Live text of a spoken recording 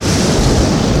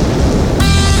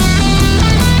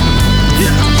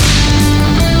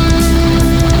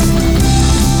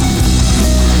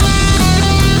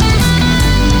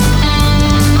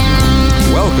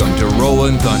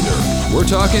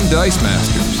talking Dice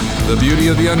Masters. The beauty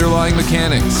of the underlying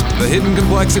mechanics, the hidden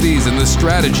complexities in the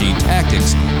strategy,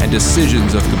 tactics, and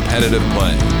decisions of competitive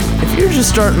play. If you're just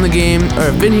starting the game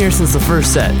or have been here since the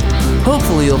first set,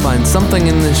 hopefully you'll find something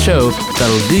in this show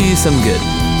that'll do you some good.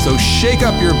 So shake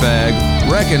up your bag,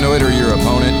 reconnoiter your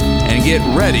opponent, and get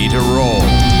ready to roll.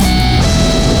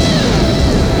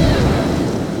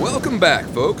 Welcome back,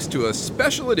 folks, to a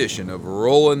special edition of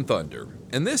Rollin' Thunder.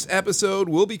 In this episode,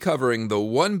 we'll be covering the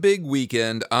One Big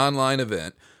Weekend online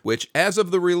event, which, as of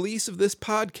the release of this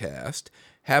podcast,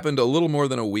 happened a little more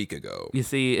than a week ago. You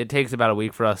see, it takes about a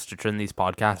week for us to turn these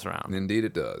podcasts around. Indeed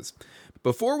it does.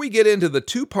 Before we get into the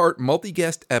two-part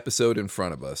multi-guest episode in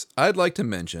front of us, I'd like to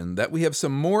mention that we have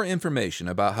some more information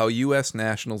about how U.S.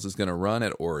 Nationals is going to run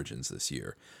at Origins this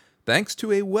year, thanks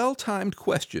to a well-timed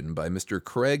question by Mr.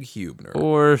 Craig Hubner.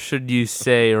 Or should you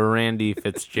say Randy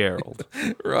Fitzgerald?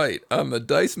 Right, on the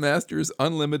Dice Masters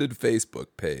Unlimited Facebook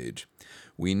page.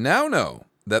 We now know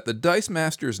that the Dice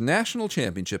Masters National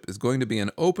Championship is going to be an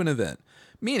open event,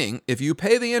 meaning if you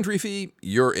pay the entry fee,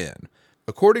 you're in.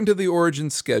 According to the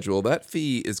Origins schedule, that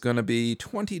fee is going to be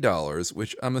 $20,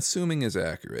 which I'm assuming is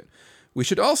accurate. We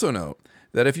should also note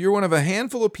that if you're one of a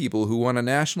handful of people who won a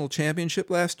national championship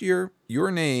last year,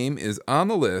 your name is on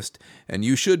the list, and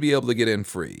you should be able to get in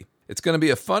free. It's going to be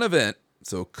a fun event,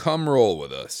 so come roll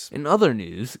with us. In other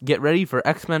news, get ready for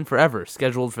X-Men Forever,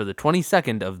 scheduled for the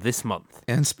 22nd of this month.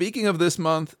 And speaking of this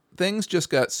month, things just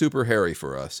got super hairy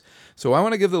for us, so I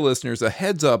want to give the listeners a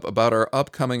heads up about our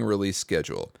upcoming release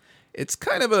schedule. It's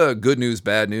kind of a good news,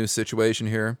 bad news situation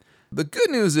here. The good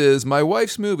news is my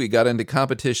wife's movie got into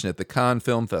competition at the Cannes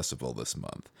Film Festival this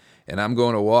month, and I'm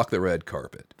going to walk the red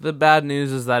carpet. The bad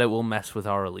news is that it will mess with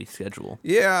our release schedule.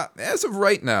 Yeah, as of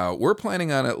right now, we're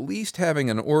planning on at least having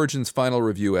an Origins final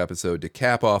review episode to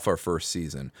cap off our first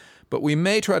season, but we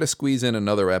may try to squeeze in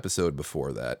another episode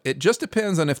before that. It just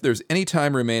depends on if there's any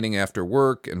time remaining after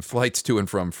work and flights to and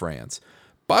from France.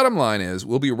 Bottom line is,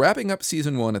 we'll be wrapping up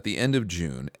Season 1 at the end of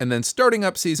June, and then starting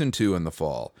up Season 2 in the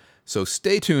fall. So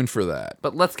stay tuned for that.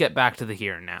 But let's get back to the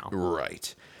here and now.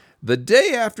 Right. The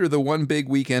day after the One Big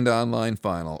Weekend online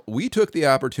final, we took the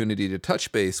opportunity to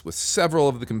touch base with several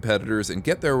of the competitors and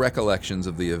get their recollections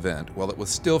of the event while it was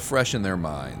still fresh in their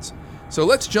minds. So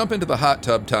let's jump into the hot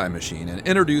tub time machine and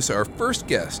introduce our first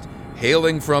guest,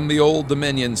 hailing from the Old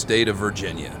Dominion state of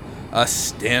Virginia, a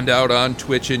standout on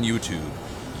Twitch and YouTube.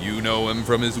 You know him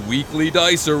from his weekly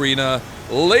Dice Arena.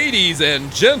 Ladies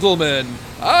and gentlemen,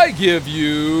 I give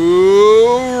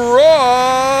you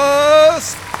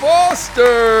Ross Foster!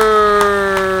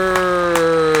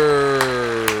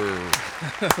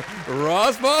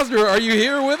 Ross Foster, are you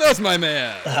here with us, my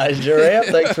man? I sure am.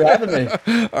 Thanks for having me.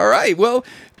 All right, well,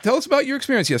 tell us about your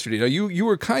experience yesterday. Now, you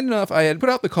were kind enough, I had put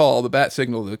out the call, the bat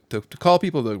signal, to call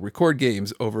people to record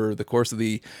games over the course of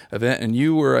the event, and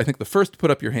you were, I think, the first to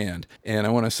put up your hand, and I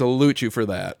want to salute you for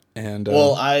that. And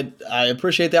well, I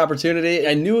appreciate the opportunity.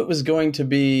 I knew it was going to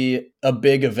be a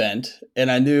big event,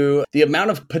 and I knew the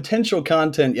amount of potential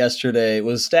content yesterday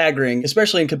was staggering,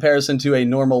 especially in comparison to a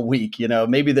normal week. You know,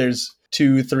 maybe there's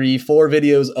 2, 3, 4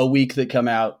 videos a week that come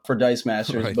out for Dice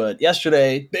Masters. Right. But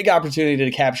yesterday, big opportunity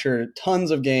to capture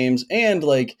tons of games. And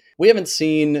we haven't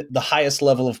seen the highest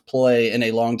level of play in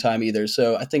a long time either.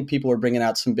 So I think people are bringing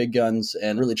out some big guns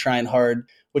and really trying hard,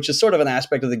 which is sort of an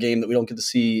aspect of the game that we don't get to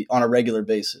see on a regular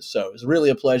basis. So it was really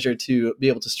a pleasure to be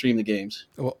able to stream the games.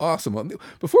 Well, awesome. Well,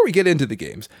 before we get into the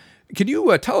games, can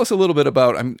you tell us a little bit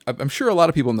about, I'm sure a lot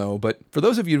of people know, but for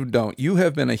those of you who don't, you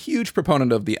have been a huge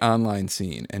proponent of the online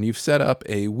scene, and you've set up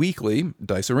a weekly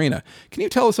Dice Arena. Can you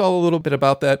tell us all a little bit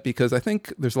about that? Because I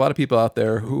think there's a lot of people out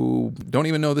there who don't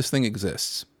even know this thing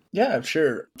exists. Yeah,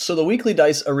 sure. So the weekly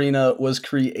Dice Arena was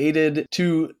created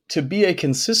to be a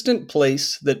consistent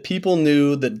place that people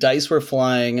knew that dice were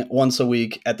flying once a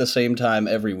week at the same time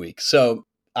every week. So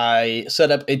I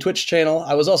set up a Twitch channel.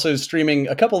 I was also streaming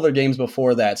a couple other games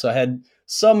before that, so I had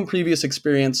some previous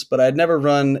experience, but I had never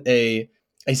run a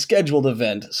scheduled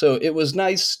event. So it was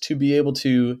nice to be able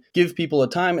to give people a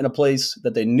time and a place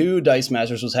that they knew Dice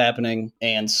Masters was happening.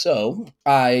 And so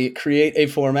I create a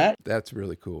format. That's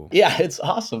really cool. Yeah, it's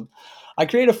awesome. I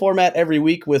create a format every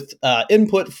week with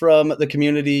input from the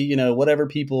community, you know, whatever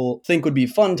people think would be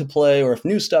fun to play, or if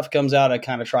new stuff comes out, I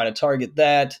kind of try to target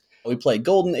that. We play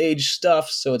Golden Age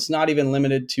stuff, so it's not even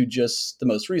limited to just the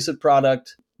most recent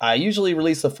product. I usually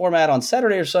release the format on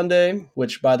Saturday or Sunday,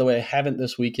 which, by the way, I haven't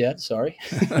this week yet. Sorry.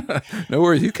 No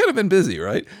worries. You've kind of been busy,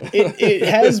 right? It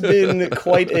has been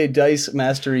quite a Dice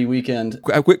Mastery weekend.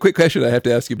 Quick question I have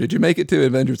to ask you. Did you make it to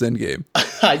Avengers Endgame?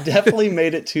 I definitely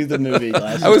made it to the movie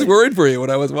last I was worried for you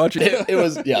when I was watching it. It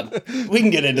was, yeah. We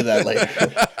can get into that later.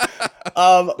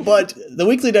 But the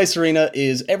Weekly Dice Arena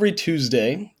is every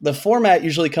Tuesday. The format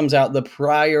usually comes out the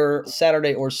prior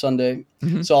Saturday or Sunday.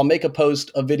 So I'll make a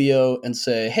post, a video, and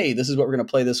say, hey, this is what we're going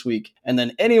to play this week. And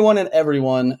then anyone and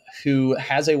everyone who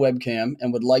has a webcam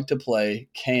and would like to play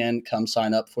can come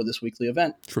sign up for this weekly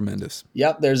event. Tremendous.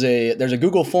 Yep, there's a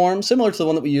Google form similar to the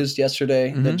one that we used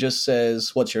yesterday that just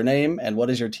says, what's your name and what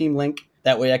is your team link?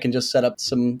 That way I can just set up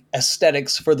some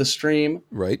aesthetics for the stream.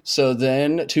 Right. So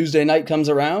then Tuesday night comes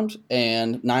around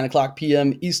and 9 o'clock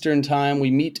p.m. Eastern time,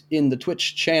 we meet in the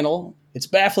Twitch channel. It's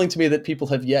baffling to me that people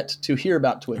have yet to hear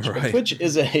about Twitch. Right. But Twitch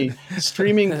is a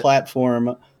streaming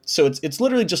platform. So it's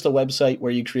literally just a website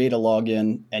where you create a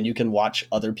login and you can watch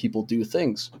other people do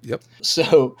things. Yep.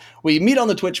 So we meet on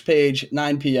the Twitch page,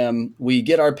 9 p.m. We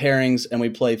get our pairings and we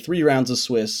play 3 rounds of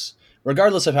Swiss.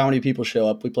 Regardless of how many people show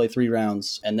up, we play 3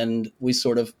 rounds, and then we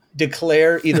sort of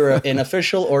declare either an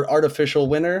official or artificial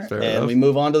winner, we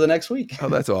move on to the next week. Oh,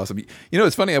 that's awesome. You know,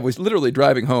 it's funny. I was literally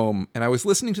driving home, and I was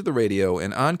listening to the radio,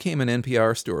 and on came an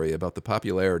NPR story about the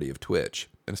popularity of Twitch,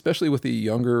 and especially with the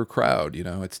younger crowd. You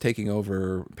know, it's taking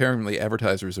over. Apparently,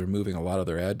 advertisers are moving a lot of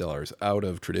their ad dollars out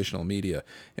of traditional media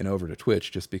and over to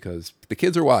Twitch just because the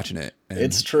kids are watching it. And,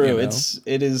 it's true. You know,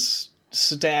 it is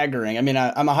staggering. I mean,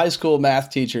 I'm a high school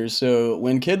math teacher, so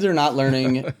when kids are not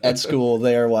learning at school,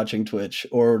 they are watching Twitch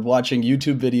or watching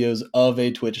YouTube videos of a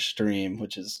Twitch stream,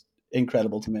 which is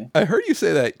incredible to me. I heard you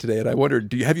say that today, and I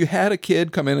wondered, have you had a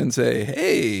kid come in and say,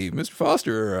 hey, Mr.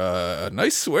 Foster,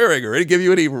 nice swearing, or give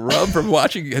you any rub from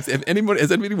watching? Has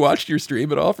anybody watched your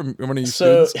stream at all from one of your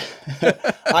students?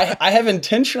 I have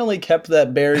intentionally kept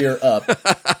that barrier up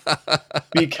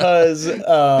because,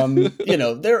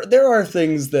 there are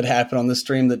things that happen on the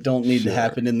stream that don't need to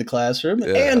happen in the classroom.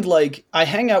 Yeah. And I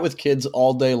hang out with kids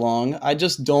all day long. I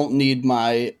just don't need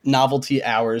my novelty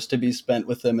hours to be spent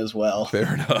with them as well.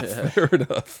 Fair enough. Yeah. Fair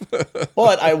enough.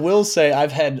 But I will say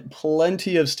I've had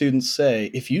plenty of students say,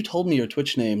 if you told me your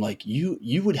Twitch name,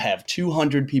 you would have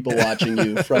 200 people watching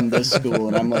you from this school.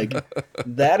 And I'm like,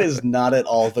 that is not at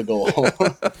all the goal.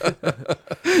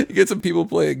 You get some people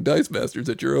playing Dice Masters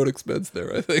at your own expense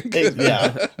there, I think.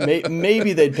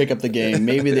 Maybe they'd pick up the game.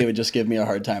 Maybe they would just give me a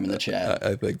hard time in the chat.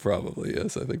 I think probably,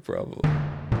 yes. I think probably.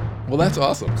 Well, that's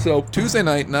awesome. So Tuesday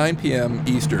night, 9 p.m.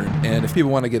 Eastern, and if people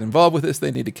want to get involved with this,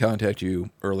 they need to contact you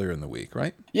earlier in the week,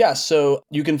 right? Yeah, so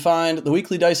you can find the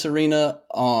Weekly Dice Arena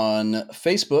on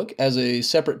Facebook as a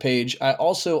separate page. I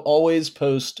also always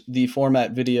post the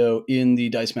format video in the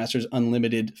Dice Masters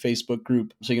Unlimited Facebook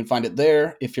group, so you can find it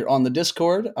there. If you're on the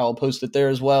Discord, I'll post it there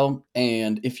as well.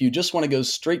 And if you just want to go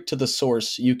straight to the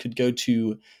source, you could go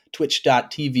to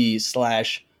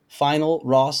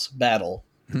twitch.tv/FinalRossBattle.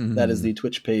 That is the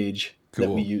Twitch page that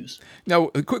we use.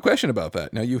 Now, a quick question about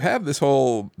that. Now, you have this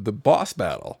the boss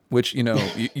battle, which, you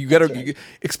got to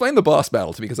explain the boss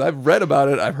battle to me, because I've read about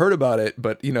it, I've heard about it,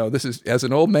 but, this is, as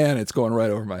an old man, it's going right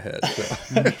over my head.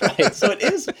 So. Right. So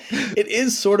it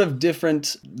is sort of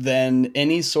different than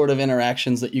any sort of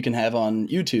interactions that you can have on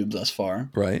YouTube thus far.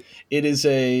 Right. I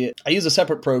use a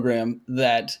separate program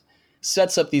that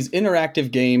sets up these interactive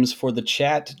games for the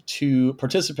chat to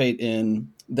participate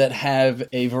in that have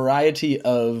a variety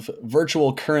of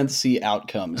virtual currency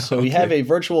outcomes. So we have a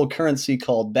virtual currency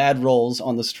called bad rolls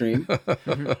on the stream.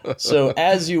 So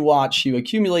as you watch, you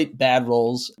accumulate bad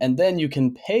rolls, and then you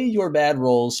can pay your bad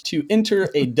rolls to enter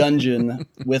a dungeon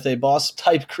with a boss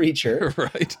type creature,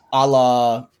 right? A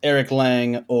la Eric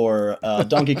Lang or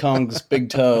Donkey Kong's Big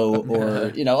Toe,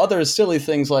 or other silly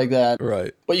things like that.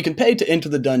 Right. But you can pay to enter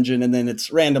the dungeon, and then it's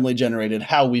randomly generated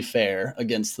how we fare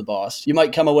against the boss. You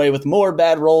might come away with more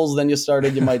bad rolls than you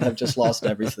started. You might have just lost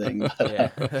everything.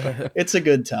 But, it's a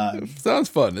good time. Sounds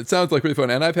fun. It sounds like really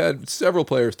fun. And I've had several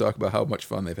players talk about how much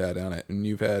fun they've had on it, and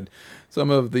you've had some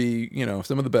of the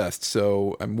best.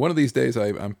 So one of these days,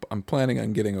 I'm planning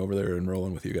on getting over there and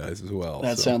rolling with you guys as well.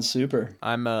 That sounds super.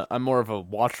 I'm more of a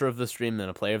watcher of the stream than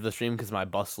a player of the stream, because my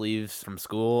bus leaves from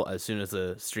school as soon as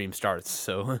the stream starts.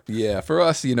 So yeah, for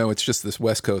us, it's just this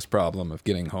West Coast problem of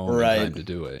getting home in time to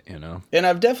do it. And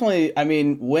I've definitely,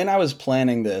 when I was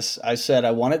planning this, I said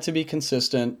I want it to be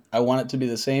consistent. I want it to be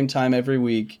the same time every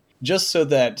week, just so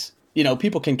that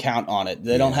people can count on it.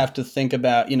 They don't have to think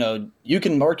about, you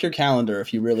can mark your calendar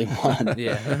if you really want.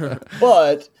 Yeah.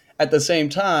 But at the same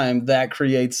time, that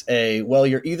creates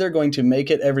you're either going to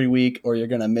make it every week or you're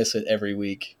going to miss it every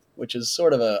week, which is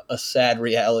sort of a sad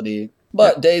reality.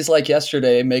 But days like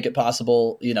yesterday make it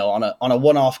possible, on a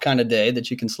one-off kind of day that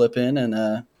you can slip in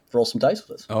and roll some dice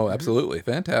with us. Oh, absolutely.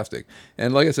 Fantastic.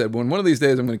 And like I said, one of these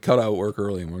days I'm going to cut out work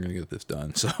early and we're going to get this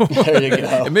done. So there you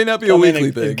go. It may not be a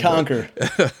weekly thing. And conquer.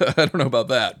 I don't know about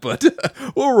that, but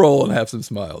we'll roll and have some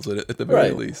smiles at the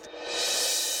very least.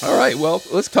 All right, well,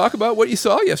 let's talk about what you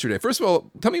saw yesterday. First of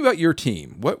all, tell me about your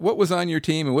team. What was on your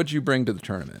team, and what did you bring to the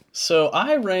tournament? So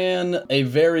I ran a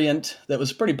variant that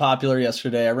was pretty popular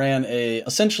yesterday. I ran a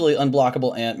essentially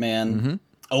unblockable Ant-Man.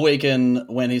 Awaken,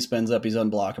 when he spins up, he's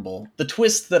unblockable. The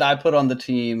twist that I put on the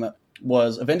team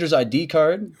was Avengers ID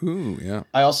card. Ooh, yeah.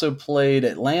 I also played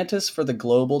Atlantis for the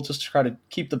global, just to try to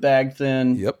keep the bag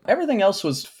thin. Yep. Everything else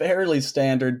was fairly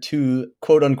standard to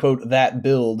quote-unquote that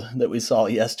build that we saw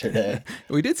yesterday.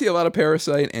 We did see a lot of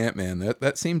Parasite Ant-Man.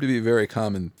 That seemed to be a very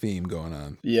common theme going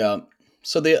on. Yeah.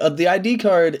 So the ID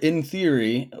card, in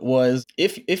theory, was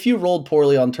if you rolled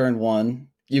poorly on turn 1,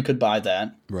 you could buy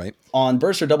that. Right. On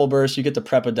burst or double burst, you get to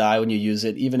prep a die when you use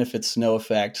it, even if it's no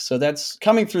effect. So that's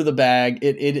coming through the bag.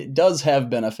 It does have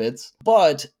benefits.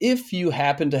 But if you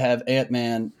happen to have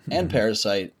Ant-Man and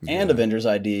Parasite and Avengers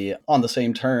ID on the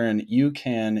same turn, you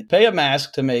can pay a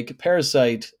mask to make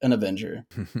Parasite an Avenger.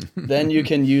 Then you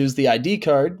can use the ID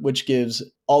card, which gives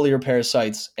all your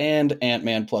Parasites and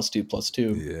Ant-Man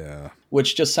 +2/+2. Yeah.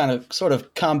 Which just sort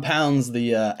of compounds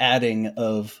the adding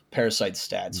of Parasite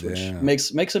stats, which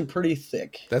makes him pretty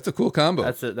thick. That's a cool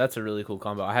combo. That's a really cool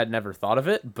combo. I had never thought of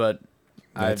it, but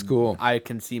that's cool. I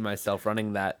can see myself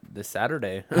running that this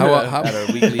Saturday how, at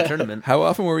our weekly tournament. How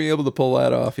often were you able to pull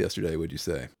that off yesterday, would you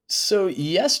say? So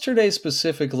yesterday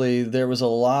specifically, there was a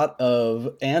lot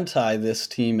of anti this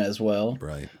team as well.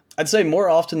 Right. I'd say more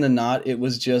often than not, it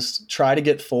was just try to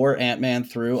get 4 Ant-Man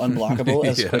through unblockable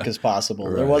as quick as possible.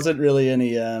 Right. There wasn't really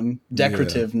any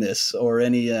decorativeness or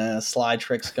any sly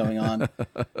tricks going on.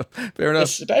 Fair enough.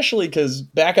 Especially because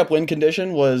backup win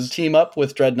condition was team up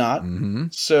with Dreadnought.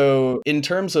 So in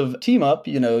terms of team up,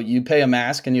 you pay a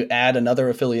mask and you add another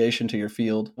affiliation to your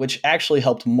field, which actually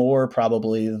helped more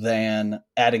probably than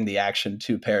adding the action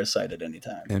to Parasite at any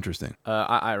time. Interesting.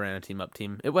 I ran a team up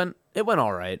team. It went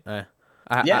all right.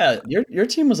 Your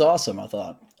team was awesome, I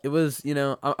thought. It was,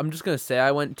 I'm just going to say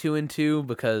I went 2-2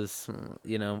 because,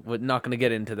 we're not going to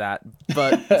get into that.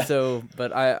 But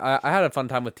I had a fun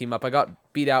time with Team Up. I got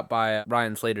beat out by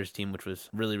Ryan Slater's team, which was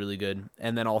really, really good.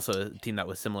 And then also a team that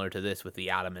was similar to this with the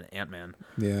Atom and Ant-Man.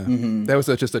 Yeah. That was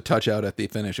just a touch out at the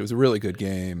finish. It was a really good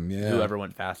game. Yeah. Whoever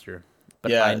went faster.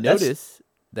 But I noticed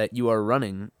that you are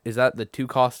running, is that the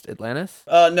 2-cost Atlantis?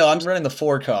 No, I'm running the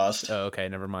 4-cost. Oh, okay,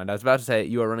 never mind. I was about to say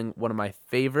you are running one of my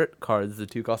favorite cards, the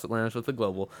 2-cost Atlantis with the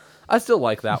global. I still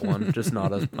like that one, just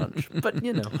not as much. But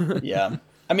Yeah.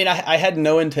 I mean, I had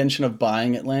no intention of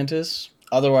buying Atlantis.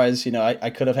 Otherwise, I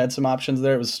could have had some options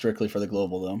there. It was strictly for the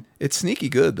global, though. It's sneaky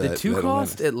good. The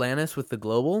 2-cost Atlantis with the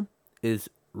global is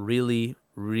really,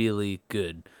 really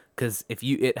good. Because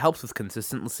it helps with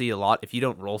consistency a lot. If you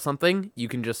don't roll something, you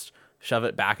can just shove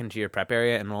it back into your prep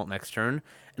area and roll it next turn.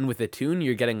 And with a tune,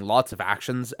 you're getting lots of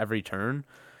actions every turn.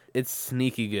 It's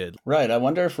sneaky good. Right. I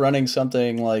wonder if running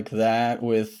something like that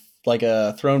with like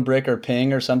a thrown brick or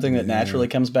ping or something that naturally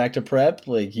comes back to prep,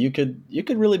 like you could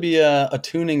really be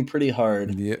tuning pretty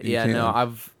hard.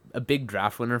 A big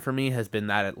draft winner for me has been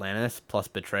that Atlantis plus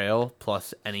Betrayal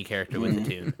plus any character with a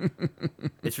tune.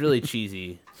 It's really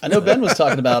cheesy. I know Ben was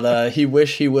talking about he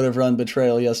wished he would have run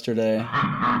Betrayal yesterday.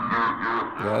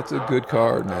 Yeah, that's a good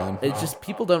card, man. It's just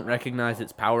people don't recognize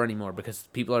its power anymore because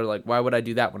people are like, why would I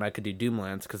do that when I could do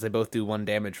Doomlance? Because they both do 1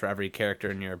 damage for every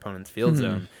character in your opponent's field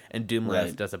zone, and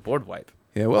Doomlance does a board wipe.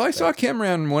 Yeah, well, I saw Kim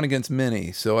ran one against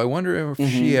Minnie, so I wonder if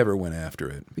she ever went after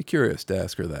it. Be curious to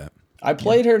ask her that. I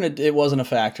played her and it wasn't a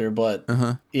factor, but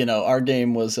our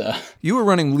game was. You were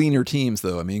running leaner teams,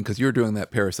 though. I mean, because you were doing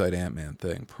that Parasite Ant-Man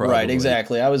thing, probably. Right?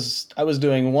 Exactly. I was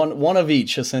doing one of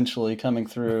each essentially coming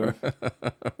through.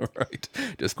 Right.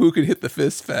 Just who could hit the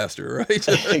fist faster, right?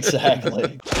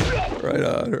 Exactly. Right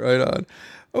on.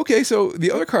 Okay, so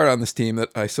the other card on this team that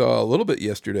I saw a little bit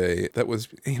yesterday that was,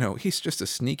 he's just a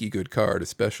sneaky good card,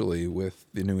 especially with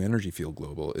the new Energy Field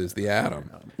Global, is the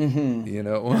Atom. You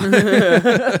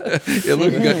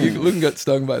Lucan got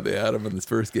stung by the Atom in this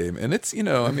first game. And it's,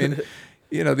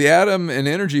 the Atom and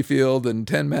Energy Field and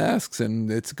 10 masks, and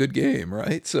it's a good game,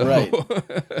 right? So, right.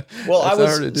 Well,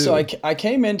 I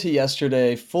came into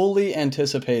yesterday fully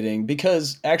anticipating,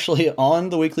 because actually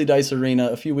on the Weekly Dice Arena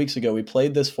a few weeks ago, we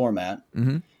played this format,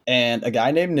 and a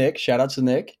guy named Nick, shout out to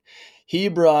Nick, he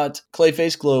brought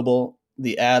Clayface Global,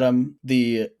 the Atom,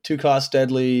 the 2-cost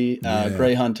Deadly,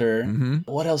 Grey Hunter.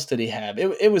 What else did he have?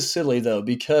 It was silly, though,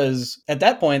 because at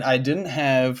that point, I didn't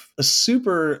have a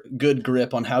super good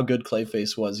grip on how good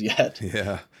Clayface was yet.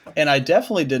 Yeah. And I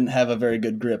definitely didn't have a very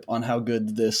good grip on how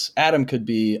good this Adam could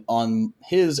be on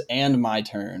his and my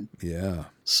turn. Yeah.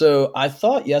 So I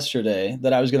thought yesterday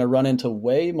that I was going to run into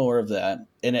way more of that,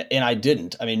 and I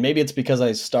didn't. I mean, maybe it's because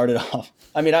I started off.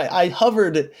 I mean, I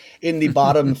hovered in the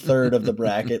bottom third of the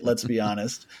bracket. Let's be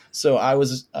honest. So I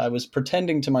was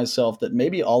pretending to myself that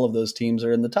maybe all of those teams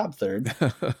are in the top third.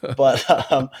 But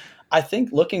I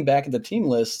think looking back at the team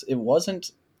list, it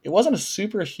wasn't a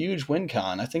super huge win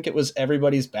con. I think it was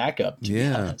everybody's backup. To be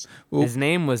honest. Well, His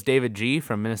name was David G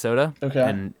from Minnesota. Okay.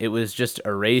 And it was just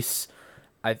a race.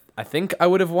 I think I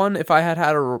would have won if I had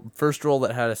a first roll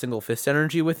that had a single fist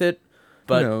energy with it.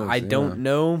 But knows, I don't yeah.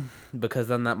 know, because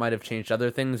then that might have changed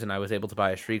other things, and I was able to buy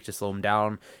a Shriek to slow him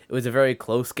down. It was a very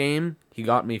close game. He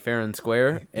got me fair and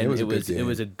square, and was it a good game.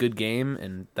 was a good game,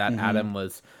 and that Adam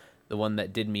was the one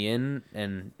that did me in,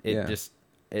 and it Yeah.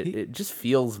 it just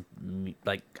feels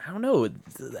like, I don't know,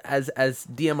 as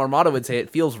DM Armada would say, it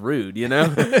feels rude, you know?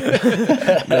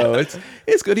 No,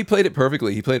 it's good. He played it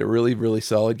perfectly. He played a really, really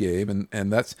solid game,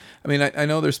 and that's. I mean, I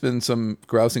know there's been some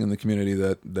grousing in the community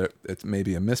that it's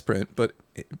maybe a misprint, but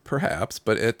perhaps.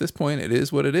 But at this point, it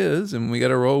is what it is, and we got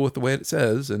to roll with the way it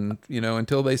says. And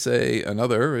until they say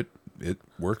another, it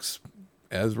works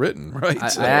as written,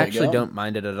 right? I actually don't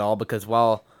mind it at all, because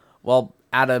while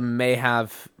Adam may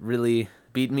have really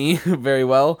beat me very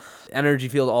well, Energy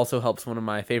Field also helps one of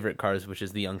my favorite cards, which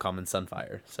is the Uncommon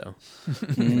Sunfire. So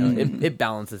it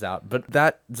balances out. But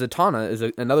that Zatanna is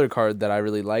another card that I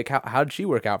really like. How did she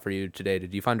work out for you today?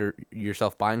 Did you find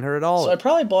yourself buying her at all? So I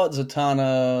probably bought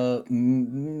Zatanna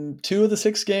 2 of the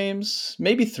 6 games,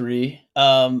 maybe 3.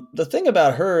 The thing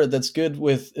about her that's good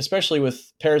especially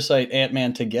with Parasite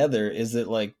Ant-Man together, is that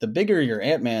like the bigger your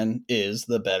Ant-Man is,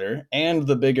 the better, and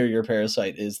the bigger your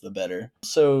Parasite is, the better.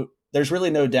 So there's really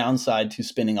no downside to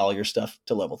spinning all your stuff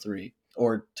to level 3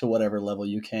 or to whatever level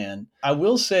you can. I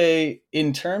will say,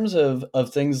 in terms of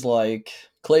things like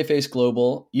Clayface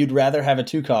Global, you'd rather have a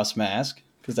 2-cost mask,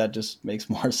 because that just makes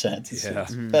more sense. Yeah.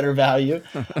 It's better value.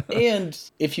 And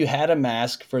if you had a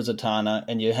mask for Zatanna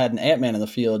and you had an Ant-Man in the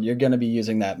field, you're going to be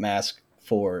using that mask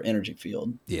for Energy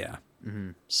Field. Yeah.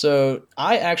 So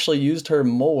I actually used her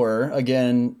more,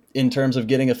 again, in terms of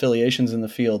getting affiliations in the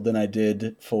field, than I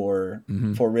did for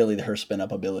really her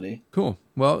spin-up ability. Cool.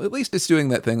 Well, at least it's doing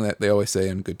that thing that they always say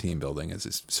in good team building, is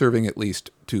it's serving at least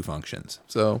 2 functions.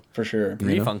 So For sure.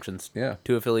 3 functions. Yeah.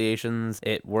 2 affiliations.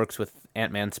 It works with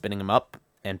Ant-Man spinning him up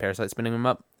and Parasite spinning him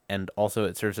up. And also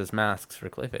it serves as masks for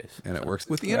Clayface. And it works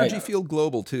with the Energy Right. Field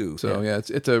Global, too. So, yeah,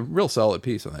 it's a real solid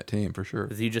piece on that team, for sure.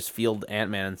 Because you just field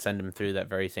Ant-Man and send him through that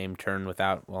very same turn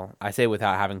without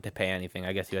having to pay anything.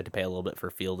 I guess you had to pay a little bit for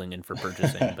fielding and for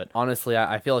purchasing. But honestly,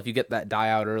 I feel if you get that die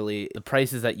out early, the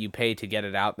prices that you pay to get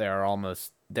it out there are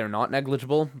they're not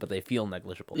negligible, but they feel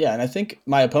negligible. Yeah, and I think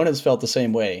my opponents felt the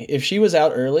same way. If she was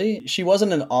out early, she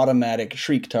wasn't an automatic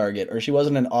Shriek target, or she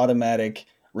wasn't an automatic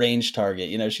range target.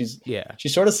 She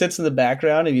sort of sits in the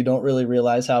background, and you don't really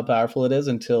realize how powerful it is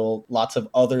until lots of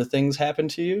other things happen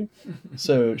to you.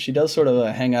 So she does sort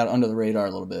of hang out under the radar a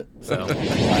little bit. So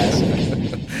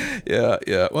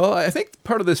Yeah. Well, I think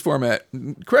part of this format,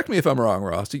 correct me if I'm wrong,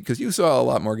 Ross, because you saw a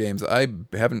lot more games. I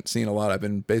haven't seen a lot. I've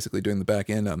been basically doing the back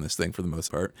end on this thing for the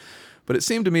most part. But it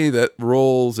seemed to me that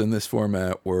roles in this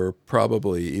format were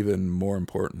probably even more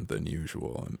important than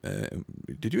usual.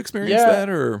 Did you experience that,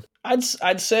 or?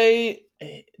 I'd say,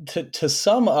 to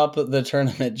sum up the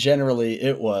tournament, generally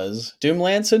it was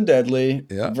Doomlance and Deadly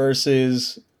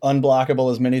versus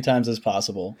Unblockable as many times as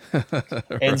possible.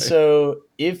 And so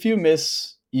if you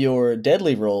miss your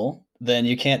Deadly roll, then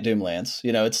you can't Doomlance.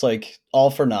 It's like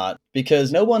all for naught,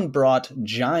 because no one brought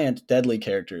giant Deadly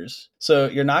characters. So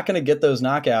you're not going to get those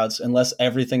knockouts unless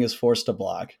everything is forced to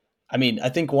block. I mean, I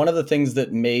think one of the things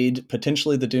that made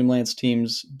potentially the Doomlance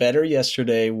teams better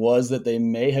yesterday was that they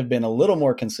may have been a little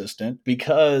more consistent,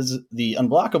 because the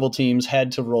Unblockable teams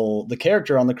had to roll the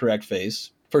character on the correct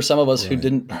face. For some of us who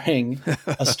didn't bring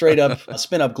a straight up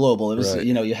spin-up global, it was,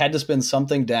 you had to spin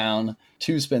something down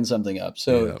to spin something up.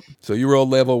 So So you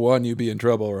rolled level 1, you'd be in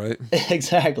trouble, right?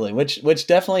 Exactly, which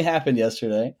definitely happened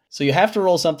yesterday. So you have to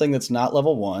roll something that's not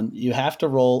level 1. You have to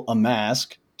roll a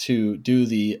mask to do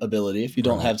the ability if you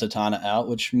don't have Zatanna out,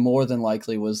 which more than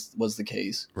likely was the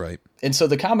case. Right. And so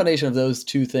the combination of those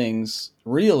two things,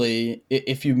 really,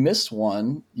 if you miss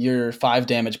one, you're 5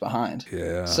 damage behind.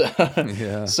 Yeah.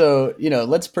 So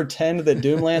let's pretend that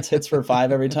Doomlance hits for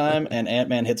 5 every time and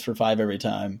Ant-Man hits for 5 every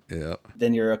time. Yeah.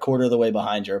 Then you're a quarter of the way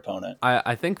behind your opponent.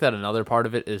 I think that another part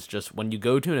of it is just when you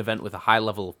go to an event with a high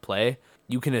level of play,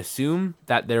 you can assume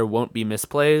that there won't be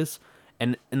misplays.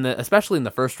 And especially in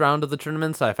the first round of the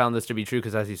tournaments, I found this to be true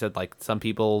because, as you said, like some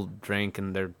people drink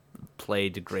and they're play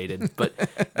degraded. But,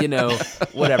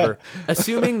 whatever.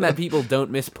 Assuming that people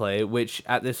don't misplay, which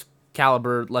at this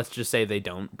caliber, let's just say they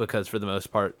don't, because for the most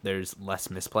part, there's less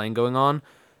misplaying going on,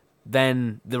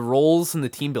 then the roles and the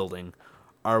team building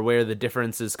are where the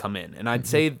differences come in. And I'd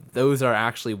say those are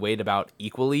actually weighed about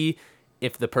equally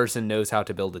if the person knows how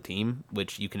to build a team,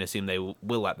 which you can assume they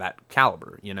will at that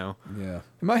caliber, Yeah.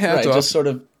 My hat's off. Just sort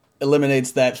of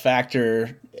eliminates that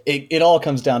factor. It all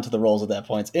comes down to the roles at that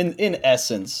point. In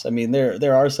essence, I mean,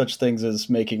 there are such things as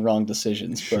making wrong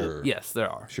decisions. Sure. Yes, there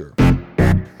are. Sure.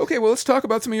 Okay, well, let's talk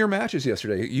about some of your matches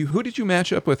yesterday. Who did you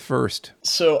match up with first?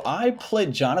 So I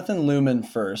played Jonathan Lumen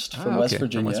first from West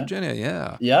Virginia. From West Virginia,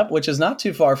 yeah. Yep, which is not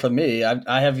too far from me.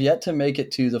 I have yet to make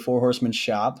it to the Four Horsemen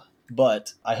shop,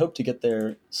 but I hope to get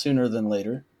there sooner than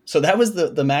later. So that was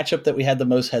the matchup that we had the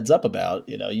most heads up about.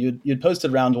 You'd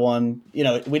posted round one.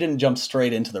 We didn't jump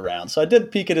straight into the round. So I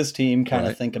did peek at his team, kind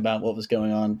of think about what was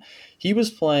going on. He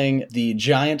was playing the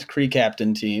Giant Kree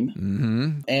Captain team.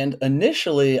 Mm-hmm. And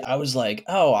initially I was like,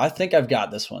 oh, I think I've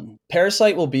got this one.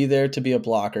 Parasite will be there to be a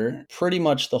blocker pretty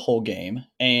much the whole game.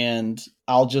 And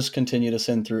I'll just continue to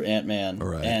send through Ant-Man.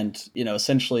 Right. And,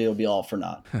 essentially it'll be all for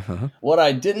naught. What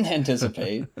I didn't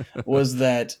anticipate was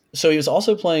that, so he was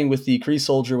also playing with the Kree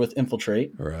Soldier with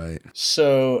Infiltrate. Right.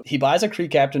 So he buys a Kree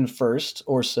Captain first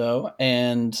or so,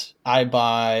 and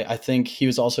I think he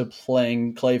was also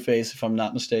playing Clayface, if I'm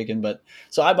not mistaken. But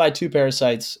so I buy 2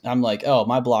 Parasites. I'm like, oh,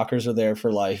 my blockers are there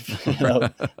for life.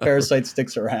 Parasite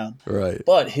sticks around. Right.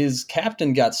 But his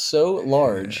captain got so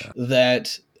large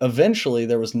that eventually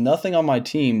there was nothing on my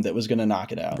team that was going to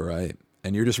knock it out. Right.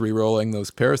 And you're just re-rolling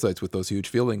those Parasites with those huge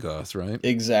fielding costs, right?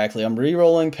 Exactly. I'm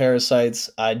re-rolling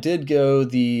Parasites. I did go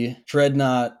the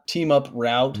Dreadnought team-up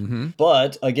route,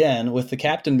 but again, with the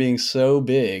captain being so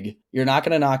big, you're not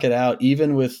going to knock it out,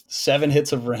 even with 7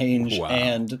 hits of range. Wow.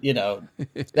 And,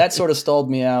 that sort of stalled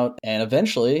me out. And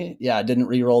eventually, I didn't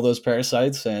re-roll those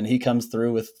Parasites, and he comes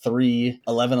through with 3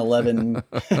 11-11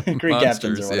 Kree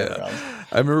Captains or whatever else.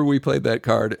 I remember we played that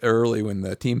card early when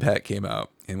the team pack came out,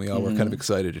 and we all were kind of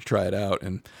excited to try it out.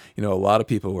 And, a lot of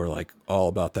people were like all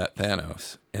about that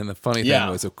Thanos. And the funny thing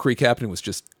was the Kree Captain was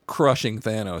just crushing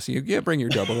Thanos. You can't bring your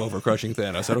double over crushing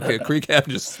Thanos. Okay, Kree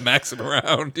Captain just smacks him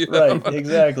around. Right,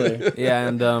 exactly. Yeah,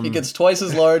 and he gets twice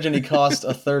as large and he costs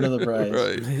a third of the price.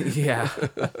 Right. Yeah.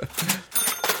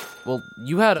 Well,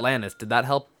 you had Atlantis. Did that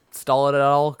help stall it at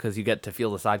all? Because you get to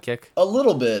feel the sidekick? A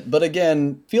little bit, but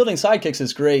again, fielding sidekicks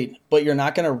is great, but you're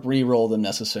not going to re-roll them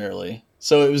necessarily.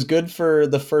 So it was good for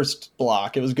the first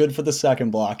block. It was good for the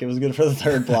second block. It was good for the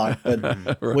third block. But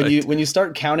Right. when you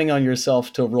start counting on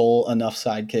yourself to roll enough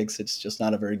sidekicks, it's just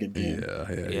not a very good game.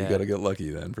 Yeah. You got to get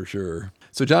lucky then, for sure.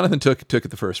 So Jonathan took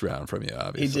it the first round from you, He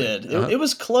obviously. did. It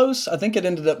was close. I think it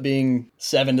ended up being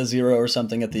 7-0 or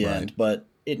something at the end, but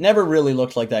it never really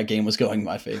looked like that game was going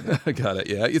my favor. Got it.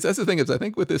 Yeah, that's the thing is I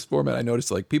think with this format I noticed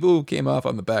like people who came off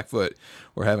on the back foot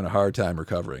were having a hard time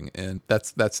recovering, and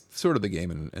that's sort of the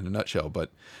game in a nutshell.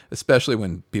 But especially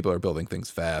when people are building things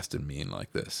fast and mean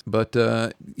like this. But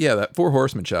that Four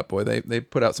Horsemen shop, boy, they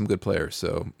put out some good players,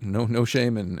 so no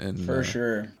shame in For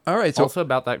sure. All right, so Also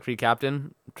about that Kree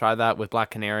Captain, try that with Black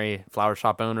Canary, Flower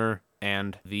Shop Owner,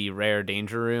 and the Rare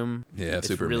Danger Room. Yeah, it's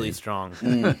super really mean. strong.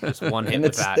 Just one hit And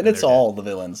with it's that. and it's they're all the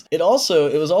villains. It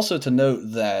was also to note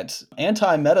that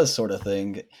anti-meta sort of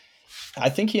thing. I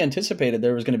think he anticipated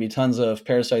there was going to be tons of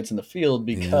parasites in the field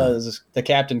because the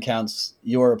captain counts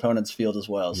your opponent's field as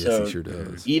well. Yes, so he sure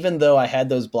does. even though I had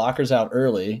those blockers out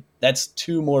early, that's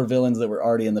 2 more villains that were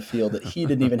already in the field that he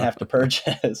didn't even have to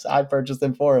purchase. I purchased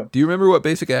them for him. Do you remember what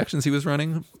basic actions he was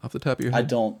running off the top of your head? I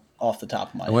don't off the top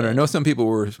of my I wonder. I head. know some people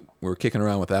were kicking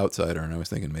around with Outsider, and I was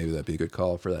thinking maybe that'd be a good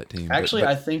call for that team. Actually,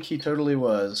 but I think he totally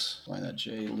was playing that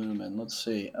Jay Lumen. Let's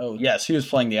see. Oh, yes, he was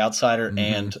playing the Outsider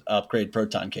and Upgrade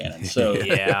Proton Cannon. So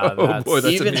Yeah, oh that's boy,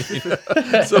 that's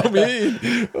even- so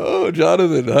mean. Oh,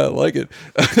 Jonathan, I like it.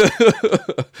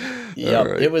 yeah, All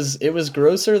right. it was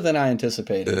grosser than I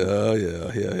anticipated. Oh yeah.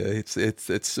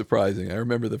 It's surprising. I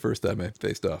remember the first time I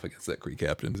faced off against that Kree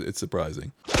Captain. It's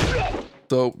surprising.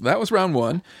 So that was round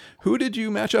 1. Who did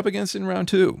you match up against in round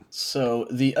 2? So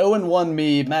the 0-1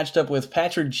 me matched up with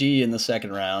Patrick G in the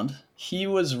second round. He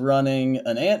was running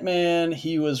an Ant-Man.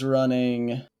 He was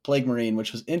running Plague Marine,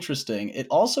 which was interesting. It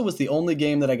also was the only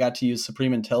game that I got to use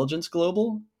Supreme Intelligence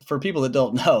Global. For people that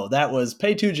don't know, that was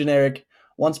pay 2 generic,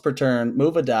 once per turn,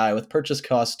 move a die with purchase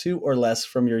cost 2 or less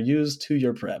from your use to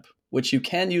your prep, which you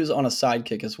can use on a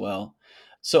sidekick as well.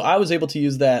 So I was able to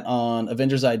use that on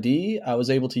Avengers ID. I was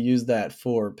able to use that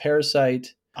for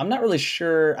Parasite. I'm not really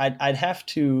sure. I'd have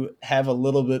to have a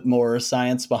little bit more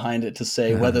science behind it to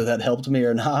say whether that helped me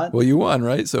or not. Well, you won,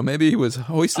 right? So maybe he was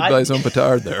hoisted by his own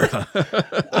petard there.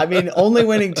 I mean, only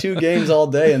winning 2 games all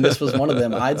day, and this was one of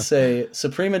them. I'd say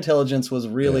Supreme Intelligence was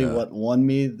really what won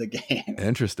me the game.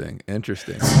 Interesting.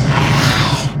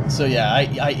 So yeah,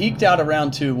 I eked out a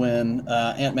round 2 win,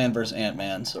 Ant-Man versus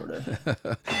Ant-Man, sort of.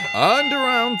 On to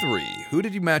round 3. Who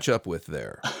did you match up with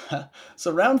there?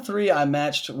 So round 3, I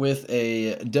matched with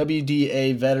a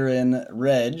WDA veteran,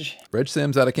 Reg. Reg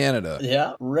Sims out of Canada.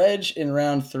 Yeah, Reg in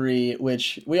round 3,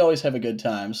 which we always have a good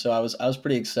time. So I was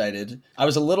pretty excited. I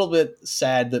was a little bit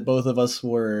sad that both of us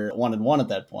were 1-1 at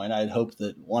that point. I'd hoped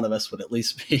that one of us would at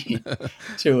least be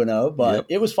 2-0, but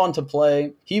It was fun to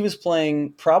play. He was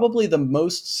playing probably the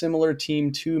most similar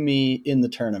team to me in the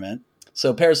tournament.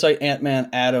 So Parasite, Ant-Man,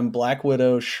 Atom, Black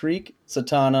Widow, Shriek,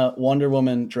 Satana, Wonder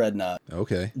Woman, Dreadnought.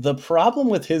 Okay. The problem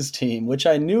with his team, which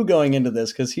I knew going into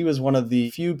this because he was one of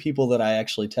the few people that I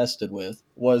actually tested with,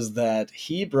 was that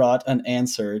he brought an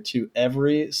answer to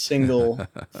every single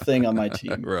thing on my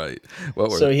team. Right.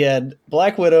 So he had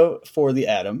Black Widow for the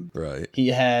Atom. Right. He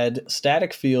had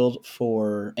Static Field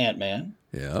for Ant-Man.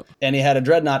 Yeah. And he had a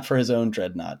Dreadnought for his own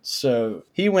Dreadnought. So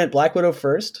he went Black Widow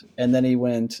first, and then he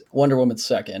went Wonder Woman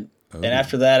second. Oh. And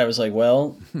after that, I was like,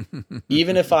 well,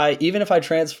 even if I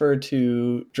transfer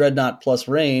to Dreadnought plus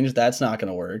range, that's not going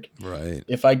to work. Right.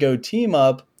 If I go team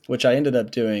up, which I ended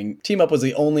up doing, team up was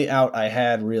the only out I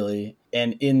had really.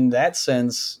 And in that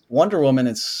sense, Wonder Woman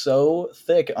is so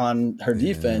thick on her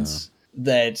defense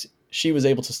that she was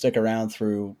able to stick around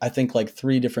through, I think, like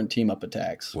 3 different team-up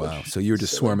attacks. Wow. So you were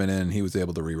just swarming in, and he was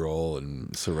able to re-roll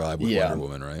and survive with Wonder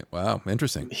Woman, right? Wow.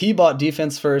 Interesting. He bought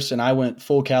defense first, and I went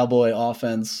full cowboy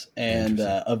offense. And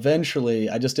eventually,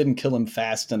 I just didn't kill him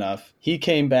fast enough. He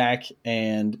came back,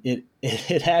 and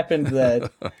it happened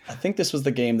that I think this was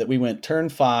the game that we went turn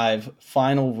 5,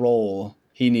 final roll.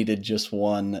 He needed just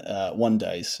one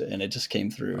dice, and it just came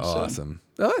through. Awesome.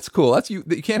 So. Oh, that's cool. You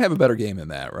can't have a better game than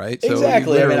that, right?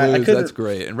 Exactly. So I mean, that's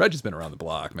great. And Reg has been around the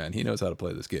block, man. He knows how to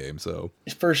play this game. So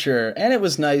for sure. And it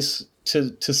was nice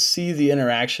to see the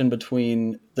interaction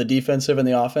between the defensive and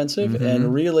the offensive. Mm-hmm.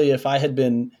 And really, if I had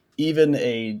been even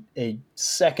a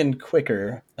second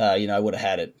quicker, I would have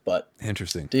had it. But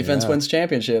interesting. Defense wins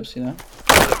championships.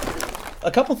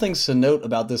 A couple things to note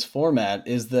about this format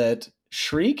is that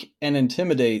Shriek and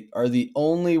Intimidate are the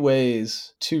only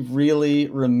ways to really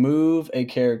remove a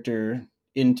character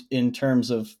in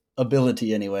terms of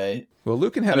ability anyway. Well,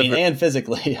 Lucan had and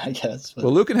physically, I guess. But.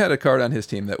 Well, Lucan had a card on his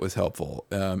team that was helpful.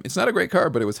 It's not a great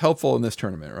card, but it was helpful in this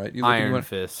tournament, right? Iron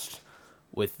Fist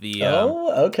with the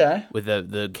with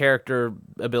the character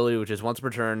ability, which is once per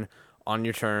turn. On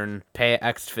your turn, pay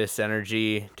X Fist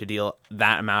energy to deal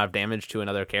that amount of damage to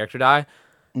another character die.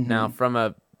 Mm-hmm. Now, from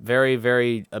a very,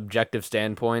 very objective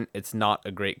standpoint, it's not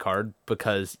a great card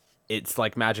because it's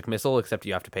like Magic Missile, except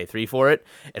you have to pay 3 for it.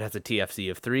 It has a TFC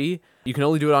of 3. You can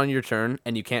only do it on your turn,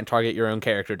 and you can't target your own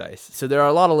character dice. So there are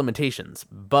a lot of limitations.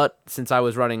 But since I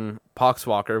was running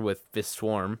Poxwalker with Fist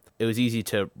Swarm, it was easy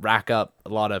to rack up a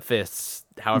lot of fists,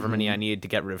 however many I needed to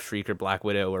get rid of Shriek or Black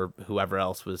Widow or whoever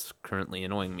else was currently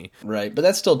annoying me. Right, but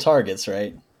that still targets,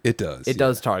 right? It does. It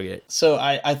does target. So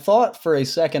I thought for a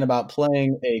second about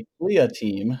playing a Clea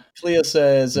team. Clea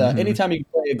says anytime you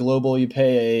play a global, you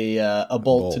pay a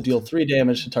bolt to deal 3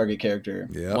 damage to target character.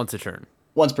 Yeah. Once a turn.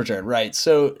 Once per turn, right.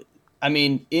 So, I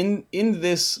mean, in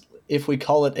this, if we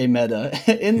call it a meta,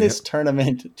 in this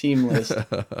tournament team list,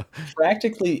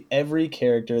 practically every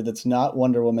character that's not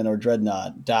Wonder Woman or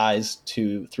Dreadnought dies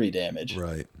to 3 damage.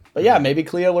 Right. But yeah, maybe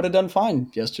Clea would have done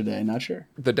fine yesterday. Not sure.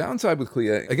 The downside with Clea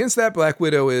against that Black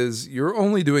Widow is you're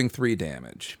only doing 3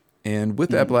 damage. And with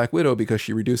that Black Widow, because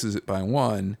she reduces it by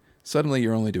 1, suddenly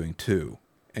you're only doing 2.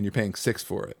 And you're paying 6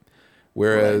 for it.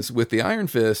 Whereas with the Iron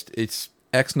Fist, it's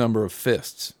X number of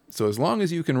fists. So as long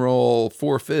as you can roll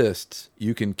 4 fists,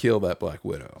 you can kill that Black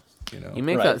Widow. You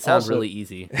make that sound really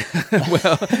easy.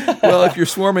 well, if you're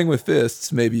swarming with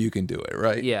fists, maybe you can do it,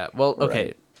 right? Yeah, well, okay.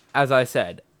 Right. As I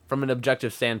said, from an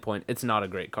objective standpoint, it's not a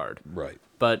great card. Right.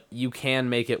 But you can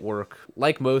make it work.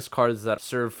 Like most cards that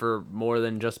serve for more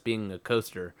than just being a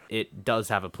coaster, it does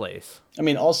have a place. I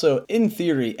mean, also, in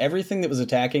theory, everything that was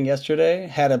attacking yesterday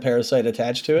had a parasite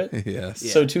attached to it. Yes.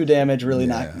 So 2 damage, really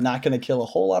not going to kill a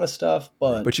whole lot of stuff.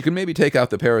 But you can maybe take out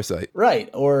the parasite. Right.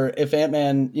 Or if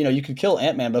Ant-Man, you could kill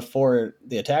Ant-Man before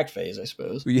the attack phase, I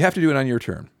suppose. You have to do it on your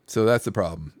turn. So that's the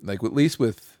problem. Like, at least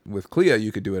with Clea,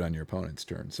 you could do it on your opponent's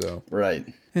turn. So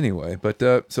right. Anyway, but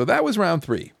so that was round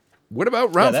 3. What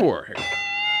about round 4?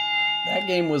 That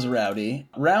game was rowdy.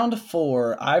 Round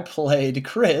 4, I played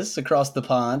Chris across the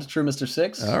pond, True Mr.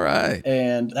 6. All right.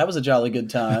 And that was a jolly good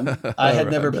time. I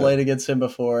had never played against him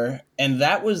before. And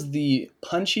that was the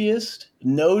punchiest,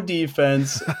 no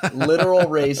defense, literal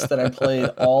race that I played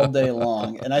all day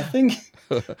long. And I think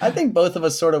both of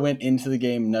us sort of went into the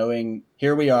game knowing,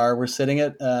 here we are, we're sitting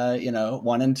at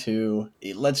 1 and 2.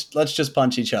 Let's just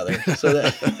punch each other. So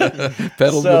that,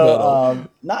 Pedal to the metal.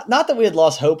 not that we had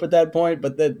lost hope at that point,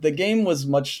 but the game was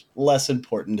much less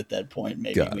important at that point.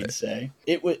 Maybe we'd say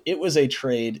it was a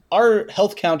trade. Our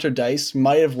health counter dice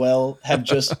might have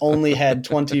just only had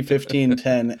 20, 15,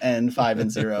 10, and 5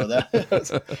 and 0.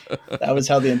 That was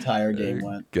how the entire game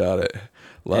went. Got it.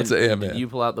 Lots of aim. Did you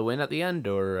pull out the win at the end,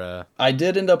 or? I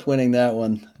did end up winning that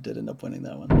one.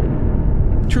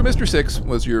 True Mr. 6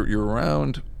 was your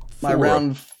round 4. My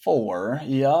round 4,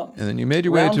 yeah. And then you made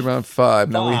your way to round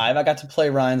 5. I got to play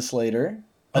Ryan Slater.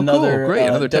 Cool. Great.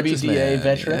 Another Texas WDA man.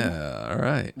 veteran. Yeah, all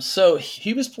right. So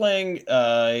he was playing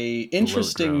a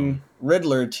interesting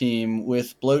Riddler team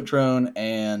with Bloat Drone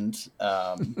and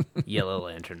Yellow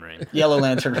Lantern Ring. Yellow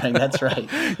Lantern Ring, that's right.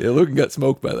 Yeah, Lucan got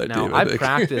smoked by that now, team. I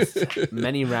practiced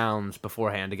many rounds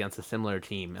beforehand against a similar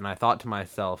team, and I thought to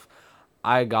myself,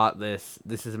 I got this.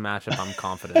 This is a matchup I'm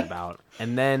confident about.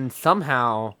 And then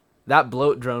somehow that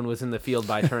Bloat Drone was in the field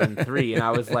by turn 3, and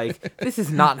I was like, this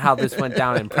is not how this went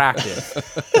down in practice.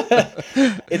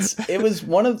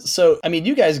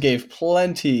 You guys gave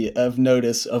plenty of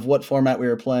notice of what format we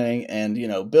were playing and,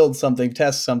 build something,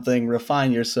 test something,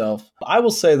 refine yourself. I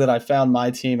will say that I found my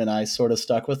team and I sort of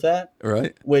stuck with that.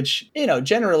 Right. Which,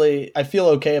 generally I feel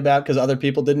okay about because other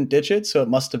people didn't ditch it, so it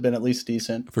must have been at least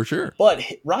decent. For sure. But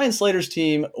Ryan Slater's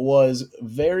team was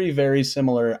very, very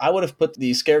similar. I would have put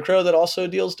the Scarecrow that also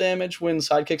deals damage when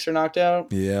sidekicks are knocked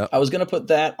out. Yeah. I was going to put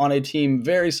that on a team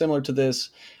very similar to this.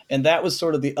 And that was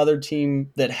sort of the other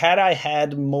team that had I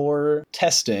had more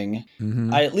testing,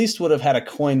 I at least would have had a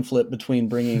coin flip between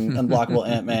bringing Unblockable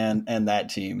Ant-Man and that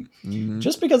team.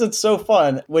 Just because it's so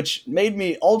fun, which made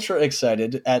me ultra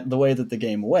excited at the way that the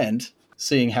game went,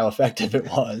 seeing how effective it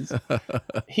was.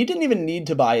 He didn't even need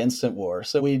to buy Instant War.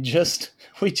 So we just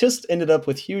ended up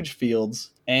with huge fields,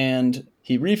 and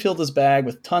he refilled his bag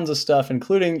with tons of stuff,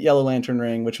 including Yellow Lantern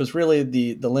Ring, which was really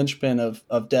the linchpin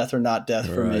of death or not death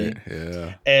for me.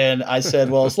 Yeah. And I said,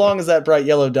 well, as long as that bright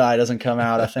yellow dye doesn't come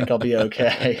out, I think I'll be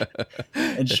okay.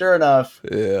 And sure enough,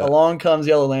 along comes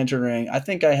Yellow Lantern Ring. I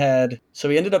think I had, so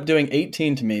he ended up doing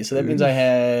 18 to me. So that means I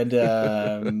had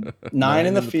 9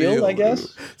 in the field, I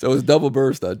guess. So it was double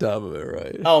burst on top of it,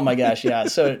 right? Oh my gosh, yeah.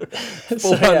 So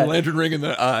Lantern Ring in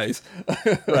the eyes.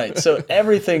 Right. So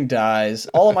everything dies.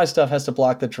 All of my stuff has to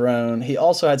block the drone. He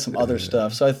also had some other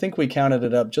stuff. So I think we counted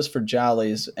it up just for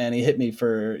jollies, and he hit me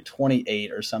for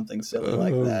 28 or something silly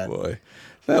like that. Oh boy.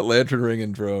 That Lantern Ring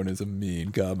and drone is a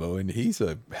mean combo, and he's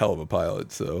a hell of a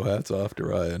pilot, so hats off to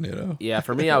Ryan, Yeah,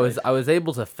 for me, I was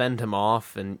able to fend him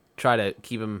off and try to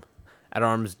keep him at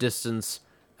arm's distance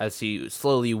as he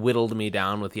slowly whittled me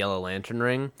down with Yellow Lantern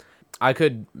Ring. I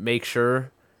could make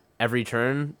sure every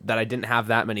turn that I didn't have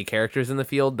that many characters in the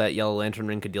field that Yellow Lantern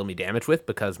Ring could deal me damage with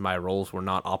because my rolls were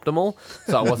not optimal.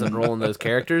 So I wasn't rolling those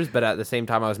characters, but at the same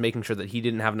time I was making sure that he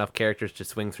didn't have enough characters to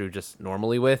swing through just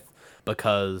normally with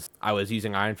because I was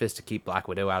using Iron Fist to keep Black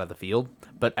Widow out of the field.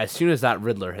 But as soon as that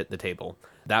Riddler hit the table,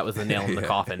 that was the nail in the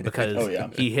coffin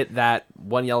because he hit that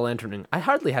one Yellow Lantern Ring. I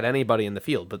hardly had anybody in the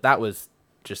field, but that was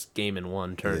just game in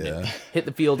one turn. Yeah. It hit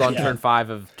the field on turn 5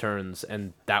 of turns,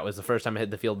 and that was the first time I hit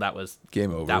the field. That was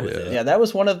game over. That was it. Yeah, that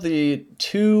was one of the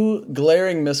 2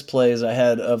 glaring misplays I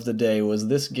had of the day was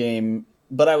this game.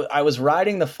 But I was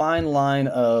riding the fine line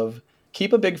of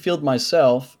keep a big field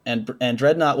myself, and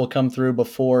Dreadnought will come through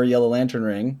before Yellow Lantern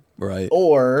Ring. Right.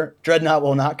 Or Dreadnought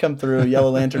will not come through, Yellow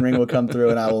Lantern Ring will come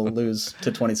through, and I will lose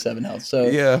to 27 health. So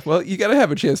yeah, well, you got to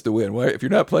have a chance to win. If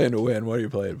you're not playing to win, what are you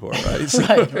playing for, right? So.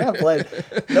 Right, we're not playing.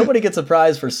 Nobody gets a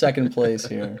prize for second place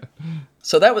here.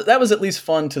 So that was at least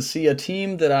fun to see a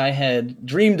team that I had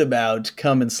dreamed about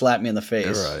come and slap me in the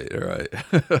face. Right.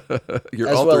 Your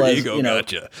as alter well as, ego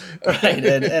gotcha. Right,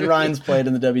 and Ryan's played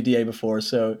in the WDA before,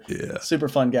 so yeah, super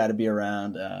fun guy to be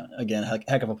around. Again,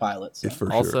 heck of a pilot. So.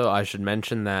 For also, sure. I should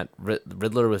mention that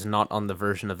Riddler was not on the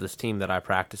version of this team that I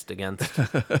practiced against. So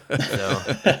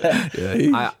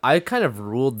I kind of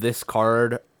ruled this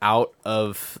card out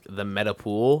of the meta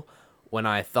pool when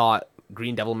I thought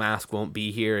Green Devil Mask won't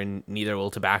be here, and neither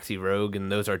will Tabaxi Rogue,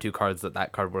 and those are 2 cards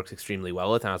that card works extremely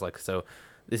well with. And I was like, so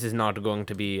this is not going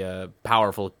to be a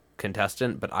powerful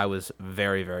contestant, but I was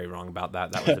very, very wrong about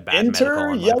that. That was a bad Enter medical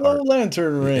on my Yellow part.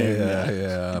 Lantern Ring.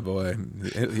 Yeah, boy.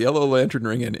 Yellow Lantern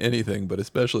Ring in anything, but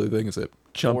especially things that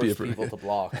chump you Force people to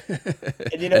block.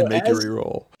 And, you know, and make you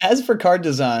reroll. As for card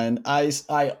design,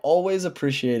 I always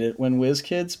appreciate it when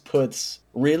WizKids puts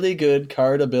really good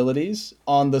card abilities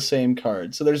on the same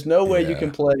card. So there's no way you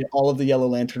can play all of the Yellow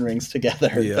Lantern Rings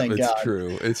together. Yeah, thank God.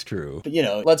 True. It's true. But, you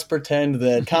know, let's pretend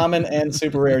that common and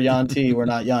super rare Yanti were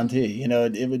not Yanti. You know,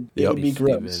 it would be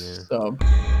gross. Stupid, So.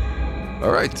 All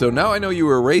right, so now I know you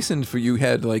were racing you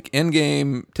had like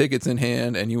endgame tickets in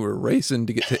hand, and you were racing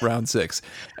to get to round 6.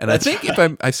 And I think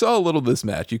I saw a little of this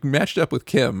match. You matched up with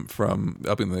Kim from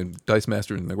up in the Dice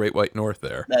Master in the Great White North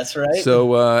there. That's right.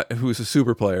 So who's a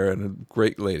super player and a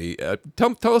great lady.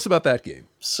 Tell us about that game.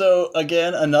 So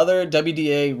again, another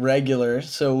WDA regular.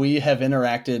 So we have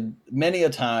interacted many a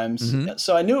times. Mm-hmm.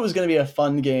 So I knew it was going to be a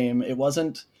fun game. It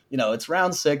wasn't, you know, it's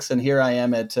round 6, and here I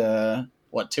am at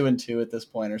 2-2 at this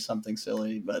point or something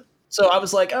silly. But so I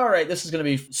was like, all right, this is going to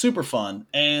be super fun.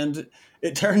 And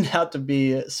it turned out to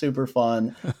be super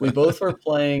fun. We both were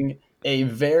playing a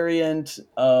variant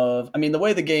of, I mean, the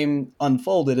way the game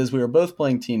unfolded is we were both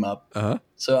playing team up. Uh-huh.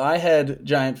 So I had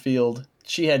Giant Field.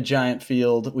 She had Giant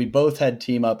Field. We both had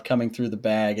team up coming through the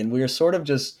bag, and we were sort of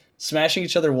just smashing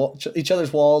each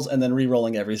other's walls and then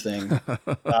re-rolling everything.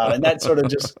 And that sort of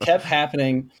just kept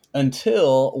happening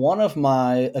until one of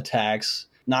my attacks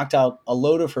knocked out a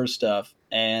load of her stuff,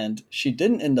 and she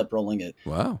didn't end up rolling it.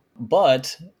 Wow.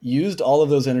 But used all of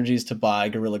those energies to buy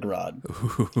Gorilla Grodd.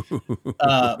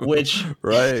 Which...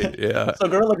 Right, yeah. So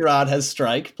Gorilla Grodd has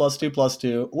Strike,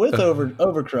 +2/+2, with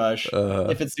Overcrush,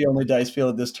 if it's the only dice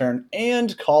field at this turn,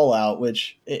 and Call Out,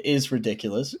 which is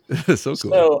ridiculous. So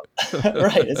cool. So,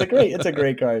 right, it's a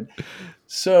great card.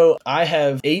 So I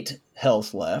have 8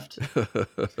 health left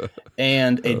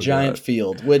and a giant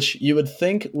field, which you would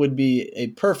think would be a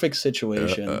perfect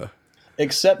situation.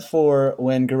 Except for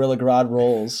when Gorilla Grodd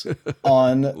rolls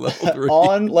on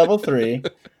level 3,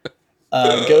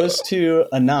 goes to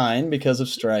a 9 because of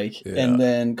Strike, and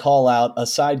then Call Out a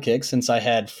sidekick, since I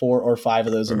had 4 or 5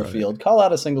 of those in the field. Call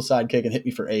out a single sidekick and hit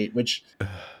me for 8, which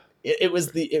it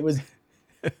was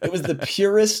the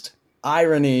purest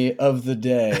irony of the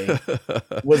day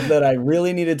was that I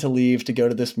really needed to leave to go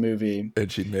to this movie,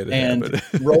 and she made it and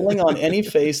happen. rolling on any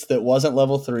face that wasn't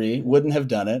level 3 wouldn't have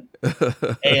done it,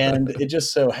 and it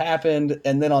just so happened.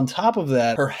 And then on top of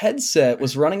that, her headset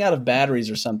was running out of batteries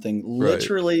or something,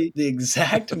 literally the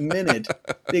exact minute,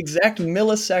 the exact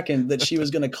millisecond that she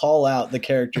was going to call out the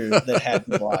character that had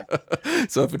me blocked.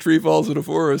 So if a tree falls in a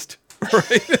forest,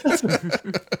 right?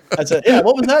 I said, yeah,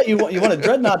 what was that? You want a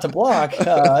Dreadnought to block?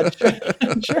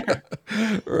 Sure.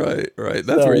 Right.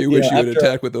 That's where you wish you would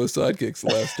attack with those sidekicks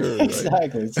last turn. Right?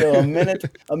 Exactly. So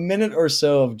a minute or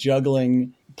so of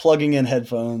juggling, plugging in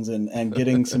headphones and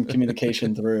getting some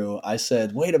communication through. I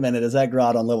said, wait a minute, is that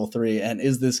Grodd on level 3? And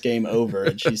is this game over?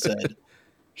 And she said,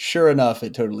 sure enough,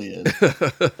 it totally is.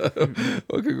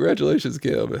 Well, congratulations,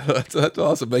 Kim. That's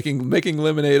awesome. Making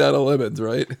lemonade out of lemons,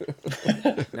 right?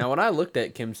 Now, when I looked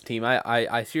at Kim's team,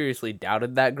 I seriously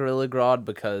doubted that Gorilla Grodd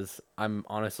because I'm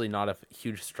honestly not a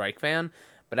huge Strike fan.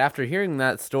 But after hearing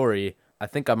that story, I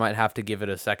think I might have to give it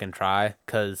a second try,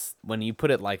 because when you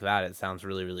put it like that, it sounds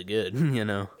really, really good, you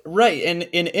know? Right, and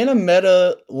in a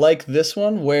meta like this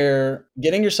one, where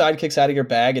getting your sidekicks out of your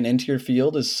bag and into your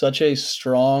field is such a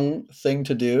strong thing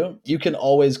to do, you can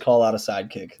always call out a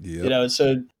sidekick. Yep. You know,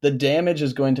 so the damage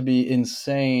is going to be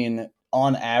insane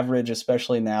on average,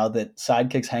 especially now that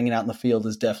sidekicks hanging out in the field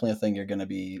is definitely a thing they're going to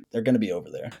be over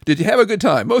there. Did you have a good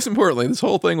time? Most importantly, this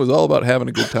whole thing was all about having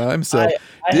a good time. So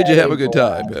did you have a good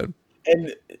time, man?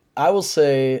 And I will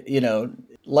say, you know,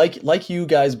 like you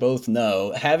guys both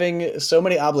know, having so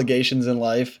many obligations in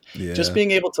life, just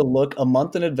being able to look a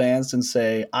month in advance and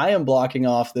say, I am blocking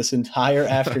off this entire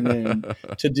afternoon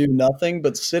to do nothing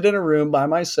but sit in a room by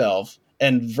myself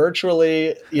and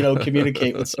virtually, you know,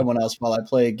 communicate with someone else while I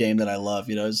play a game that I love.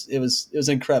 You know, it was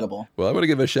incredible. Well, I want to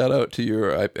give a shout out to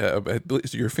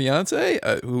your fiance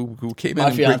who came in. My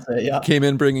fiance, came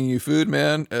in bringing you food,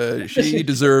 man. She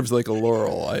deserves like a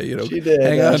laurel. She did.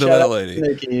 Hang on to that lady.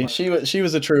 Nikki. She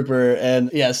was a trooper, and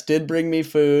yes, did bring me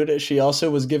food. She also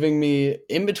was giving me,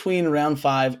 in between round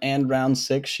 5 and round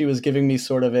 6, she was giving me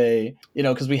sort of a, you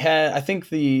know, because we had, I think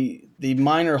the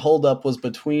minor holdup was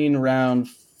between round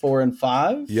 4 and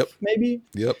 5. Yep. Maybe.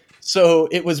 Yep. So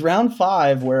it was round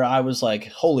 5 where I was like,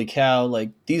 holy cow, like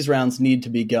these rounds need to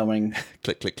be going.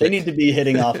 Click, click, They click. need to be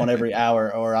hitting off on every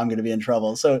hour or I'm going to be in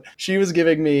trouble. So she was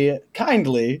giving me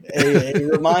kindly a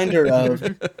reminder of,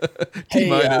 hey,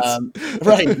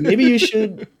 right, maybe you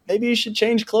should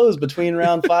change clothes between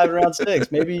round 5 and round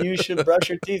 6. Maybe you should brush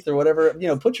your teeth or whatever,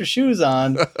 put your shoes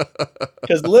on.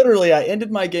 Because literally I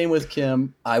ended my game with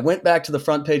Kim. I went back to the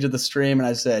front page of the stream and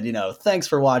I said, thanks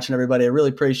for watching, everybody. I really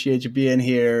appreciate you being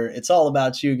here. It's all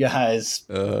about you guys.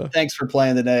 Thanks for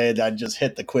playing today. And I just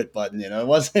hit the quit button. It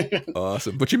wasn't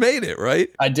Awesome. But you made it, right?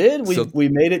 I did. We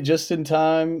made it just in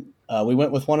time. We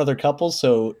went with one other couple,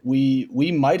 so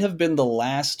we might have been the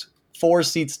last 4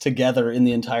 seats together in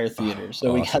the entire theater.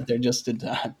 So we got there just in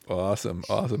time. Awesome.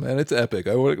 And it's epic.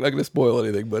 I wouldn't like to spoil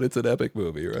anything, but it's an epic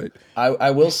movie, right?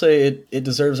 I will say it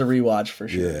deserves a rewatch for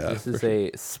sure. Yeah. This is a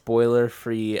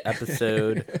spoiler-free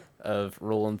episode of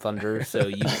Rollin' Thunder, so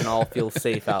you can all feel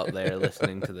safe out there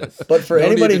listening to this. But for No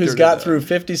need anybody to who's turn it got down. through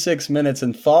 56 minutes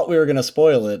and thought we were going to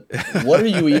spoil it, what are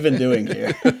you even doing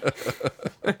here?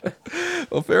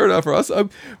 Well, fair enough, Ross.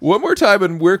 One more time,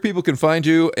 and where people can find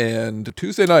you, and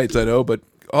Tuesday nights, I know, but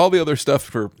all the other stuff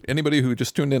for anybody who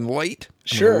just tuned in late. I'm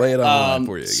gonna Sure. lay it on the line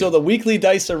for you. So again. the Weekly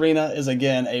Dice Arena is,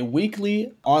 again, a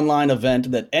weekly online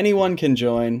event that anyone can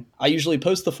join. I usually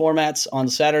post the formats on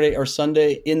Saturday or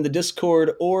Sunday in the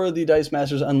Discord or the Dice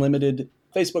Masters Unlimited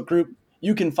Facebook group.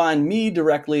 You can find me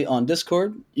directly on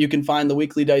Discord. You can find the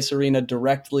Weekly Dice Arena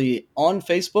directly on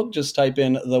Facebook. Just type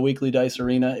in the Weekly Dice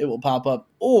Arena. It will pop up.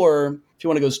 Or if you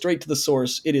want to go straight to the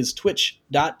source, it is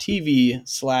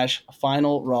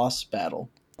twitch.tv/Final Ross Battle.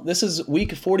 This is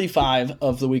week 45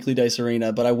 of the Weekly Dice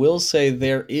Arena, but I will say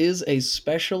there is a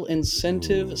special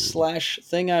incentive /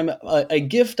 thing a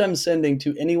gift I'm sending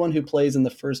to anyone who plays in the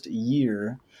first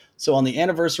year. So on the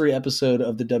anniversary episode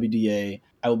of the WDA,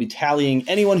 I will be tallying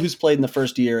anyone who's played in the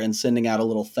first year and sending out a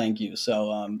little thank you.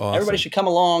 So everybody should come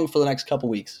along for the next couple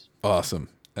weeks. Awesome.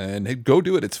 And hey, go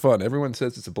do it. It's fun. Everyone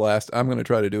says it's a blast. I'm going to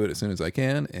try to do it as soon as I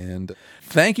can. And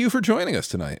thank you for joining us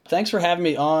tonight. Thanks for having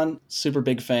me on. Super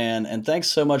big fan. And thanks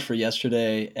so much for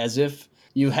yesterday. As if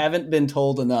you haven't been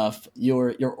told enough,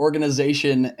 your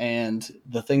organization and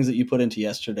the things that you put into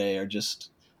yesterday are just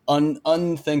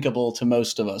unthinkable to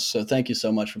most of us. So thank you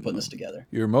so much for putting this together.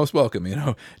 You're most welcome.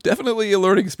 Definitely a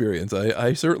learning experience.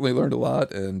 I certainly learned a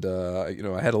lot. And,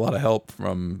 I had a lot of help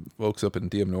from folks up in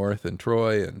DM North and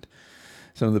Troy and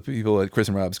some of the people at Chris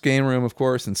and Rob's game room, of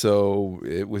course. And so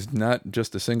it was not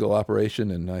just a single operation.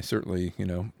 And I certainly,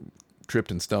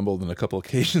 tripped and stumbled on a couple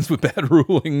occasions with bad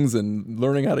rulings and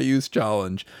learning how to use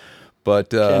challenge. But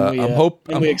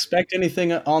Can we expect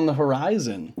anything on the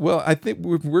horizon? Well, I think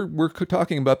we're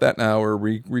talking about that now. We're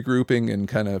regrouping and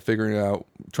kind of figuring out,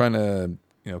 trying to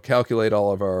calculate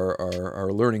all of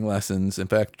our learning lessons. In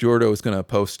fact, Jordo is going to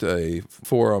post a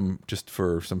forum just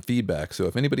for some feedback. So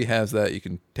if anybody has that, you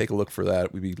can take a look for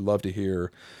that. We'd love to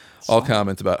hear all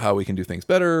comments about how we can do things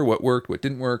better, what worked, what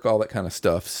didn't work, all that kind of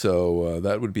stuff. So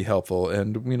that would be helpful.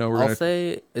 And I'll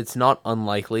say it's not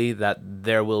unlikely that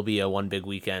there will be a One Big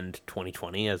Weekend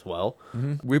 2020 as well.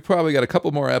 Mm-hmm. We've probably got a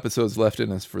couple more episodes left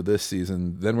in us for this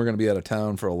season. Then we're going to be out of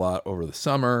town for a lot over the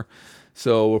summer.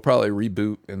 So we'll probably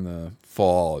reboot in the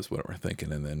fall is what we're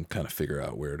thinking, and then kind of figure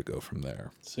out where to go from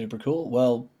there. Super cool.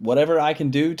 Well, whatever I can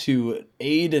do to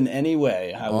aid in any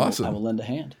way, I will lend a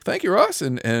hand. Thank you, Ross,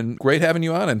 and great having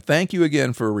you on, and thank you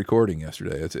again for recording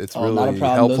yesterday. It's really not a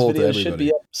problem. helpful Those to videos everybody. should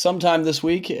be up sometime this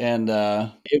week, and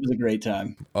it was a great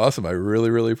time. Awesome. I really,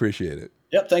 really appreciate it.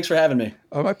 Yep, thanks for having me.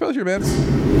 Oh, my pleasure, man.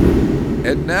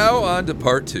 And now on to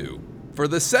part 2. For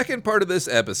the second part of this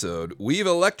episode, we've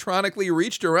electronically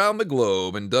reached around the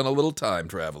globe and done a little time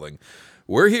traveling.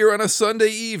 We're here on a Sunday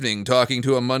evening talking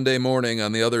to a Monday morning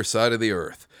on the other side of the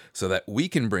earth, so that we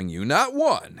can bring you not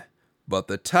one, but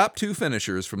the top 2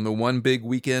 finishers from the One Big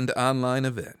Weekend online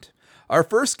event. Our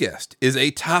first guest is a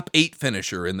top 8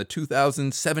 finisher in the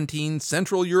 2017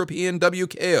 Central European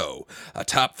WKO, a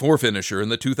top 4 finisher in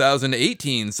the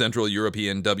 2018 Central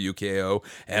European WKO,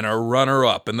 and a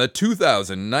runner-up in the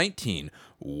 2019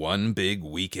 One Big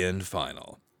Weekend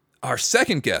Final. Our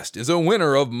second guest is a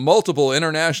winner of multiple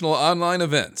international online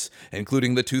events,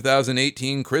 including the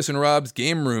 2018 Chris and Rob's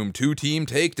Game Room 2-Team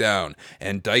Takedown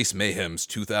and Dice Mayhem's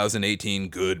 2018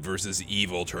 Good vs.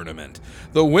 Evil tournament.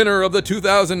 The winner of the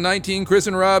 2019 Chris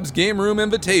and Rob's Game Room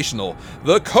Invitational,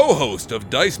 the co-host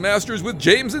of Dice Masters with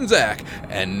James and Zach,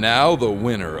 and now the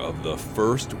winner of the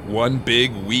first One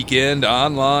Big Weekend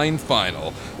online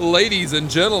final. Ladies and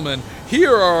gentlemen,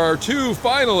 here are our 2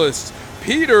 finalists,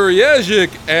 Peter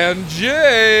Jezik and James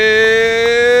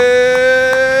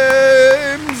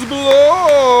Bloor.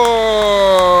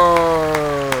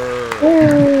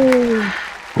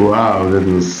 Wow, that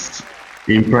was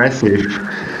impressive.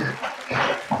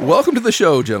 Welcome to the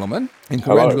show, gentlemen, and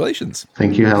congratulations.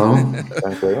 Thank you. Hello.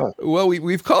 Thanks very much. Well,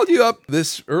 we've called you up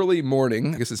this early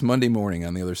morning, I guess it's Monday morning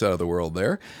on the other side of the world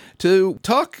there, to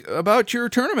talk about your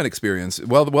tournament experience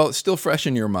while it's still fresh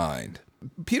in your mind.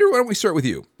 Peter, why don't we start with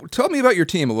you? Tell me about your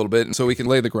team a little bit so we can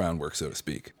lay the groundwork, so to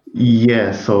speak.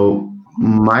 Yeah, so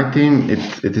my team,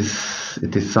 it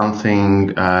is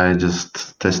something I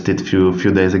just tested few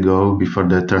days ago before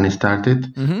the tourney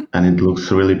started, and it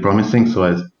looks really promising, so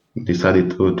I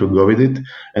decided to go with it.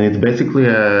 And it's basically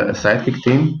a sidekick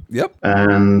team. Yep.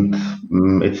 And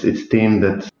it's a team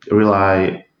that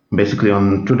rely basically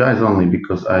on 2 dice only,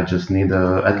 because I just need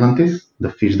Atlantis,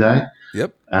 the fish die.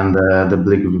 Yep. And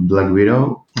the Black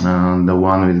Widow, the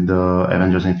one with the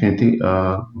Avengers Infinity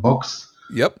box.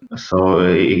 Yep.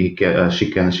 So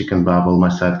she can bubble my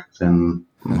sidekicks, and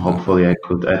hopefully I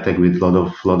could attack with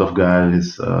lot of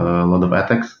guys, a lot of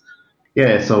attacks.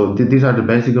 Yeah. So these are the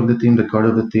basic of the team, the core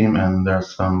of the team, and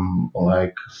there's some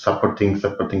like supporting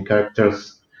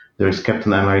characters. There is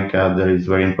Captain America. That is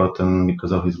very important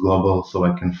because of his global, so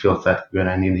I can field sidekick when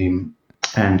I need him,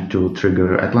 and to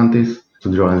trigger Atlantis,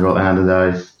 to draw and roll another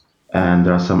dice. And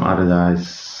there are some other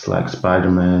dice like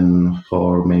Spider-Man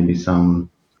for maybe some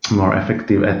more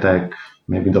effective attack,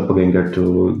 maybe Doppelganger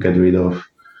to get rid of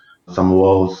some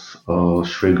walls, or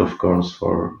Shriek, of course,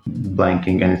 for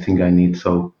blanking anything I need.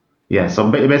 So yeah,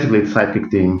 so basically it's sidekick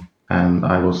team, and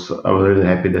I was really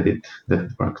happy that it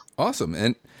worked. Awesome.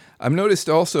 And I've noticed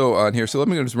also on here, so let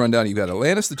me just run down. You've got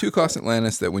Atlantis, the 2-cost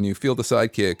Atlantis, that when you field the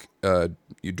sidekick,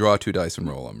 you draw 2 dice and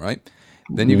roll them, right?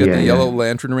 Then you get the yellow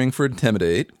lantern ring for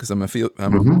Intimidate, because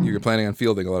you're planning on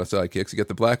fielding a lot of sidekicks. You get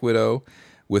the Black Widow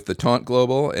with the Taunt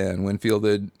Global, and when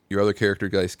fielded, your other character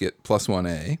dice get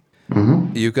 +1A.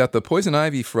 You've got the Poison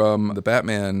Ivy from the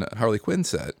Batman Harley Quinn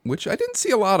set, which I didn't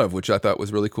see a lot of, which I thought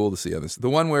was really cool to see on this. The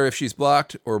one where if she's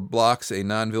blocked or blocks a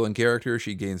non-villain character,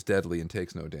 she gains deadly and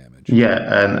takes no damage.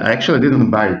 Yeah, and I actually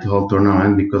didn't buy it the whole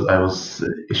tournament because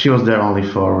she was there only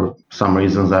for some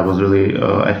reasons. I was really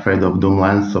afraid of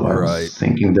Doomlands, so I was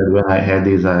thinking that when I had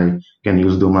this, I can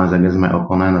use Doomlands against my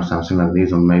opponent or something like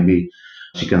this, and maybe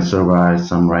she can survive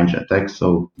some range attacks.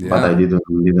 So, but I didn't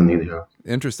need her.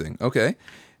 Interesting. Okay.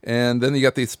 And then you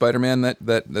got the Spider-Man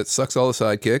that sucks all the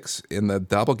sidekicks, and the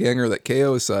Doppelganger that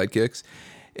KOs sidekicks.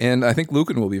 And I think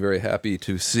Lucan will be very happy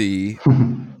to see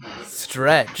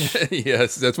Stretch.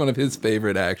 Yes, that's one of his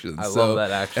favorite actions. I love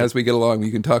that action. As we get along,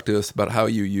 you can talk to us about how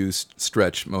you use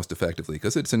Stretch most effectively,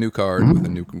 because it's a new card with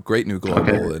a great new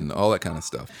global and all that kind of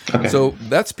stuff. Okay. So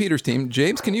that's Peter's team.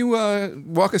 James, can you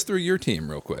walk us through your team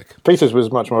real quick? Peter's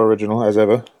was much more original, as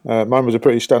ever. Mine was a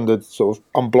pretty standard sort of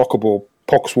unblockable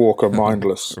Poxwalker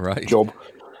mindless job.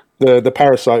 The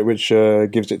Parasite, which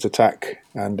gives its attack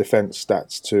and defense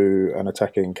stats to an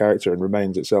attacking character and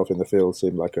remains itself in the field,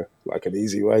 seemed like an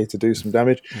easy way to do some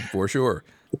damage. For sure.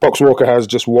 The Poxwalker has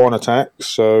just 1 attack,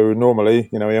 so normally,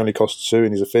 he only costs 2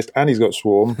 and he's a fist, and he's got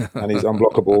Swarm, and he's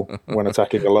unblockable when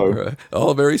attacking alone. Right.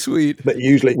 All very sweet. But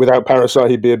usually, without Parasite,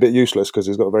 he'd be a bit useless because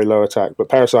he's got a very low attack. But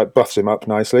Parasite buffs him up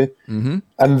nicely. Mm-hmm.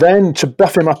 And then, to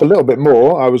buff him up a little bit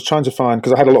more, I was trying to find,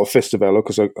 because I had a lot of fists available,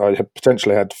 because I had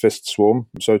potentially had Fist Swarm.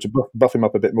 So to buff him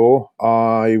up a bit more,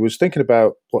 I was thinking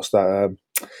about, what's that...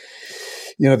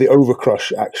 the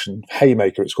Overcrush action,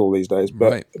 Haymaker it's called these days,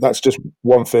 but that's just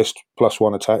 1 fist plus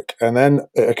 1 attack. And then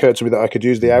it occurred to me that I could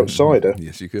use the Outsider.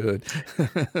 Yes, you could.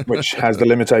 Which has the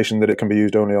limitation that it can be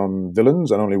used only on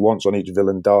villains and only once on each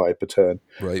villain die per turn.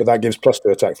 Right. But that gives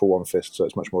 +2 attack for 1 fist, so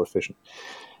it's much more efficient.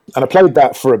 And I played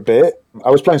that for a bit. I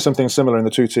was playing something similar in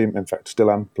the 2-team, in fact, still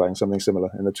am playing something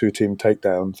similar in the 2-team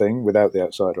takedown thing without the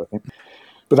Outsider, I think.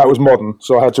 But that was modern,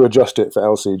 so I had to adjust it for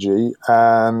LCG,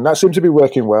 and that seemed to be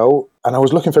working well. And I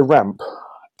was looking for ramp,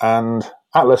 and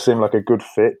Atlas seemed like a good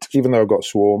fit, even though I got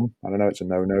Swarm, and I know it's a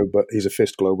no-no, but he's a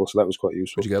fist global, so that was quite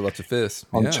useful. But you got lots of fists.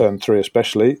 On turn 3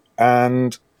 especially.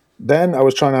 And then I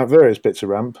was trying out various bits of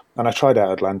ramp, and I tried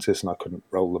out Atlantis, and I couldn't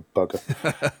roll the bugger.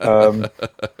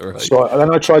 So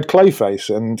then I tried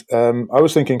Clayface, and I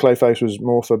was thinking Clayface was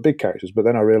more for big characters, but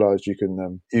then I realised you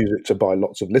can use it to buy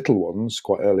lots of little ones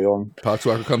quite early on.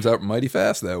 Poxwalker comes out mighty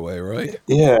fast that way, right?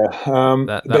 Yeah,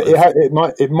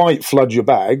 it might flood your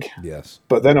bag. Yes,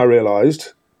 but then I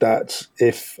realised that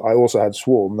if I also had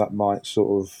Swarm, that might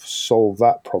sort of solve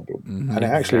that problem. Mm-hmm. And it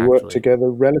actually worked together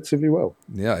relatively well.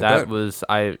 Yeah,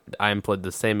 I employed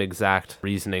the same exact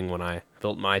reasoning when I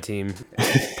built my team.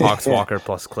 Poxwalker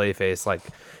plus Clayface. Like,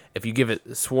 if you give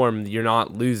it Swarm, you're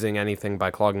not losing anything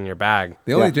by clogging your bag.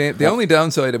 The only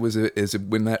downside is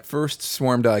when that first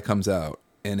Swarm die comes out,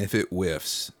 and if it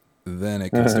whiffs, then it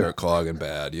can start clogging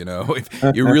bad.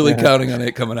 If you're really counting on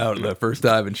it coming out the first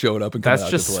time and showing up and coming out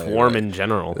That's just to play, Swarm right? in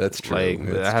general. That's true.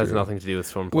 That has nothing to do with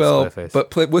Swarm plus Well, Clayface.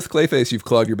 but with Clayface, you've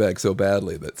clogged your bag so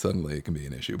badly that suddenly it can be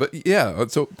an issue. But yeah,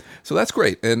 so that's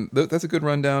great, and that's a good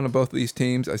rundown of both of these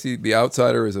teams. I see the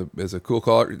Outsider is a cool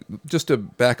caller. Just to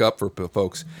back up for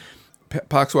folks,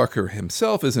 Poxwalker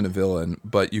himself isn't a villain,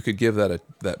 but you could give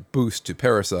that boost to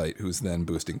Parasite, who's then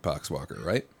boosting Poxwalker,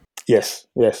 right? Yes.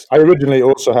 I originally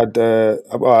also had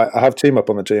I have Team Up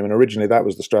on the team, and originally that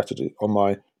was the strategy on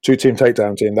my 2-team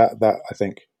takedown team. That I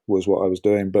think was what I was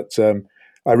doing, but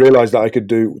I realised that I could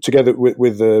do together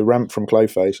with the ramp from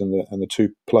Clayface and the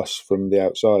 2+ from the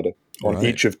Outsider on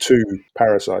each of 2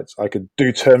 Parasites. I could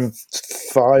do turn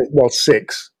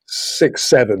 6,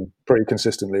 7 pretty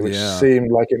consistently, which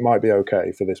seemed like it might be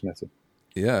okay for this method.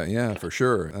 Yeah, for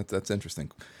sure. That's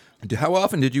interesting. How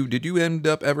often did you end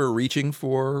up ever reaching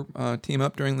for Team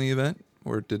Up during the event,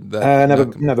 or did that?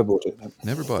 Never bought it. No.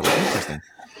 Never bought it. Interesting.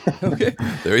 Okay,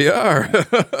 there you are.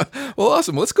 Well,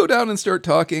 awesome. Let's go down and start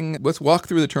talking. Let's walk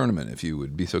through the tournament, if you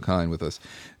would be so kind with us.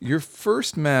 Your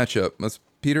first matchup,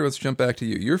 Peter, let's jump back to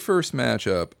you. Your first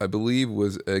matchup, I believe,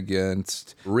 was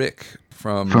against Rick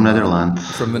from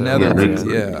Netherlands. From the Netherlands,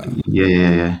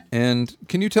 Yeah. And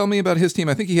can you tell me about his team?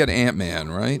 I think he had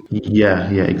Ant-Man, right? Yeah,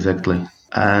 exactly.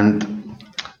 And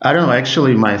I don't know,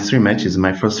 actually my first 3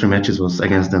 matches was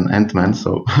against an Ant-Man,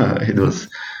 so it was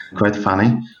quite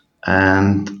funny.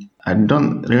 And I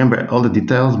don't remember all the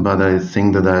details, but I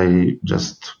think that I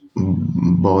just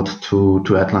bought two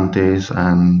Atlantis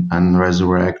and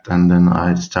Resurrect, and then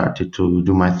I started to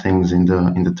do my things in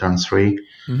the turn 3.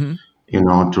 Mm-hmm.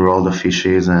 To roll the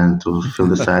fishes and to fill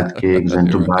the sidekicks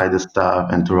and to buy the stuff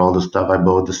and to roll the stuff I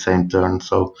bought the same turn.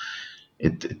 So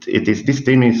it is, this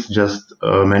team is just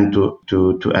meant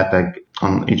to attack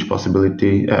on each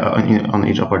possibility, on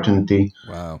each opportunity.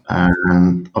 Wow!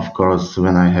 And of course,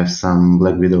 when I have some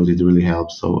Black Widows, it really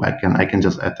helps. So I can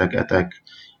just attack.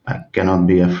 I cannot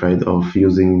be afraid of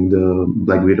using the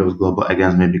Black Widows global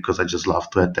against me because I just love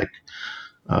to attack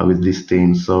with this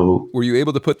team. So were you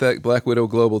able to put that Black Widow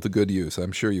global to good use?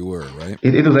 I'm sure you were, right?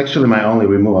 It was actually my only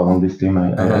removal on this team.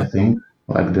 I think.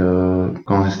 Like the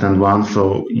consistent one.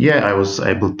 So yeah, I was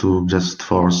able to just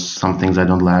force some things I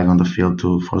don't like on the field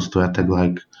to force to attack,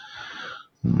 like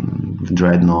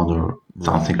Dreadnought or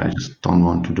something. I just don't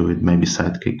want to do it. Maybe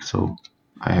sidekick. So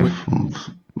I have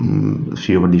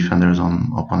fewer defenders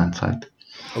on opponent side.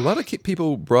 A lot of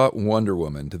people brought Wonder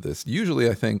Woman to this, usually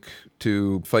I think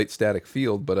to fight static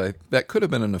field, but that could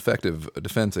have been an effective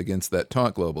defense against that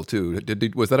taunt global too.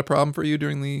 Was that a problem for you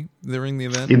during the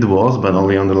event? It was, but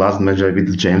only on the last match I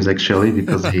beat James actually,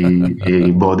 because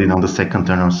he bought it on the second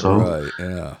turn or so. Right,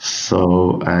 yeah.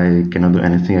 So I cannot do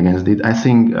anything against it. I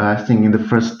think in the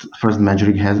first match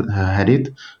Rick had it,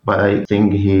 but I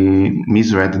think he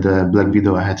misread the Black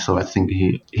Widow I had. So I think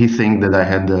he think that I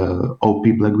had the OP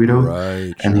Black Widow.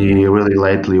 Right. And he really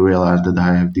lately realized that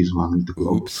I have this one with the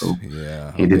global. Oops. So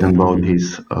yeah, he didn't bought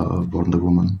his Wonder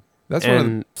Woman.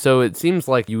 So it seems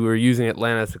like you were using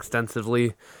Atlantis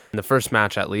extensively in the first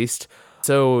match, at least.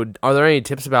 So are there any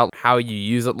tips about how you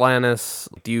use Atlantis?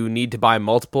 Do you need to buy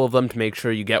multiple of them to make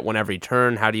sure you get one every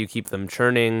turn? How do you keep them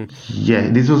churning? Yeah,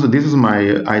 this is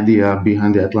my idea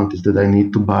behind the Atlantis, that I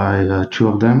need to buy 2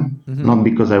 of them. Mm-hmm. Not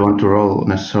because I want to roll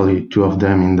necessarily 2 of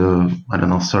them in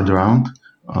the, third round.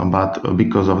 But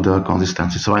because of the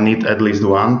consistency. So I need at least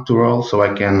 1 to roll so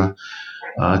I can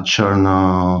churn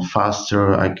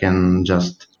faster. I can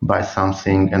just buy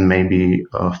something and maybe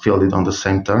fill it on the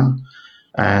same turn.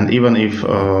 And even if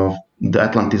the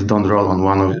Atlantis don't roll on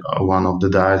one of the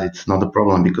dice, it's not a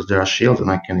problem because there are shields and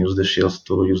I can use the shields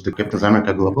to use the Captain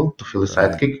America global to fill the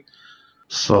sidekick.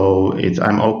 So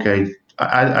I'm okay.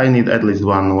 I need at least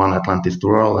one Atlantis to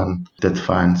roll, and that's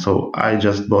fine. So I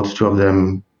just bought 2 of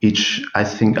them each. I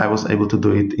think I was able to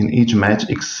do it in each match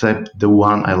except the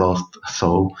one I lost.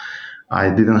 So I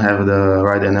didn't have the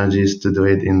right energies to do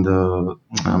it in the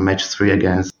match 3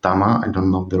 against Tama. I don't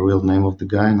know the real name of the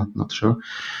guy, not sure.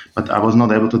 But I was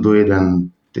not able to do it,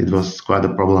 and it was quite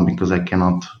a problem because I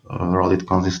cannot roll it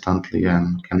consistently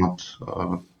and cannot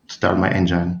start my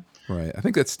engine. Right. I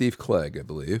think that's Steve Clegg, I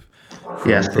believe.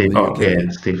 Yeah, Steve. Okay,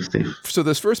 Steve. So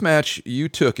this first match, you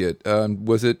took it.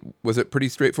 Was it pretty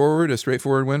straightforward? A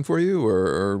straightforward win for you,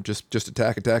 or just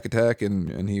attack,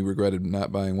 and he regretted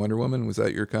not buying Wonder Woman? Was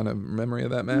that your kind of memory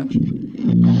of that match?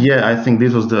 Yeah, I think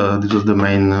this was the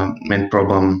main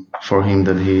problem for him,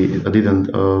 that he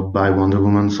didn't buy Wonder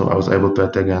Woman. So I was able to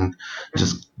attack and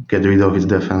just get rid of his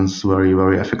defense very,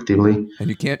 very effectively. And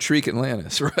you can't shriek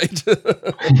Atlantis, right?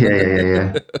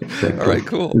 Yeah. Exactly. All right,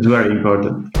 cool. It's very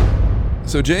important.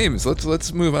 So James,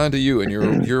 let's move on to you and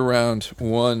your round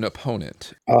one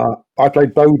opponent. I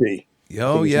played Bodie.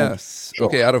 Oh, yes. Sure.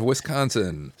 Okay, out of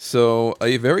Wisconsin. So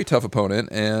a very tough opponent,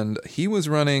 and he was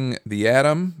running the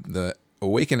Atom, the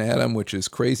Awaken Atom, which is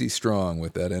crazy strong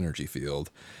with that energy field.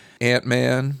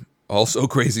 Ant-Man, also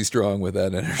crazy strong with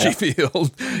that energy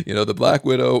field. You know, the Black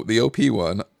Widow, the OP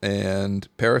one, and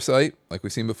Parasite, like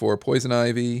we've seen before, Poison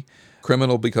Ivy,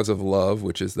 Criminal Because of Love,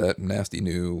 which is that nasty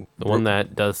new... The one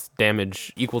that does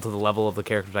damage equal to the level of the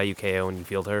character that you KO when you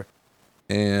field her.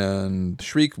 And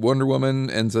Shriek, Wonder Woman,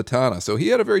 and Zatanna. So he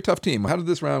had a very tough team. How did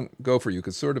this round go for you?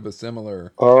 Because sort of a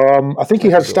similar... I think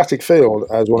he had Static Field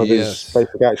as one of his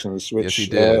basic actions, which he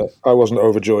did. I wasn't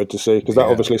overjoyed to see, because that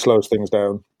obviously slows things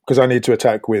down. Because I need to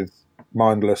attack with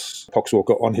Mindless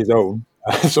Poxwalker on his own.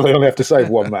 So they only have to save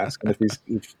one mask, and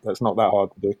if that's not that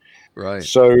hard to do. Right.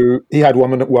 So he had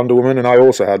Wonder Woman, and I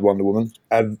also had Wonder Woman.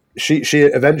 And she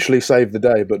eventually saved the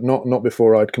day, but not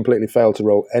before I'd completely failed to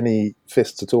roll any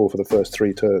fists at all for the first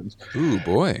 3 turns. Ooh,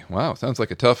 boy. Wow. Sounds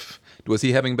like a tough... Was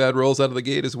he having bad rolls out of the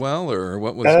gate as well, or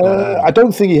what was going on? I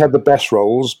don't think he had the best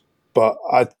rolls, but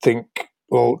I think...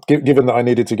 Well, given that I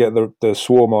needed to get the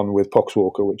swarm on with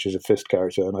Poxwalker, which is a fist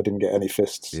character, and I didn't get any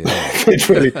fists,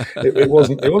 it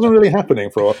wasn't really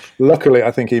happening for a while. Luckily,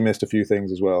 I think he missed a few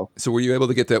things as well. So were you able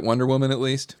to get that Wonder Woman at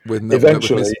least?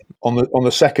 Eventually, on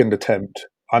the second attempt,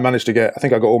 I managed to get. I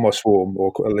think I got all my swarm,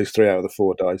 or at least 3 out of the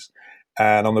 4 dice.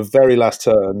 And on the very last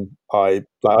turn, I'd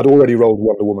already rolled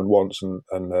Wonder Woman once and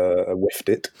whiffed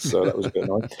it, so that was a bit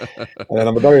annoying. And then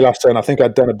on the very last turn, I think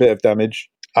I'd done a bit of damage.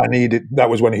 That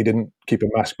was when he didn't keep a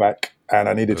mask back, and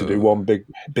I needed to do one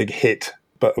big hit.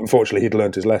 But unfortunately, he'd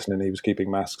learned his lesson, and he was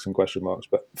keeping masks and question marks.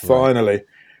 But finally,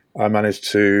 I managed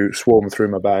to swarm through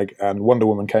my bag, and Wonder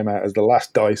Woman came out as the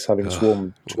last dice, having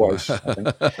swarmed twice. I think.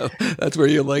 That's where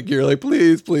you're like,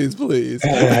 please, please, please.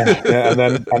 And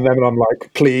then I'm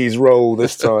like, please roll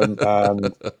this time,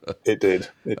 and it did.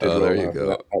 It did. Oh, roll. there you go.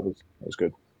 That was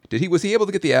good. Was he able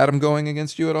to get the Atom going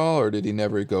against you at all, or did he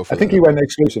never go for I think he went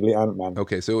exclusively Ant-Man.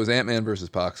 Okay, so it was Ant-Man versus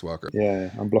Poxwalker. Yeah,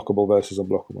 unblockable versus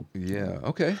unblockable. Yeah,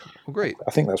 okay. Well, great.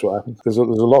 I think that's what happened. There's a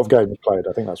lot of games played.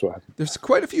 I think that's what happened. There's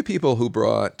quite a few people who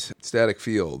brought Static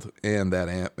Field and that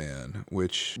Ant-Man,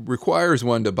 which requires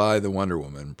one to buy the Wonder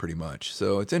Woman, pretty much.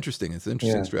 So it's interesting. It's an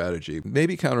interesting strategy.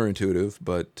 Maybe counterintuitive,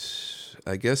 but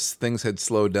I guess things had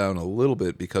slowed down a little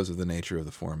bit because of the nature of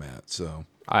the format, so...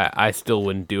 I still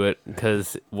wouldn't do it,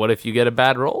 because what if you get a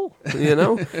bad roll? You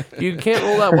know, you can't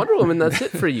roll that Wonder Woman. That's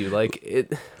it for you. Like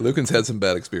it. Lucan's had some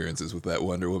bad experiences with that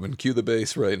Wonder Woman. Cue the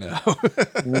bass right now.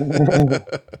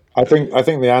 I think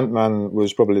the Ant-Man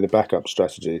was probably the backup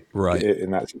strategy, right,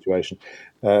 in that situation,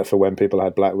 for when people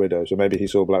had Black Widow. So maybe he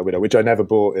saw Black Widow, which I never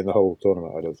bought in the whole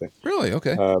tournament. I don't think. Really?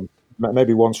 Okay.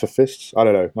 Maybe once for fists. I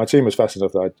don't know. My team was fast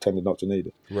enough that I tended not to need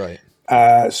it. Right.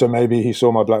 So maybe he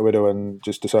saw my Black Widow and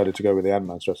just decided to go with the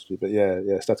Ant-Man strategy. But yeah,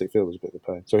 Static Field was a bit of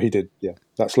a pain. So he did,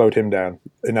 that slowed him down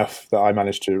enough that I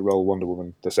managed to roll Wonder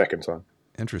Woman the second time.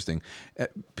 Interesting.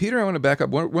 Peter, I want to back up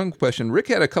one question. Rick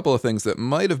had a couple of things that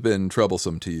might have been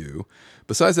troublesome to you.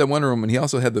 Besides that Wonder Woman, he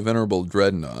also had the Venerable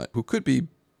Dreadnought, who could be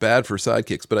bad for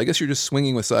sidekicks, but I guess you're just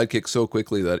swinging with sidekicks so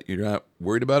quickly that you're not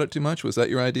worried about it too much. Was that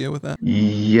your idea with that?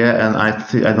 Yeah, and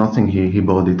I don't think he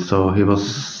bought it, so he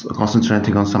was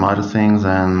concentrating on some other things,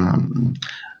 and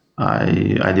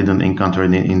I didn't encounter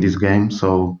it in this game.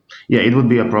 So yeah, it would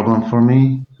be a problem for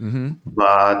me. Mm-hmm.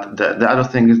 But the other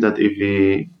thing is that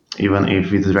even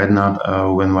if it's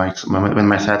Dreadnought, when my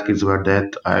sidekicks were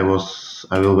dead, I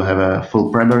will have a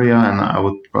full prep area, and I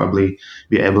would probably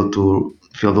be able to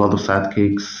field a lot of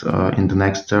sidekicks in the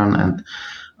next turn, and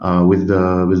with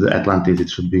the Atlantis, it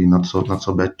should be not so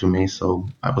bad to me. So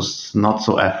I was not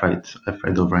so afraid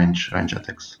of range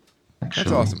attacks. Actually.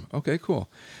 That's awesome. Okay, cool.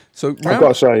 So I've got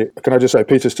to say, can I just say,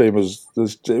 Peter's team was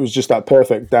just that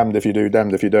perfect damned if you do,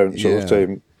 damned if you don't sort of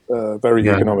team. Very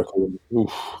economical,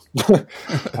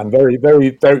 and very,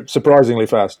 very, very surprisingly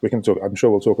fast. I'm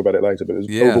sure we'll talk about it later, but it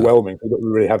was overwhelming. We don't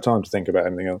really have time to think about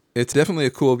anything else. It's definitely a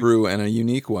cool brew and a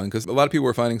unique one, because a lot of people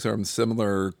were finding some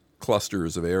similar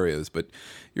clusters of areas, but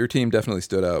your team definitely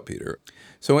stood out, Peter.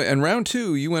 So in round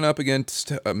 2, you went up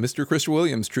against Mr. Chris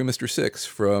Williams, True Mr. 6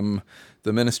 from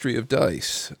the Ministry of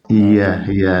Dice. Yeah,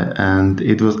 and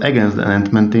it was against the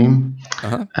Ant-Man team,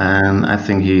 and I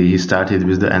think he started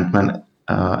with the Ant-Man.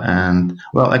 And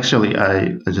well, actually,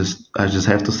 I just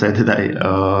have to say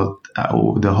that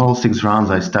the whole 6 rounds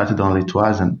I started only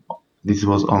twice, and this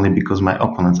was only because my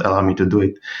opponents allowed me to do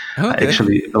it. Okay. I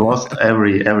actually lost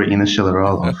every initial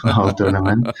roll of the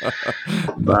tournament.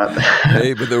 But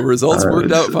but the results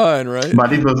worked out fine, right?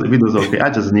 But it was okay. I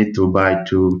just need to buy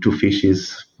two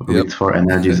fishes with 4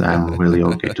 energies. I'm really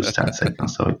okay to stand second,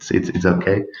 so it's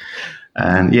okay.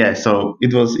 And yeah, so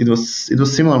it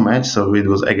was similar match. So it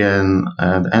was again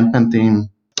the Ant-Man team,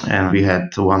 and we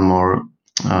had one more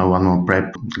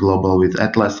prep global with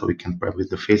Atlas, so we can prep with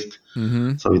the fist.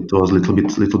 Mm-hmm. So it was a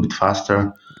little bit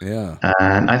faster. Yeah.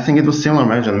 And I think it was similar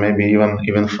match, and maybe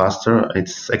even faster.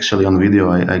 It's actually on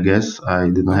video, I guess. I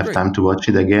didn't have time to watch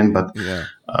it again, but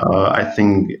I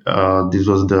think this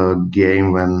was the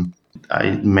game when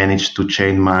I managed to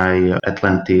chain my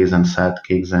Atlantis and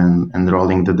sidekicks and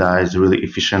rolling the dice really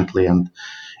efficiently. And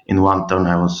in one turn,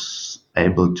 I was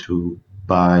able to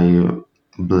buy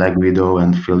Black Widow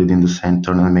and fill it in the same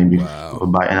turn, and maybe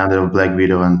buy another Black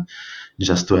Widow and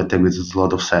just to attack with a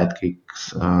lot of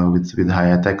sidekicks with high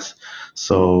attacks.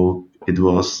 So it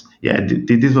was,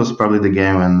 this was probably the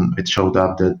game when it showed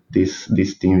up that this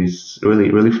team is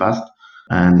really fast,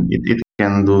 and it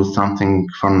can do something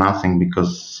from nothing,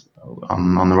 because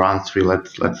on round 3,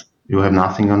 let's you have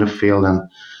nothing on the field, and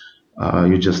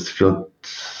you just fill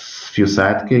few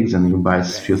sidekicks and you buy a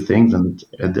few things, and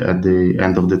at the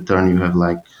end of the turn you have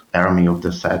like army of the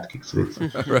sidekicks with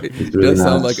right. It really does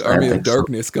sound like Army of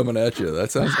Darkness coming at you.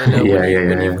 That sounds cool.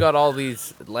 When you've got all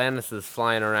these Atlantises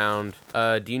flying around,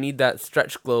 do you need that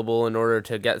stretch global in order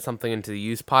to get something into the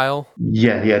use pile?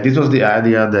 Yeah, this was the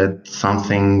idea that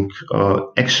something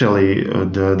actually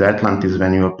the Atlantis,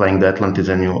 when you are playing the Atlantis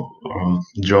and you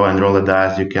draw and roll a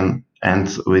dice, you can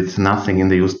end with nothing in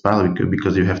the used pile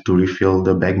because you have to refill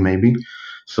the bag maybe.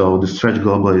 So the stretch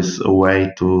global is a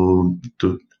way to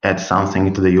add something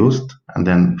into the used and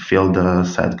then fill the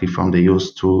sidekick from the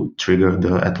used to trigger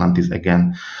the Atlantis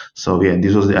again. So yeah,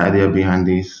 this was the idea behind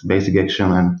this basic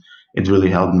action, and it really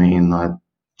helped me in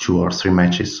 2 or 3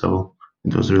 matches. So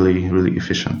it was really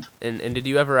efficient. And did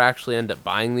you ever actually end up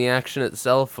buying the action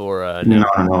itself, or no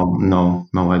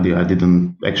idea. I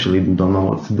don't know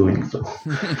what's doing. So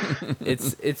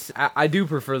I do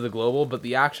prefer the global, but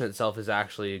the action itself is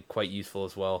actually quite useful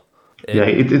as well.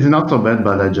 It's not so bad,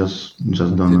 but I just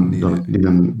didn't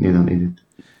need it.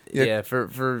 Yeah,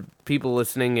 for people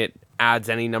listening, it adds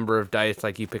any number of dice.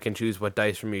 Like you pick and choose what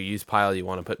dice from your use pile you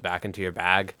want to put back into your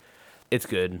bag. It's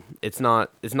good. It's not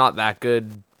that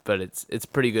good, but it's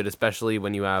pretty good, especially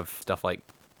when you have stuff like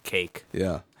cake.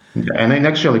 Yeah. And it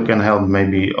actually can help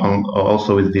maybe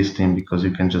also with this team, because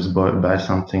you can just buy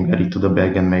something, add it to the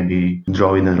bag, and maybe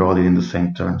draw it and roll it in the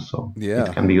same turn. So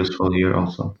it can be useful here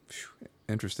also.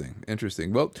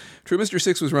 Interesting. Well, True Mr.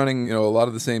 6 was running, a lot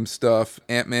of the same stuff.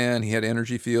 Ant-Man, he had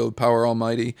Energy Field, Power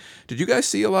Almighty. Did you guys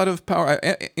see a lot of Power?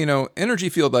 Energy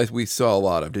Field we saw a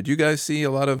lot of. Did you guys see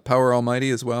a lot of Power Almighty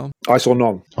as well? I saw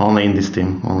none. Only in this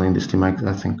team,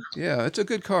 I think. Yeah, it's a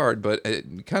good card, but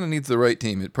it kind of needs the right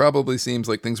team. It probably seems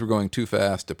like things were going too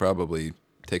fast to probably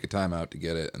take a timeout to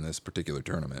get it in this particular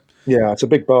tournament. Yeah, it's a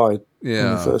big buy.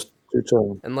 Yeah. In the first 2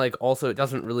 turns. And also it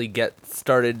doesn't really get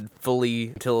started fully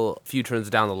until a few turns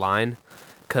down the line,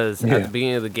 because at the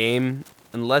beginning of the game,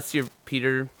 unless you're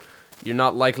Peter, you're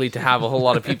not likely to have a whole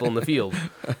lot of people in the field,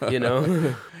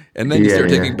 And then you start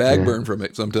taking bag burn from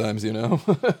it sometimes,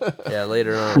 Yeah,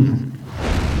 later on.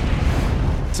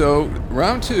 So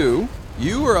round 2,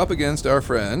 you were up against our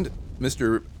friend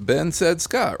Mr. Ben Said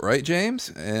Scott, right,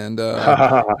 James? And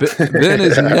Ben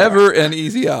is never an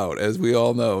easy out, as we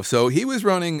all know. So he was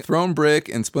running Throne Brick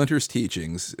and Splinter's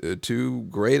Teachings, 2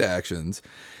 great actions.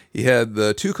 He had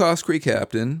the 2-cost Kree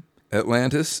Captain,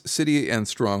 Atlantis, City and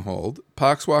Stronghold,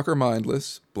 Poxwalker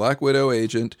Mindless, Black Widow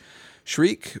Agent,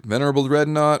 Shriek, Venerable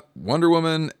Dreadnought, Wonder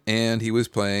Woman, and he was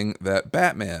playing that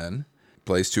Batman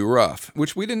Plays Too Rough,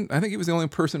 which we didn't. I think he was the only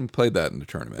person who played that in the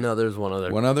tournament. No, there's one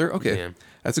other. One other? Okay. Yeah.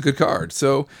 That's a good card.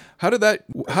 So how did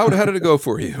it go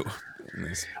for you?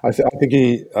 I think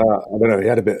he. I don't know. He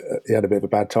had a bit of a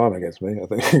bad time against me, I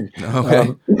think.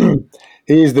 Okay.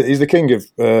 He's the king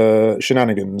of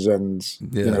shenanigans and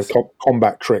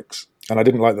combat tricks, and I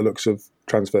didn't like the looks of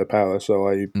transfer power, so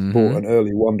I bought an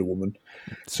early Wonder Woman,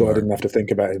 so I didn't have to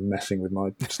think about him messing with my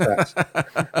stats.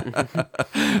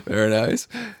 Very nice.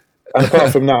 And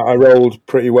apart from that, I rolled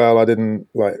pretty well. I didn't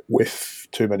whiff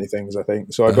too many things, I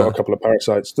think. So I got a couple of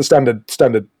parasites. The standard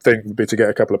thing would be to get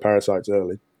a couple of parasites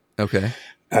early. Okay.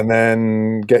 And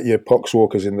then get your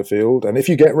Poxwalkers in the field. And if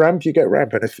you get ramp, you get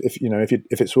ramp. And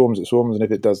if it swarms, it swarms. And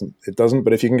if it doesn't, it doesn't.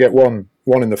 But if you can get one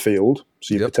in the field,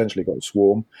 so you've potentially got a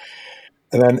swarm.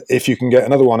 And then if you can get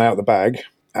another one out of the bag,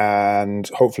 and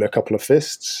hopefully a couple of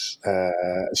fists,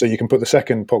 so you can put the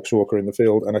second Poxwalker in the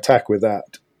field and attack with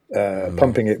that.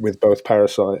 pumping it with both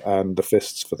Parasite and the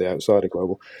fists for the Outsider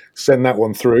Global. Send that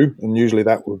one through, and usually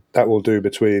that will do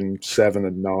between 7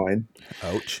 and 9.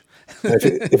 Ouch.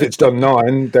 If it's done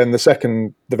 9, then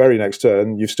the very next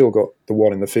turn, you've still got the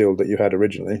one in the field that you had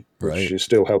originally, which is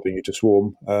still helping you to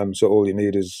swarm. So all you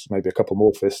need is maybe a couple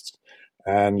more fists,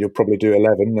 and you'll probably do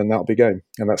 11, and that'll be game.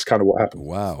 And that's kind of what happened.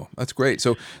 Wow, that's great.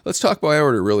 So let's talk buy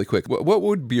order really quick. What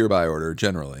would be your buy order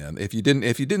generally? And if you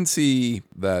didn't see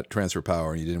that transfer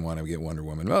power and you didn't want to get Wonder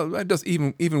Woman, well, that does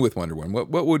even with Wonder Woman,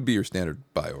 what would be your standard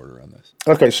buy order on this?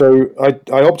 Okay, so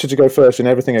I opted to go first in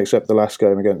everything except the last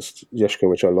game against Yeshka,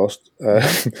 which I lost,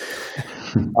 and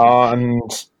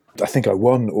I think I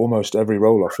won almost every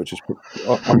roll-off, which is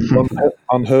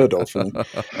unheard of for me.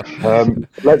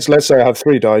 Let's say I have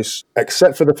 3 dice,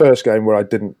 except for the first game where I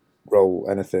didn't roll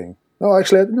anything. No,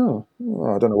 actually, no.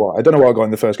 I don't know why. I don't know why I got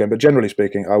in the first game, but generally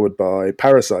speaking, I would buy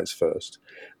Parasites first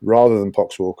rather than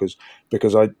Poxwalkers,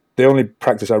 because the only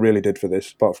practice I really did for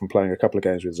this, apart from playing a couple of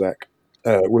games with Zach,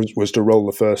 was to roll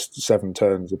the first 7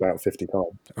 turns about 50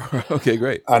 times. Okay,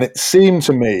 great. And it seemed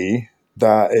to me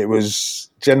that it was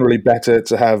generally better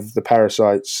to have the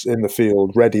Parasites in the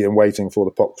field ready and waiting for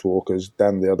the Poxwalkers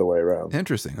than the other way around.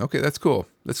 Interesting. Okay, that's cool.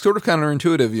 That's sort of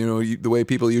counterintuitive, the way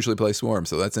people usually play Swarm,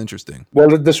 so that's interesting.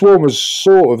 Well, the Swarm was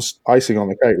sort of icing on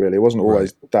the cake, really. It wasn't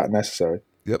always that necessary.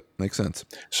 Yep, makes sense.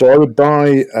 So I would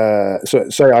buy,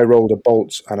 say I rolled a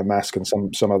Bolt and a Mask and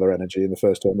some other energy in the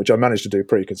first turn, which I managed to do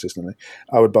pretty consistently.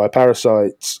 I would buy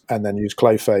Parasites and then use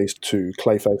Clayface to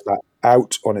Clayface that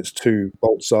out on its 2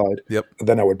 Bolt side. Yep.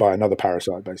 Then I would buy another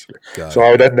Parasite, basically. So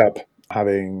I would end up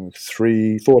having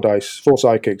 4 dice, 4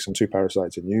 sidekicks and 2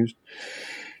 Parasites in use.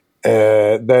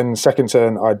 Then second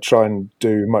turn, I'd try and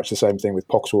do much the same thing with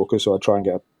Poxwalkers. So I'd try and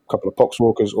get a couple of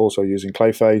Poxwalkers, also using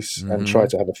Clayface, and try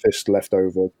to have a fist left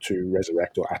over to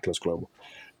resurrect or Atlas Global,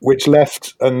 which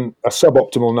left a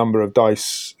suboptimal number of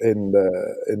dice in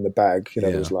the bag.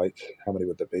 There's like, how many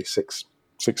would there be? Six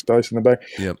dice in the bag.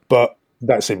 Yep. But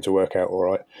that seemed to work out all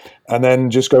right. And then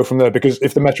just go from there, because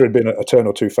if the meta had been a turn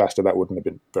or 2 faster, that wouldn't have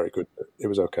been very good. But it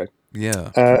was okay.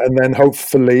 Yeah. And then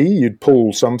hopefully you'd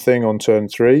pull something on turn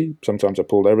 3. Sometimes I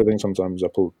pulled everything. Sometimes I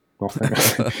pulled nothing.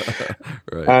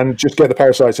 Right. And just get the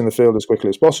Parasites in the field as quickly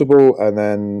as possible. And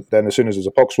then as soon as there's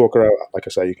a Poxwalker out, like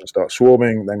I say, you can start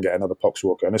swarming, then get another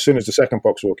Poxwalker. And as soon as the second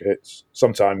Poxwalker hits,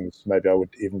 sometimes maybe I would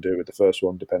even do it with the first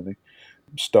one, depending,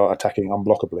 start attacking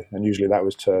unblockably. And usually that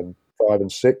was turn 5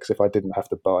 and 6 if I didn't have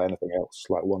to buy anything else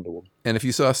like Wonder Woman. And if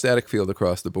you saw a static field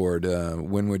across the board,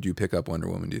 when would you pick up Wonder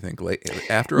Woman, do you think?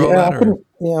 After all that?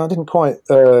 I didn't quite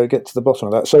get to the bottom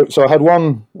of that. So I had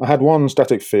one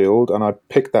static field, and I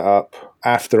picked that up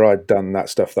after I'd done that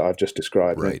stuff that I've just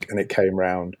described, right. And it came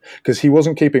round. Because he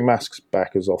wasn't keeping masks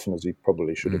back as often as he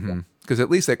probably should have done. Because at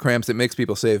least that cramps, it makes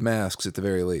people save masks at the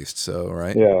very least, so,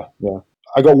 right? Yeah.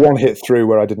 I got one hit through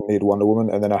where I didn't need Wonder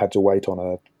Woman, and then I had to wait on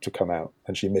her to come out,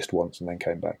 and she missed once and then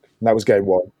came back. And that was game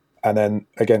 1. And then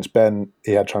against Ben,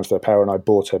 he had transfer power, and I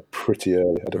bought her pretty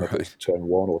early. I don't know if it was turn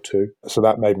 1 or 2. So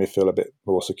that made me feel a bit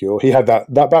more secure. He had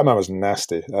that Batman was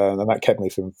nasty, and that kept me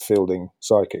from fielding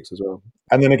sidekicks as well.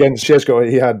 And then against Shezko,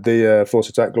 he had the Force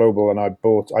Attack Global, and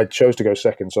I chose to go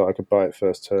second so I could buy it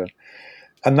first turn.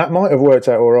 And that might have worked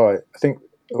out all right. I think,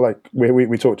 like,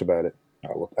 we talked about it.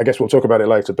 I guess we'll talk about it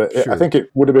later, but sure. I think it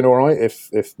would have been all right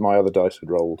if my other dice had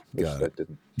rolled, which they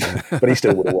didn't. But he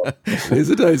still would have won. It's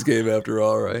a dice game after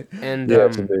all, right? And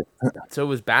yes, indeed. So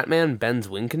was Batman Ben's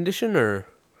win condition, or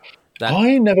that?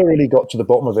 I never really got to the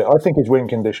bottom of it. I think his win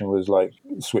condition was like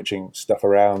switching stuff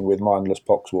around with Mindless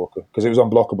Poxwalker, because it was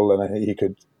unblockable, and he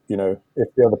could, if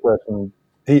the other person,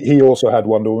 he also had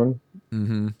Wonder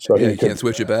Woman, so you can't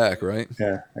switch it back, right?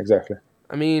 Yeah, exactly.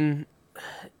 I mean,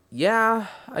 yeah,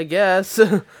 I guess.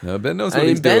 No, Ben knows what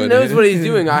he's doing. Ben knows what he's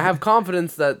doing. I have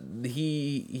confidence that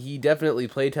he definitely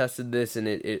play tested this, and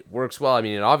it works well. I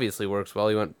mean, it obviously works well.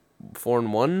 He went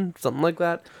 4-1, something like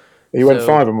that. He went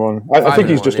 5-1. I think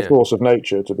he's just a force of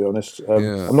nature, to be honest.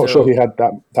 I'm not sure he had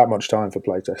that much time for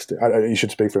playtesting. He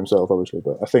should speak for himself, obviously,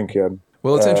 but I think.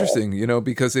 Well, it's interesting,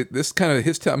 because this kind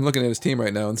of I'm looking at his team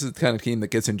right now, and this is the kind of team that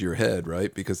gets into your head,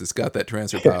 right? Because it's got that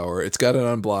transfer power, it's got an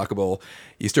unblockable.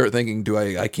 You start thinking,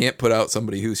 I can't put out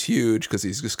somebody who's huge because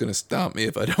he's just going to stomp me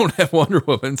if I don't have Wonder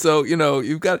Woman. So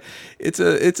you've got it's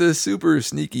a super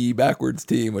sneaky backwards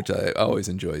team, which I always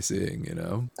enjoy seeing.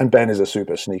 And Ben is a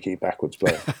super sneaky backwards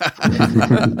player.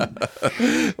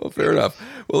 Well, fair enough.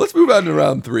 Well, let's move on to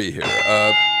round 3 here.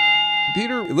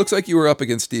 Peter, it looks like you were up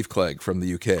against Steve Clegg from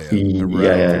the UK.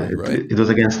 Right? It was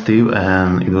against Steve,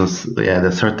 and it was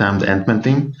the third time the Ant-Man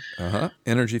team.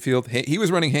 Energy Field. He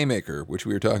was running Haymaker, which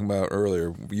we were talking about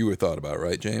earlier. You were thought about,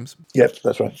 right, James? Yep,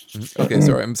 that's right. Okay,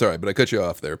 sorry. I'm sorry, but I cut you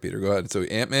off there, Peter. Go ahead. So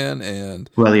Ant-Man and...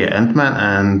 Well, yeah, Ant-Man,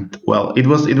 and well, it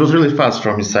was really fast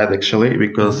from his side actually,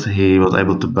 because he was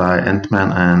able to buy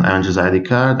Ant-Man and Avengers ID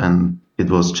card, and it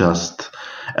was just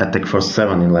attack for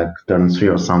 7 in like turn 3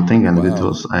 or something, and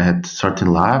I had 13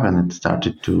 life, and it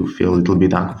started to feel a little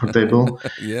bit uncomfortable.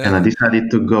 And I decided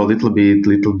to go a little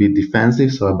bit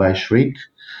defensive, so I buy Shriek.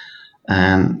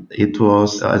 And it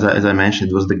was, as I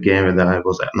mentioned, it was the game that I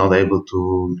was not able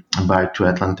to buy 2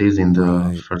 Atlantis in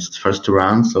the first 2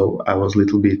 rounds, so I was a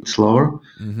little bit slower.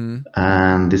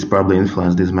 And this probably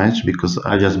influenced this match, because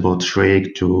I just bought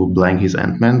Shriek to blank his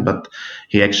Ant-Man, but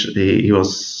he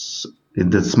was...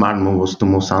 The smart move was to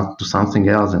move to something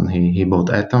else, and he bought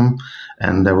Atom,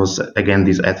 and there was again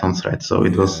this Atom threat. So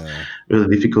it was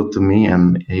really difficult to me,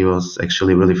 and he was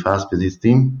actually really fast with his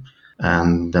team.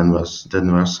 And then was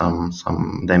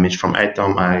some damage from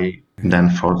Atom. I then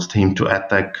forced him to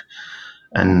attack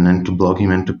and to block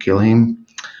him and to kill him.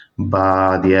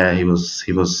 But yeah, he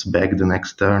was back the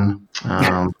next turn.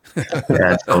 So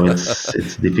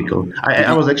it's difficult. I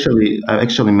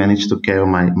actually managed to KO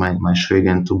my Shriek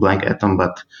and to blank Atom,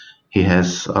 but he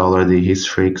has already his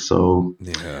Shriek, so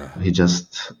he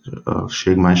just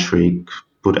Shriek my Shriek,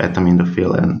 put Atom in the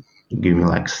field, and give me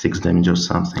like 6 damage or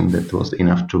something. That was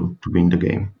enough to win the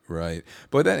game. Right.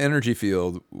 But that energy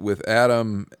field with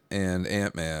Atom and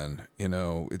Ant-Man,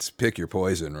 it's pick your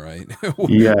poison, right?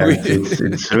 Yeah,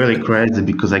 it's really crazy,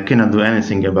 because I cannot do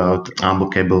anything about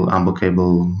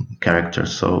unblockable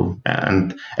characters. So,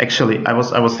 and actually I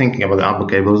was thinking about the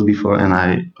unblockables before, and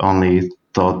I only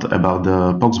thought about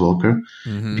the Poxwalker,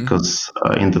 because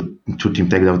in the 2-team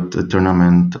takedown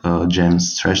tournament,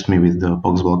 James thrashed me with the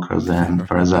Poxwalkers and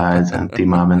Parasites and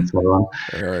Team Up and so on.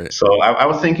 Right. So I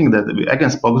was thinking that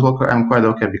against Poxwalker I'm quite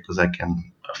okay, because I can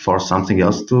force something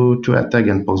else to attack,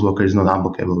 and Poxwalker is not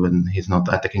unblockable when he's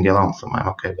not attacking alone, so I'm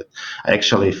okay. But I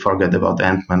actually forget about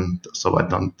Ant-Man, so I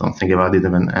don't think about it.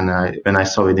 When I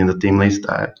saw it in the team list,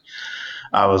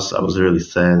 I was really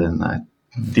sad, and I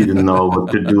didn't know what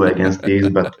to do against these,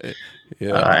 but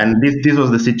and this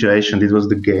was the situation. This was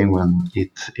the game when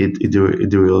it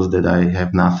reveals that I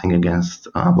have nothing against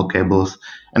blockables,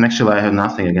 and actually I have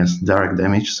nothing against direct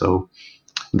damage. So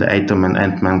the Atom and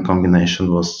Ant-Man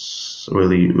combination was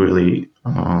really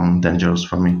dangerous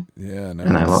for me. Yeah, nice.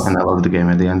 And I love the game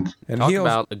at the end. And talk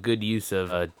about a good use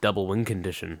of a double win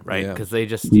condition, right? Because they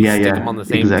just stick them on the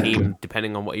same team,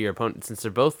 depending on what your opponent. Since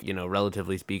they're both,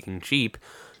 relatively speaking, cheap.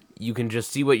 You can just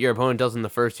see what your opponent does in the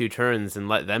first 2 turns and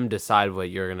let them decide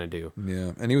what you're going to do.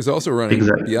 Yeah, and he was also running,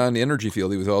 beyond the energy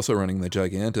field, he was also running the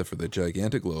Giganta for the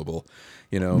Giganta Global,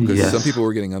 because some people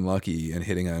were getting unlucky and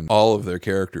hitting on all of their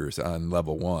characters on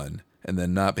level 1 and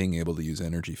then not being able to use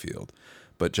energy field.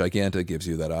 But Giganta gives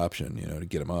you that option, to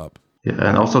get them up. Yeah,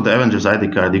 and also the Avengers ID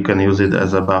card, you can use it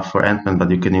as a buff for Ant-Man, but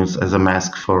you can use as a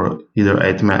mask for either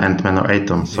Ant-Man or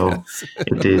Atom. So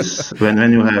it is, when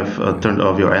you have turned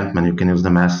off your Ant-Man, you can use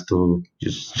the mask to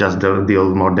just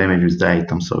deal more damage with the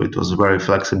Atom. So it was a very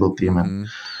flexible team, and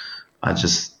I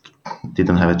just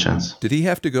didn't have a chance. Did he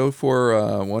have to go for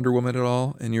Wonder Woman at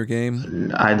all in your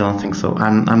game? I don't think so.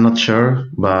 I'm not sure,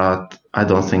 but I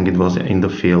don't think it was in the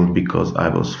field, because I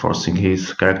was forcing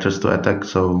his characters to attack,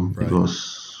 so it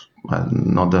was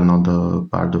not the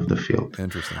part of the field.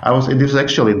 Interesting. It was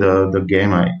actually the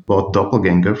game I bought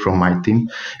Doppelganger from my team,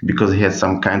 because he had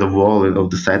some kind of wall of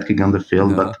the sidekick on the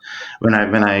field. But when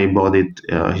I bought it,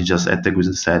 he just attacked with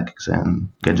the sidekicks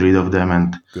and get rid of them.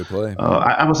 And good play.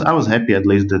 I was happy at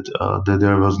least that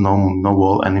there was no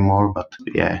wall anymore. But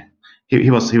yeah. He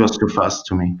was too fast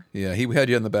to me. Yeah, he had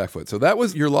you on the back foot. So that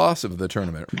was your loss of the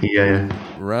tournament. Yeah.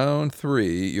 Round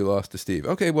 3, you lost to Steve.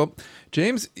 Okay, well,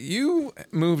 James, you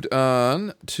moved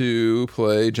on to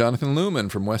play Jonathan Luman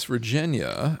from West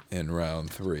Virginia in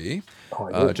round 3.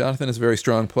 Jonathan is a very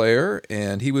strong player,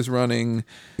 and he was running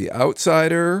the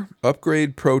Outsider,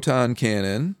 Upgrade Proton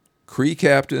Cannon, Kree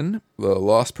Captain, the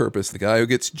Lost Purpose, the guy who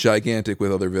gets gigantic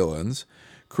with other villains,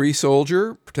 Kree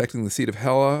Soldier, protecting the seat of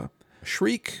Hela,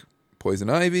 Shriek,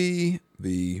 Poison Ivy,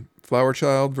 the Flower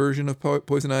Child version of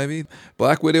Poison Ivy,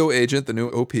 Black Widow Agent, the new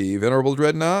OP, Venerable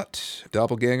Dreadnought,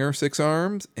 Doppelganger, 6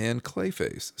 Arms, and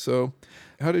Clayface. So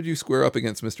how did you square up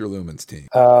against Mr. Luman's team?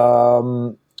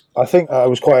 I think I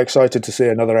was quite excited to see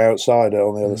another outsider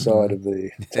on the other side of the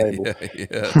table.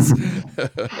 Yes.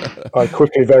 I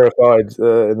quickly verified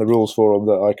in the rules forum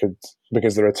that I could,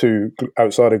 because there are 2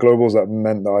 outsider globals, that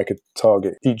meant that I could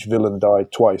target each villain die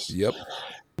twice. Yep.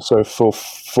 So for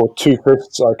 2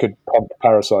 fists, I could pump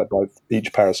Parasite by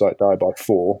each Parasite die by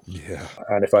 4. Yeah.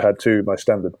 And if I had my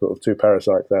standard sort of 2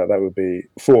 Parasites there, that would be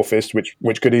 4 fists,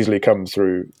 which could easily come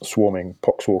through swarming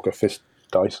Poxwalker fist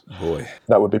dice. Boy,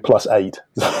 that would be +8.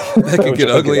 that could get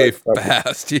ugly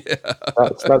fast. Yeah,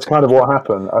 that's kind of what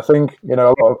happened. I think a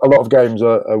lot of games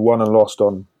are won and lost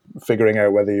on figuring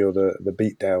out whether you're the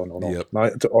beatdown or not.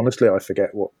 Yep. Honestly, I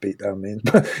forget what beatdown means.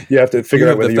 You have to figure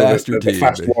out whether you're the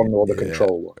fast one or the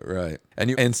control one. Right. And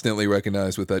you instantly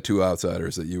recognized with that 2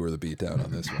 outsiders that you were the beatdown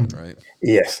on this one, right?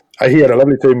 Yes. He had a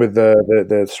lovely team with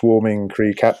the swarming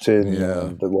Kree captain,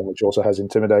 the one which also has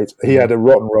Intimidate. He had a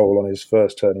rotten roll on his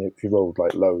first turn. He rolled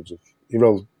like loads of... He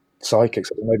rolled psychics,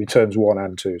 maybe turns 1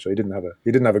 and 2, so he didn't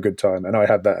have a good time, and I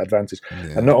had that advantage.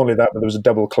 And not only that, but there was a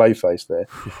double Clayface there.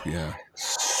 Yeah.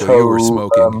 So you were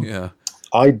smoking.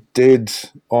 I did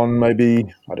on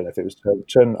maybe, I don't know if it was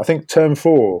turn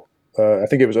 4. I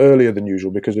think it was earlier than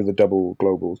usual because of the double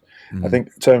globals. I think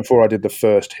turn 4 I did the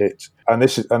first hit, and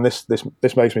this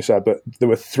makes me sad, but there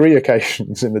were 3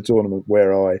 occasions in the tournament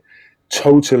where I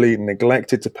totally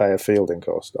neglected to pay a fielding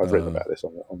cost. I've written about this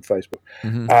on Facebook,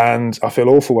 and I feel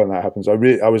awful when that happens. I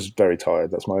was very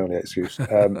tired. That's my only excuse.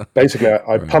 Basically,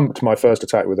 I pumped my first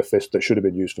attack with a fist that should have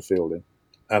been used for fielding,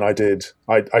 and I did.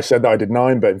 I said that I did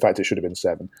 9, but in fact it should have been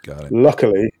 7. Got it.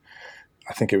 Luckily,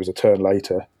 I think it was a turn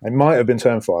later. It might have been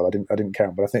turn 5. I didn't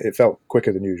count, but I think it felt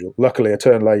quicker than usual. Luckily, a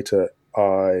turn later,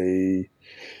 I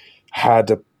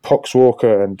had a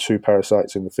Poxwalker and 2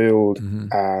 Parasites in the field,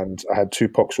 and I had 2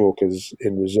 Poxwalkers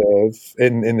in reserve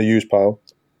in the use pile,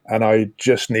 and I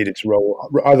just needed to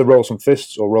either roll some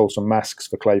fists or roll some masks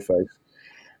for Clayface.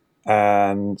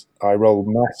 And I rolled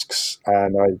masks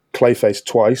and I Clayface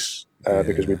twice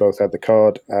because we both had the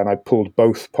card, and I pulled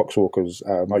both Poxwalkers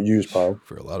out of my use pile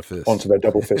for a lot of fists onto their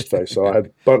double fist face. So I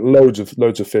had loads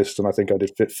of fists, and I think I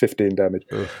did 15 damage.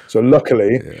 So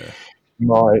luckily. Yeah.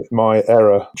 My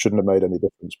error shouldn't have made any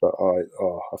difference, but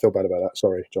I feel bad about that.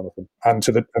 Sorry, Jonathan, and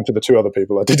to the 2 other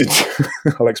people I did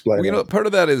it. I'll explain. Well, part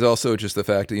of that is also just the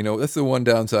fact that that's the one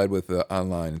downside with the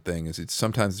online thing is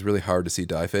sometimes it's really hard to see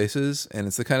die faces, and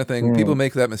it's the kind of thing people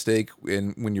make that mistake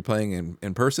when you're playing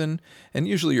in person, and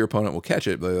usually your opponent will catch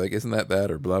it. But like, isn't that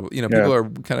or blah blah? People are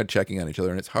kind of checking on each other,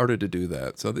 and it's harder to do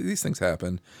that. So these things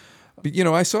happen. But,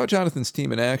 I saw Jonathan's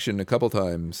team in action a couple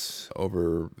times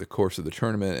over the course of the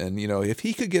tournament, and, if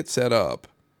he could get set up,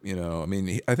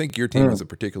 I think your team was a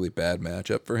particularly bad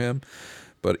matchup for him,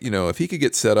 but, if he could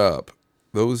get set up,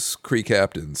 those Kree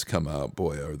captains come out,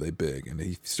 boy, are they big, and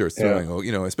he starts throwing,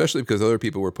 especially because other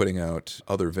people were putting out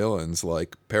other villains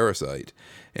like Parasite,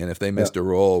 and if they missed a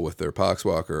roll with their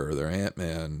Poxwalker or their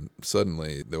Ant-Man,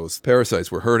 suddenly those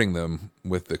Parasites were hurting them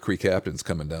with the Kree captains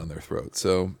coming down their throats.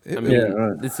 So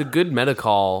it's a good meta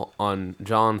call on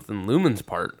Jonathan Lumen's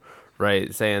part,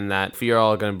 right? Saying that if you're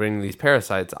all going to bring these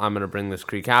Parasites, I'm going to bring this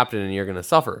Kree captain and you're going to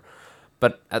suffer.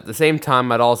 But at the same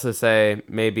time, I'd also say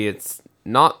maybe it's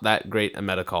not that great a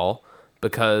meta call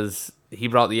because he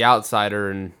brought the outsider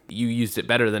and you used it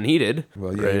better than he did.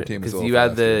 Well, yeah, your team was because you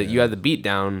had the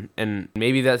beatdown, and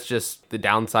maybe that's just the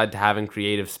downside to having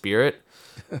creative spirit.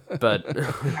 But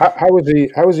how was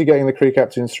he getting the Kree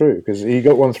captains through? Because he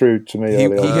got one through to me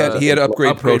earlier. He had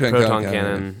upgrade proton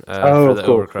cannon for the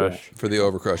Overcrush. For the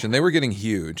Overcrush, and they were getting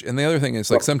huge. And the other thing is,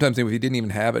 like, sometimes if he didn't even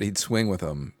have it, he'd swing with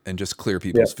them and just clear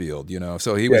people's field.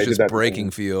 So he was just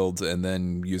breaking fields and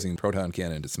then using proton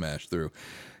cannon to smash through.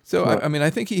 So I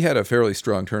think he had a fairly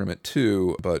strong tournament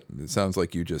too, but it sounds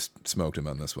like you just smoked him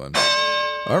on this one.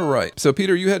 All right. So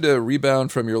Peter, you had to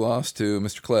rebound from your loss to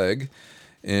Mr. Clegg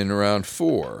in round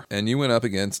 4, and you went up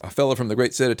against a fellow from the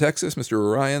great state of Texas,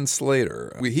 Mr. Ryan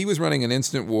Slater. He was running an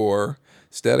Instant War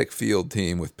static field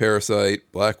team with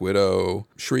Parasite, Black Widow,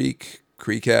 Shriek,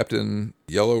 Kree Captain,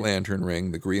 Yellow Lantern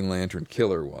Ring, the Green Lantern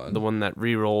Killer one. The one that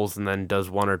re-rolls and then does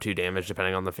 1 or 2 damage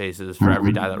depending on the faces for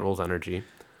every die that rolls energy.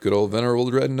 Good old Venerable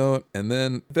Dreadnought, and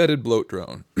then Fetid Bloat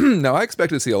Drone. Now, I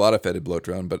expected to see a lot of Fetid Bloat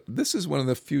Drone, but this is one of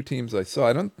the few teams I saw.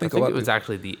 I think it was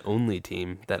actually the only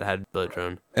team that had Bloat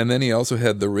Drone. And then he also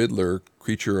had the Riddler,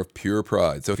 Creature of Pure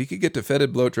Pride. So if he could get to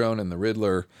Fetid Bloat Drone and the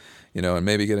Riddler, and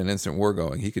maybe get an Instant War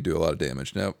going, he could do a lot of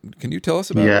damage. Now, can you tell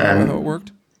us about how it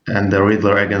worked? And the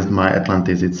Riddler against my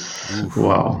Atlantis, it's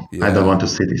wow. Yeah. I don't want to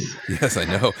see this. Yes, I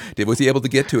know. Was he able to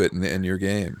get to it in your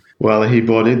game? Well, he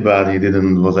bought it, but he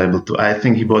was able to. I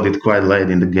think he bought it quite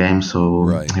late in the game,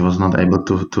 so he was not able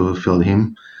to field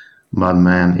him. But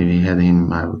man, if he had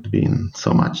him, I would be in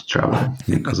so much trouble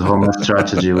because the whole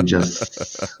strategy would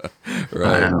just. Right.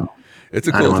 I don't know. It's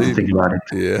a cool I don't want team. to think about it.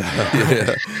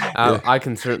 Yeah. I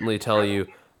can certainly tell you.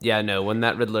 Yeah, no. When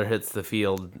that Riddler hits the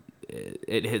field,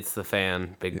 it hits the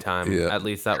fan big time. Yeah. At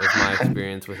least that was my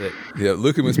experience with it. Yeah,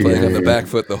 Lucan was playing on the back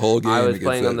foot the whole game. I was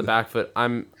playing on the back foot.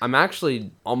 I'm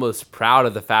actually almost proud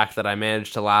of the fact that I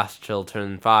managed to last till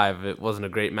turn 5. It wasn't a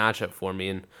great matchup for me,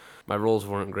 and my rolls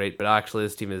weren't great. But actually,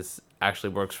 this team actually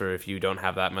works for if you don't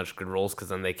have that much good rolls, because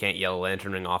then they can't Yellow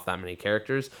Lantern Ring off that many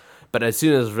characters. But as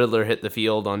soon as Riddler hit the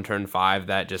field on turn 5,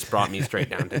 that just brought me straight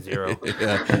down to 0.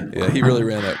 Yeah, he really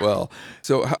ran that well.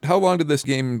 So how long did this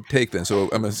game take then? So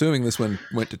I'm assuming this one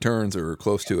went to turns or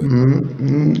close to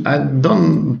it. I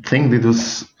don't think it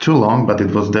was too long, but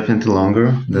it was definitely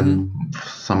longer than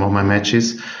some of my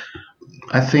matches.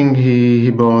 I think he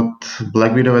bought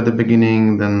Black Widow at the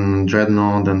beginning, then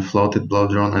Dreadnought, then Floated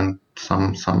Bloodrun, and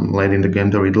some late in the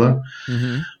game, the Riddler.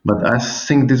 But I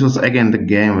think this was again the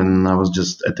game when I was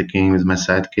just attacking with my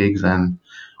sidekicks, and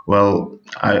well,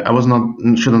 I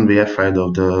shouldn't be afraid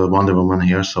of the Wonder Woman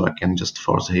here, so I can just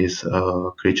force his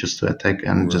creatures to attack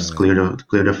and just clear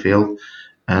the field.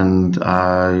 And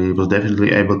I was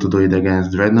definitely able to do it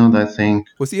against Dreadnought, I think.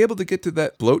 Was he able to get to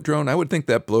that bloat drone? I would think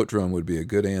that bloat drone would be a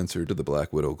good answer to the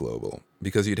Black Widow Global,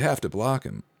 because you'd have to block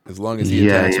him. As long as he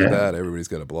attacks with that, everybody's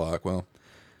got to block. Well,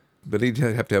 but he'd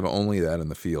have to have only that in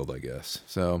the field, I guess.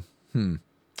 So,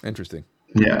 interesting.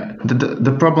 Yeah,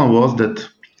 the problem was that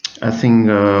I think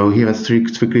he has three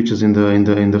creatures in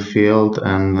the field,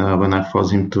 and when I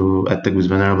forced him to attack with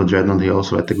Venerable Dreadnought, he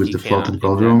also attacked with the Floated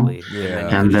Goldroom. Exactly.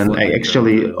 And then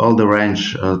all the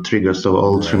range triggers, so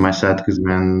all three my sidekicks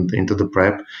went into the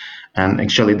prep. And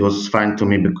actually, it was fine to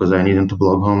me because I needed to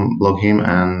block him,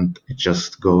 and it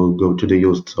just go to the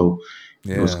use. So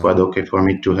it was quite okay for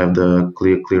me to have the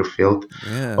clear field.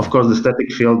 Yeah. Of course, the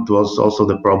static field was also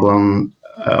the problem.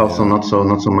 Not so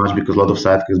much because a lot of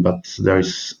sidekicks, but there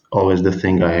is always the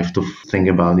thing I have to think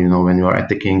about. When you are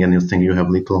attacking and you think you have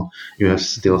little, you have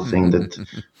still think that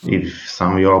if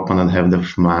some of your opponent have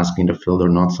the mask in the field or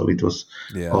not. So it was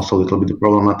also a little bit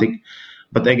problematic.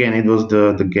 But again, it was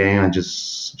the game. I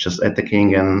just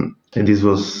attacking, and this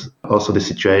was also the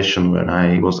situation when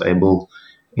I was able.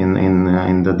 In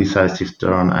the decisive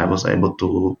turn, I was able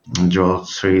to draw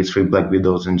three Black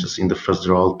Widows, and just in the first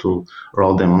roll to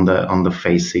roll them on the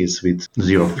faces with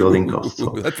 0 fielding cost.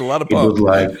 So that's a lot of it pump. was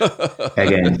like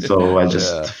again. So I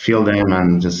just field them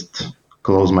and just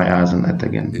close my eyes and attack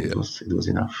again. It was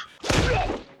enough.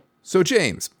 So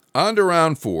James, on to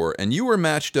round 4, and you were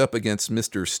matched up against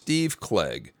Mr. Steve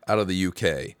Clegg out of the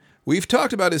UK. We've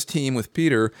talked about his team with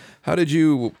Peter. How did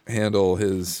you handle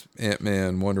his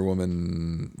Ant-Man, Wonder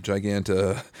Woman,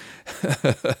 Giganta,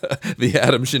 the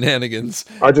Atom shenanigans?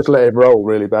 I just let him roll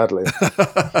really badly.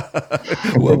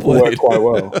 Well played. It worked quite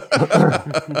well.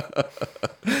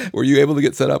 Were you able to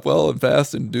get set up well and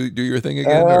fast and do your thing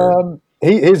again? Or?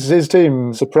 His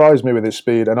team surprised me with his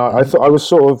speed, and I was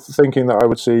sort of thinking that I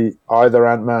would see either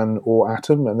Ant-Man or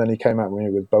Atom, and then he came at me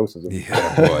with both of them.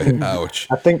 Yeah, boy, ouch.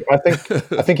 I think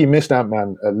he missed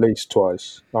Ant-Man at least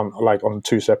twice, on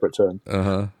 2 separate turns.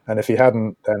 And if he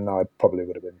hadn't, then I probably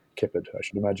would have been kippered, I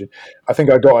should imagine. I think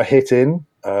I got a hit in.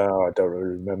 I don't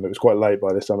really remember. It was quite late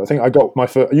by this time. I think I got my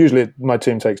first. Usually, my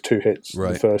team takes 2 hits.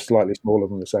 Right. The first slightly smaller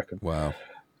than the second. Wow.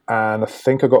 And I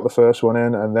think I got the first one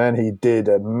in, and then he did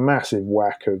a massive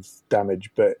whack of damage,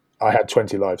 but I had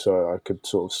 20 lives, so I could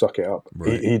sort of suck it up.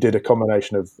 Right. He did a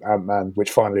combination of Ant-Man,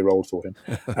 which finally rolled for him.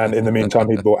 And in the meantime,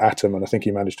 he'd bought Atom, and I think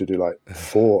he managed to do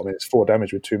 4. I mean, it's 4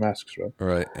 damage with 2 masks, right?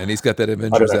 Right. And he's got that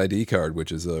Avengers ID card,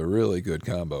 which is a really good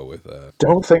combo with that.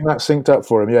 Don't think that synced up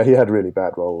for him. Yeah, he had really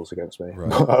bad rolls against me.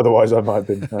 Right. Otherwise, I might have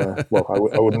been,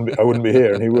 I wouldn't be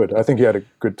here, and he would. I think he had a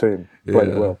good team. He played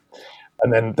it well.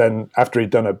 And then after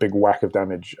he'd done a big whack of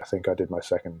damage, I think I did my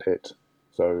second hit.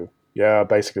 So, yeah,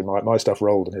 basically my stuff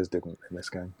rolled and his didn't in this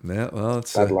game. Yeah, well,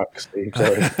 it's bad luck, Steve.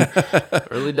 Sorry. It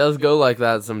really does go like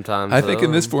that sometimes. I think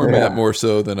in this format more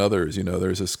so than others.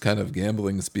 There's this kind of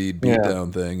gambling speed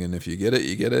beatdown thing, and if you get it,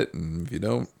 you get it, and if you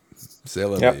don't, say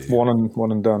la vie. Yep,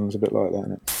 one and done is a bit like that,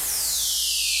 isn't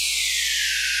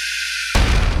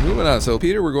it? Moving on. So,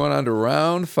 Peter, we're going on to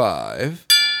round 5.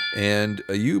 And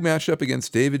you matched up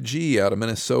against David G. out of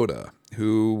Minnesota,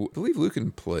 who I believe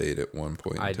Lucan played at one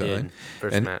point in time. I did.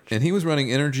 First match. And he was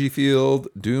running Energy Field,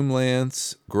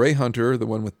 Doomlance, Grey Hunter, the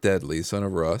one with Deadly, Son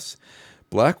of Russ,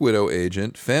 Black Widow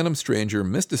Agent, Phantom Stranger,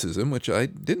 Mysticism, which I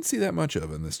didn't see that much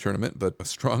of in this tournament, but a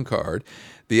strong card.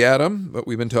 The Atom, what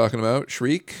we've been talking about,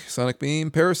 Shriek, Sonic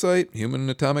Beam, Parasite, Human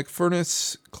Atomic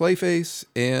Furnace, Clayface,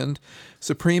 and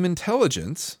Supreme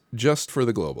Intelligence just for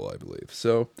the global, I believe.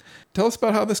 So tell us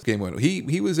about how this game went.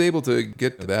 He was able to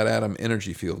get that Atom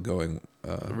energy field going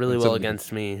really well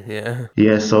against me. Yeah.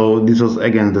 Yeah. So this was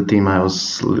again the team I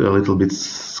was a little bit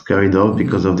scared of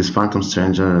because of this Phantom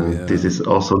Stranger. And this is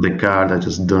also the card I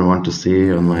just don't want to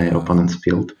see on my opponent's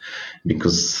field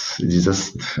because it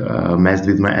just messed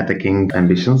with my attacking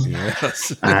ambitions.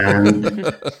 Yes.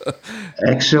 And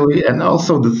actually, and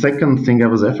also the second thing I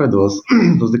was afraid was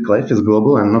the Clayface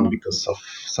global, and not because of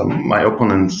my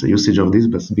opponent's usage of this,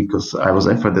 but because I was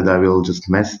afraid that I will just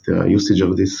mess the usage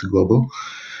of this global.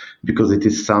 Because it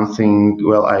is something.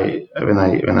 Well, when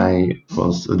I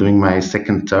was doing my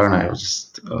second turn, I was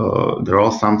just draw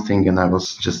something, and I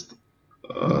was just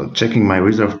checking my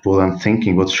reserve pool and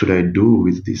thinking, what should I do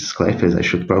with this Clayface? I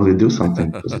should probably do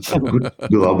something because it's a good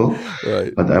global.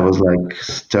 Right. But I was like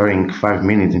staring 5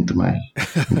 minutes into my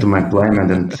plan and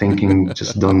then thinking,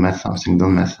 just don't mess something,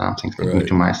 thinking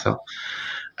to myself.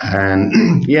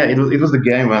 And yeah, it was the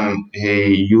game when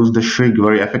he used the Shriek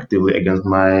very effectively against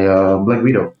my Black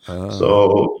Widow.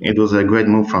 So it was a great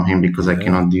move from him because I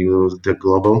cannot use the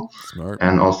global. Smart.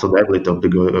 And also the ability of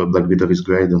the Black Widow is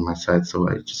great on my side, so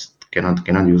I just cannot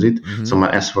use it. So my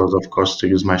answer was, of course, to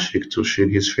use my Shriek to shield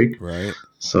his Shriek. Right.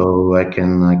 So I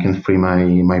can free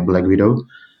my Black Widow.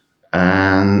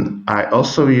 And I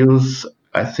also use,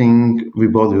 I think we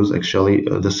both use actually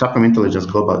the Supreme Intelligence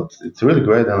global. It's really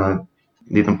great, and I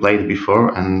didn't play it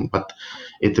before, but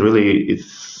it really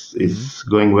is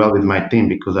going well with my team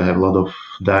because I have a lot of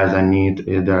dice I need.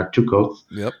 There are 2 codes.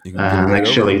 Yep. And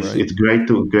actually, it's great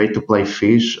to play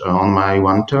fish on my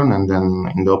one turn, and then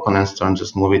in the opponent's turn,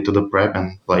 just move it to the prep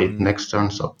and play it next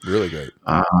turn. So really great.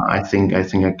 I think I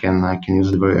can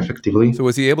use it very effectively. So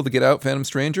was he able to get out Phantom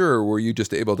Stranger, or were you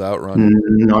just able to outrun?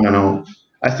 No.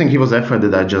 I think he was afraid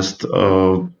that I just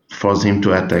forced him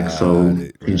to attack,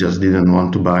 he just didn't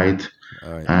want to buy it.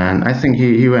 Right. And I think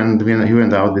he went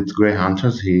out with Grey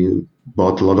Hunters. He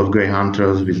bought a lot of Grey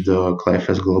Hunters with the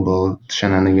Clayface global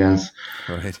shenanigans.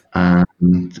 Right.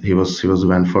 And he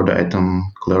went for the Atom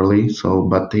clearly. So,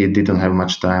 but he didn't have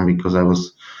much time because I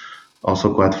was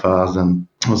also quite fast and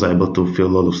was able to fill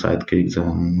a lot of sidekicks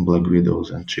and Black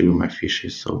Widows and chew my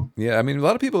fishes. So yeah, I mean, a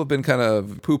lot of people have been kind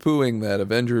of poo-pooing that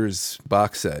Avengers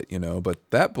box set,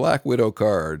 but that Black Widow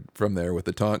card from there with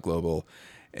the Taunt Global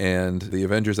and the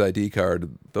Avengers ID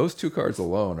card, those 2 cards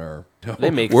alone are they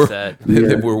make a set.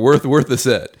 They were worth the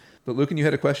set. But Lucan, you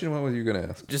had a question? What was you going to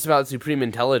ask? Just about Supreme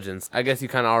Intelligence. I guess you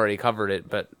kind of already covered it,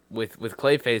 but with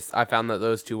Clayface, I found that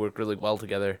those 2 work really well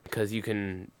together because you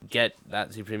can get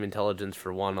that Supreme Intelligence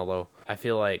for 1, although I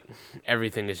feel like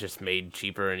everything is just made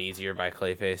cheaper and easier by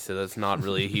Clayface, so that's not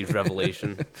really a huge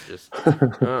revelation. It's just,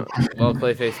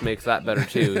 Clayface makes that better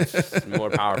too. It's just more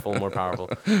powerful.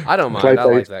 I don't mind. I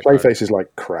like that Clayface card. is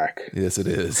like crack. Yes, it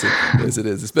is. Yes, it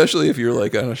is. Especially if you're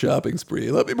like on a shopping spree.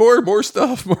 Let me more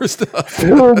stuff.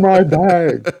 Fill my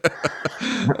bag.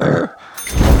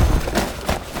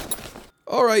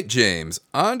 All right, James,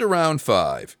 on to round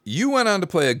 5. You went on to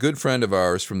play a good friend of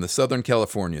ours from the Southern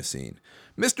California scene,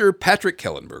 Mr. Patrick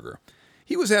Kellenberger.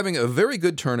 He was having a very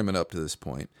good tournament up to this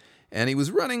point, and he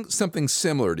was running something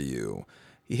similar to you.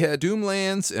 He had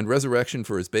Doomlands and Resurrection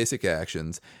for his basic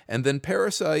actions, and then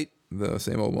Parasite, the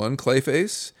same old one,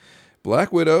 Clayface,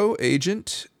 Black Widow,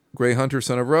 Agent, Grey Hunter,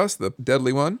 Son of Rust, the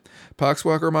deadly one,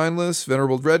 Poxwalker, Mindless,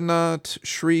 Venerable Dreadnought,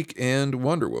 Shriek, and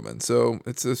Wonder Woman. So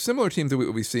it's a similar team to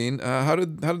what we've seen. How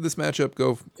did this matchup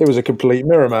go? It was a complete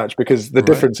mirror match because the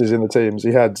differences in the teams.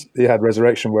 He had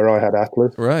Resurrection where I had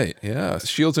Atlas. Right. Yeah.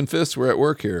 Shields and fists were at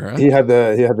work here. Huh? He had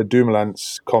the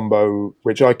Doomlance combo,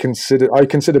 which I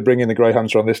consider bringing the Grey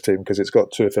Hunter on this team because it's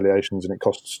got 2 affiliations and it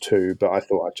costs 2. But I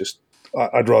thought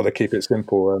I'd rather keep it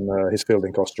simple, and his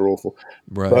fielding costs are awful.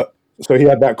 Right. So he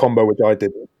had that combo, which I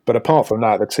didn't. But apart from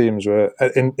that, the teams were,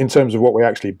 in terms of what we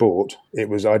actually bought, it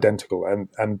was identical.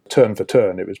 And turn for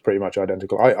turn, it was pretty much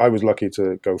identical. I was lucky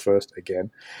to go first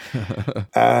again.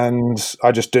 And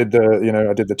I just did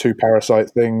I did the 2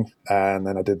 Parasite thing, and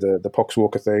then I did the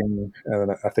Poxwalker thing. And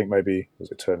then I think maybe,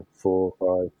 was it turn 4,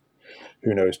 5?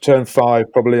 Who knows? Turn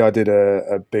 5, probably I did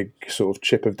a big sort of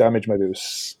chip of damage. Maybe it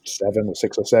was 7 or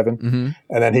 6 or 7. Mm-hmm.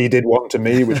 And then he did 1 to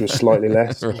me, which was slightly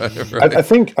less. Right. I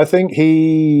think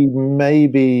he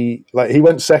maybe, he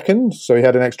went second, so he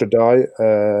had an extra die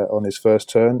on his first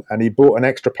turn, and he bought an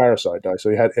extra Parasite die,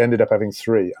 so he ended up having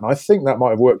 3. And I think that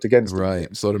might have worked against him.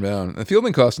 Right, slowed him down. The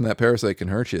fielding cost in that Parasite can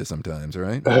hurt you sometimes,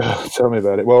 right? Tell me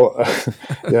about it. Well,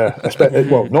 yeah.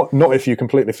 Not if you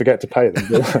completely forget to pay them.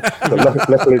 But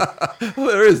luckily, Well,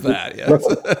 there is that, yes.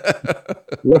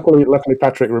 Luckily,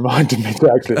 Patrick reminded me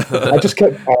to actually. I just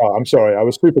kept. Oh, I'm sorry. I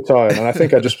was super tired, and I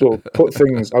think I just sort of put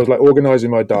things. I was like organizing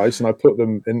my dice, and I put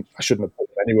them in. I shouldn't have put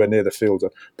them anywhere near the field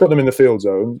zone. Put them in the field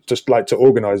zone, just like to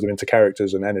organize them into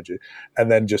characters and energy,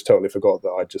 and then just totally forgot that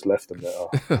I just left them there.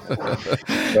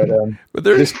 But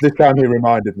this time he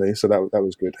reminded me, so that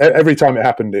was good. Every time it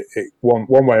happened, it one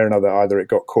way or another, either it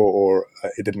got caught or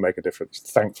it didn't make a difference.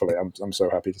 Thankfully, I'm so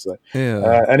happy to say.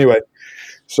 Yeah. Anyway,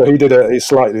 so he did a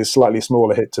slightly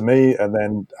smaller hit to me, and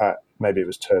then maybe it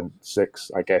was turn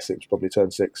 6. I guess it was probably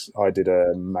turn 6. I did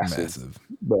a massive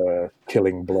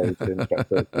killing blow to him.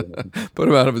 Put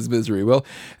him out of his misery. Well,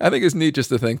 I think it's neat just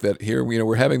to think that here,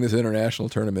 we're having this international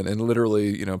tournament and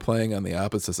literally, playing on the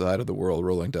opposite side of the world,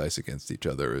 rolling dice against each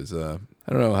other is, I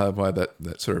don't know why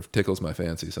that sort of tickles my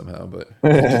fancy somehow, but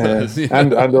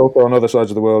and also on other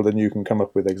sides of the world, and you can come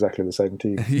up with exactly the same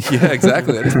team. Yeah,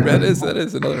 exactly. That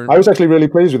is another. I was actually really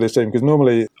pleased with this team because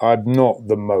normally I'm not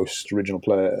the most original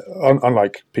player.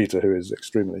 Unlike Peter, who is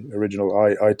extremely original,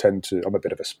 I'm a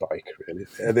bit of a spike, really,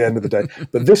 at the end of the day.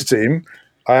 But this team,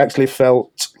 I actually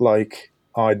felt like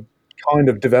I'd kind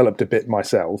of developed a bit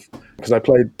myself because I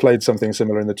played something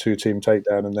similar in the 2-team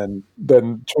takedown and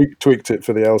then tweaked it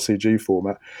for the LCG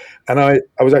format. And I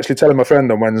was actually telling my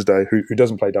friend on Wednesday, who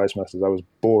doesn't play Dice Masters, I was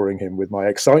boring him with my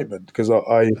excitement because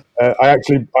I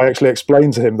actually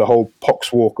explained to him the whole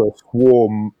Poxwalker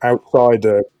Swarm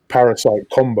Outsider Parasite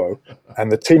combo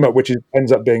and the team up, which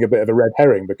ends up being a bit of a red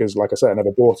herring because, like I said, I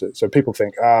never bought it. So people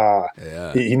think,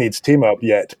 he needs team up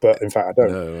yet, but in fact I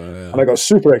don't. And I got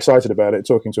super excited about it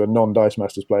talking to a non-Dice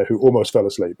Masters player who almost fell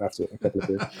asleep after a couple of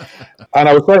years. And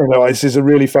I was saying, this is a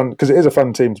really fun, because it is a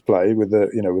fun team to play with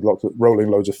with lots of rolling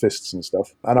loads of fists and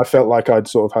stuff. And I felt like I'd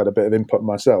sort of had a bit of input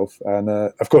myself. And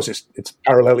of course, it's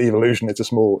parallel evolution. It's a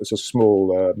small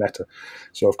meta,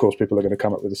 so of course people are going to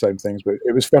come up with the same things. But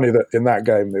it was funny that in that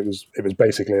game it was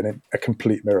basically a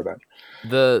complete mirror match.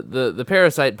 The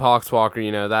Parasite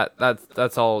Poxwalker,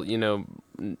 that's all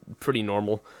pretty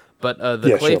normal. But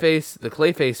the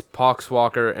Clayface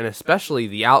Poxwalker, and especially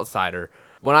the Outsider,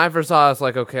 when I first saw it, I was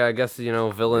like, okay, I guess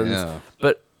villains. Yeah.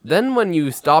 But then when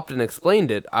you stopped and explained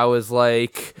it, I was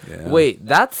like, wait,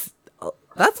 that's a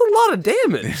lot of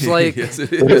damage. Like, yes,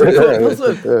 it is.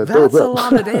 That's a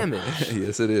lot of damage.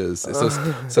 Yes, it is.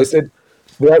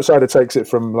 The Outsider takes it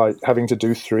from like having to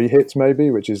do 3 hits maybe,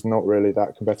 which is not really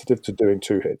that competitive, to doing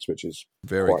 2 hits, which is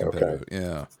very quite competitive. Okay.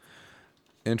 Yeah.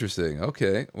 Interesting.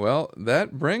 Okay. Well,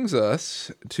 that brings us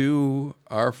to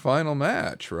our final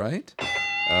match, right?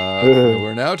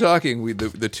 We're now talking.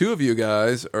 The two of you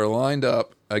guys are lined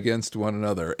up against one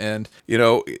another, and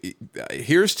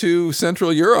here's to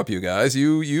Central Europe, you guys.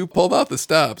 You pulled out the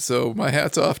stops, so my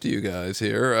hat's off to you guys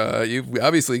here. You've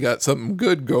obviously got something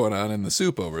good going on in the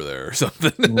soup over there, or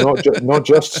something. not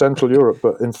just Central Europe,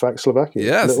 but in fact Slovakia.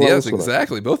 Yes,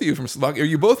 exactly. Both of you from Slovakia. Are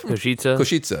you both from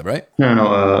Košice, right?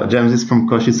 No. James is from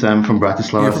Košice. I'm from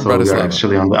Bratislava. We're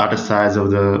actually on the other side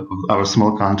of our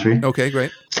small country. Okay,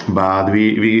 great. But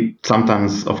we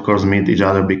sometimes, of course, meet each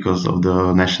other because of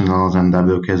the nationals and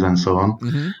WKs and so on.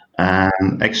 Mm-hmm.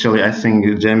 And actually, I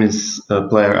think James is a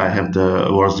player I have the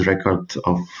worst record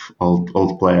of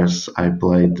all players I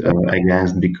played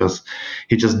against, because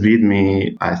he just beat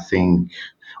me, I think,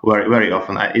 very, very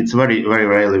often. It's very, very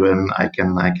rarely when I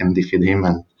can defeat him.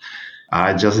 And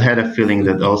I just had a feeling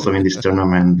that also in this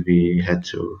tournament we had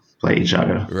to play each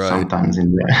other sometimes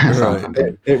in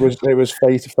there. It was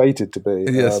fated to be.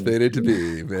 Yes, fated to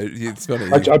be. It's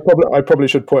funny. I probably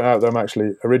should point out that I'm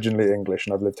actually originally English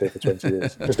and I've lived here for 20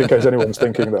 years, just in case anyone's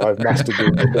thinking that I've mastered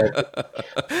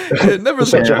it. Never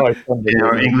such a high standard.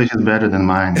 Your English is better than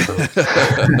mine. So.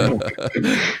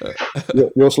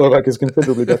 Your Slovak is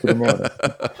considerably better than mine.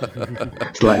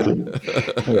 Slightly.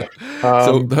 Yeah.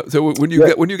 So when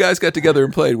you guys got together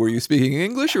and played, were you speaking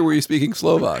English or were you speaking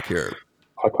Slovak here?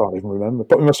 I can't even remember.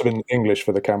 But it must have been English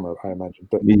for the camera, I imagine.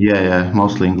 But yeah,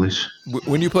 mostly English.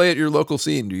 When you play at your local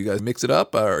scene, do you guys mix it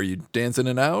up? Are you dancing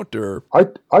it out? Or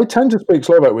I tend to speak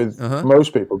Slovak with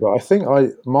most people, but I think I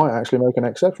might actually make an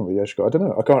exception with Yeshko. I don't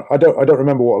know. I don't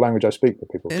remember what language I speak to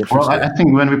people. Well, I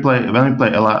think when we play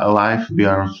live, we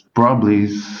are probably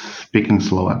speaking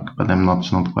Slovak, but I'm not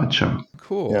quite sure.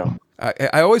 Cool. Yeah.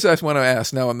 I always want to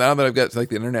ask now that I've got like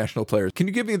the international players. Can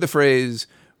you give me the phrase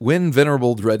 "when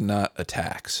Venerable Dreadnought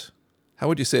attacks"? How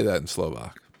would you say that in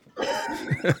Slovak?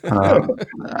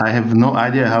 I have no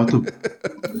idea how to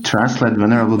translate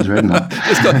Venerable Dreadnought.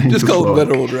 just call it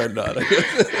Venerable Dreadnought. I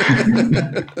guess.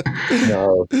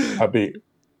 No,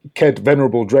 Ked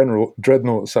Venerable Dreadnought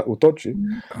Satutochi.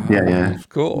 Yeah.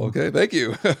 Cool. Okay, thank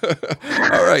you.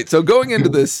 All right. So going into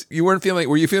this,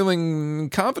 were you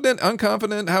feeling confident,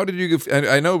 unconfident? How did you?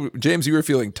 I know, James, you were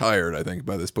feeling tired, I think,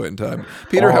 by this point in time.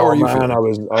 Peter, how are you feeling?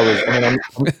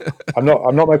 I'm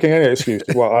not making any excuse.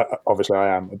 Well, obviously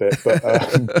I am a bit, but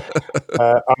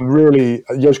I'm really.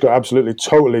 Josko absolutely,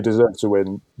 totally deserved to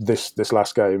win this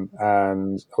last game,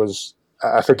 and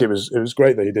I think it was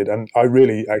great that he did, and I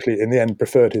really actually in the end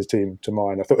preferred his team to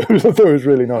mine. I thought it was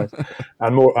really nice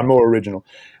and more original.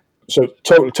 So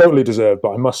totally deserved,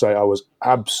 but I must say I was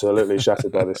absolutely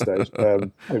shattered by this stage.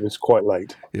 It was quite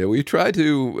late. Yeah, we tried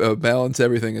to balance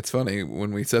everything. It's funny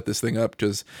when we set this thing up,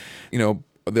 because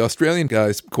the Australian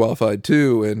guys qualified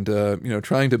too, and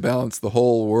trying to balance the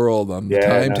whole world on the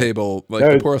timetable.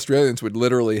 The poor Australians would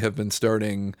literally have been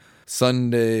starting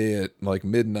Sunday at like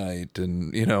midnight,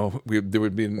 and there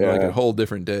would be like a whole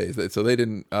different day. So they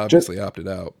didn't opted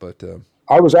out, but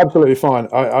I was absolutely fine.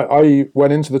 I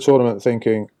went into the tournament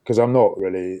thinking, because I'm not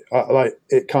really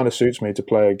it kind of suits me to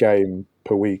play a game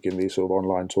per week in these sort of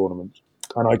online tournaments,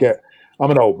 and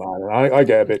I'm an old man, and I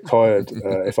get a bit tired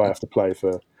if I have to play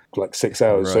for like 6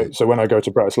 hours. Right. So when I go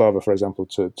to Bratislava, for example,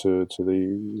 to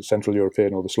the Central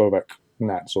European or the Slovak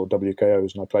Nats or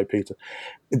WKOs, and I play Peter,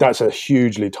 that's a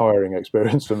hugely tiring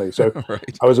experience for me. So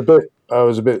right. I was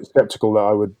a bit skeptical that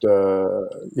I would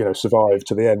survive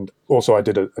to the end. Also, I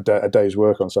did a day's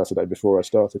work on Saturday before I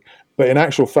started. But in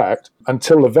actual fact,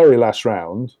 until the very last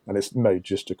round, and it's maybe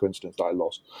just a coincidence that I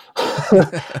lost,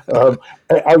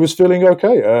 I was feeling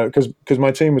okay because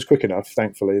my team was quick enough,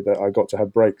 thankfully, that I got to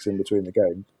have breaks in between the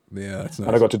game. Yeah, that's nice.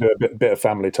 And I got to do a bit of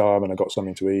family time, and I got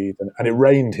something to eat. And it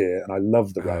rained here, and I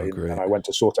love the rain. Great. And I went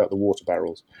to sort out the water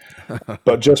barrels.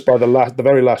 But just by the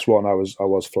very last one, I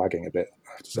was flagging a bit.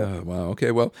 Oh, wow. Okay.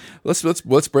 Well, let's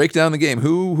break down the game.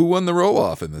 Who won the roll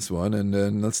off in this one,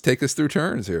 and let's take us through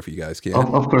turns here if you guys can.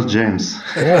 Of course, James.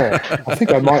 Yeah, I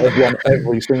think I might have won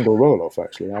every single roll off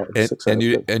actually.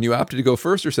 And you opted to go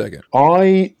first or second?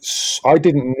 I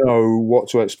didn't know what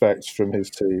to expect from his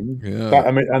team. Yeah.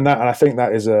 And I think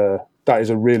that is a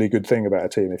really good thing about a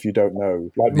team if you don't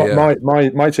know. Like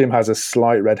my team has a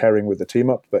slight red herring with the team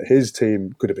up, but his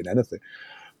team could have been anything.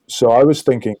 So I was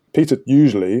thinking, Peter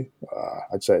usually,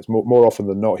 I'd say it's more often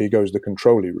than not, he goes the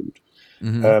controlly route.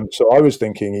 Mm-hmm. So I was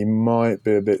thinking he might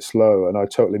be a bit slow, and I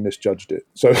totally misjudged it.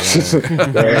 So,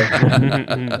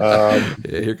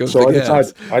 here comes so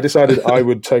the I decided I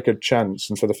would take a chance,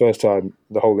 and for the first time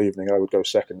the whole evening, I would go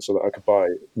second so that I could buy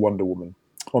Wonder Woman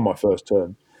on my first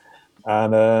turn.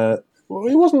 And it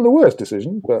wasn't the worst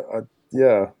decision, but I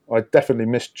definitely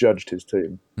misjudged his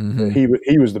team. Mm-hmm.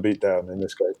 He was the beatdown in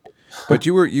this game. But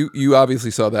you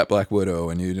obviously saw that Black Widow,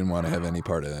 and you didn't want to have any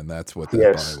part of it, and that's what that buy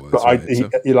was. But right?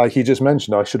 he just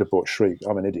mentioned, I should have bought Shriek.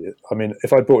 I'm an idiot. I mean,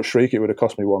 if I'd bought Shriek, it would have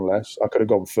cost me one less. I could have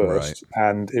gone first,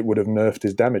 and it would have nerfed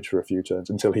his damage for a few turns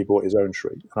until he bought his own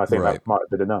Shriek. And I think that might have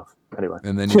been enough. Anyway.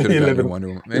 And then you could have gotten Wonder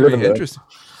Woman. Maybe interesting.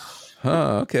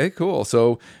 Huh, okay, cool.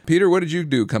 So, Peter, what did you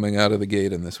do coming out of the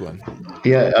gate in this one?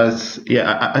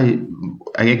 I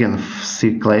again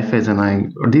see Clayface,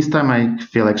 and this time I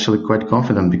feel actually quite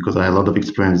confident because I had a lot of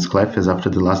experience with Clayface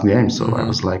after the last game. So I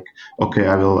was like, okay,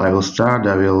 I will start.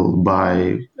 I will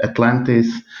buy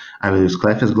Atlantis. I will use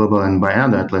Clayface Global and buy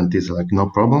another Atlantis, like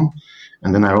no problem.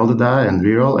 And then I roll the die and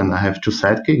reroll, and I have 2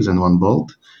 sidekicks and 1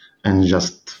 bolt, and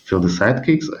just fill the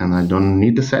sidekicks, and I don't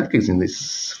need the sidekicks in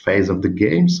this phase of the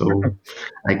game, so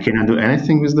I cannot do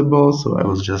anything with the ball. So I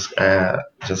was just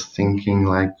thinking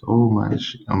like, oh my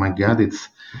god, it's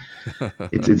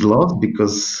lost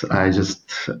because I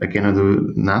cannot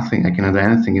do nothing. I cannot do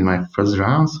anything in my first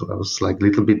round. So I was like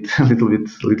little bit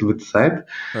sad.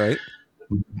 Right.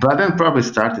 But then probably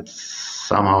started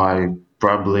somehow. I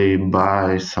probably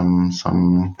buy some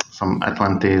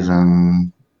Atlantis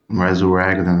and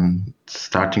resurrect and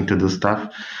starting to do stuff.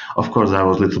 Of course, there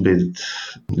was a little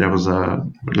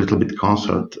bit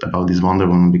concerned about this Wonder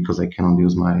Woman because I cannot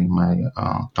use my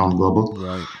Town Global.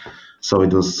 Right. So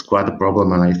it was quite a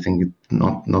problem, and I think it's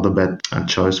not a bad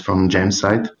choice from James'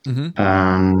 side. Mm-hmm.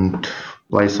 And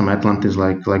play some Atlantis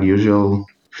like usual,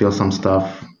 feel some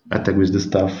stuff, attack with the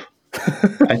stuff.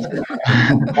 I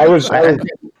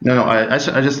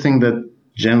just think that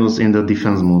James was in the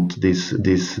defense mode this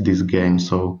game,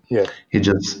 so he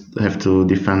just have to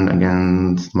defend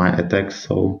against my attacks.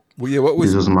 So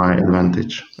this was my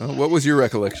advantage. What was your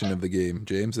recollection of the game,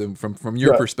 James? And from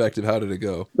your perspective, how did it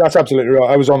go? That's absolutely right.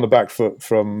 I was on the back foot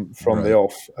from the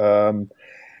off. I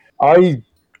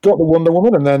got the Wonder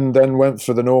Woman and then went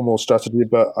for the normal strategy,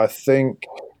 but I think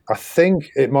I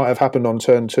think it might have happened on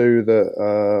turn 2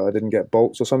 that I didn't get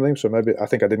bolts or something. So maybe I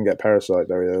think I didn't get Parasite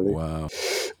very early. Wow.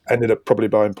 Ended up probably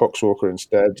buying Poxwalker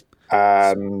instead.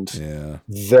 And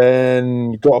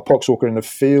then got a Poxwalker in the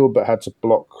field, but had to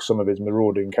block some of his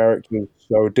marauding characters.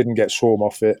 So didn't get Swarm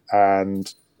off it.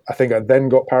 And I think I then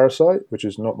got Parasite, which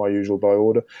is not my usual buy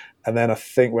order. And then I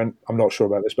think I'm not sure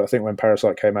about this, but I think when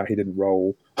Parasite came out, he didn't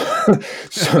roll.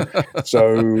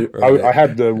 so right. I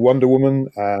had the Wonder Woman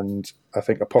and I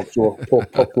think a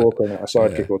Poxwalker and a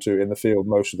sidekick or two in the field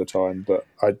most of the time, but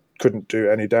I couldn't do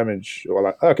any damage.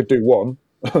 Or I could do one.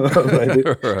 Maybe.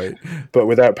 Right. But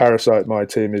without Parasite, my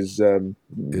team is ineffective.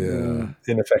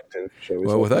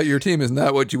 Well, without your team is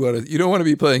not what you want to. You don't want to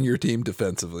be playing your team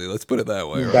defensively. Let's put it that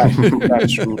way. Right?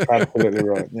 That's absolutely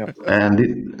right. Yeah.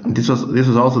 And this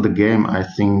was also the game. I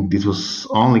think this was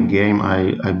only game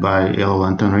I buy Yellow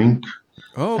Lantern Ring.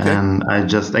 Oh, okay. And I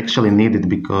just actually need it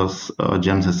because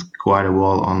James has quite a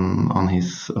wall on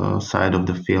his side of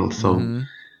the field. So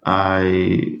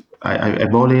I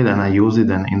bought it and I use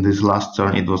it, and in this last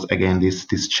turn it was again these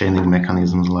chaining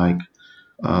mechanisms like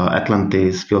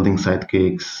Atlantis, fielding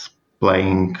sidekicks,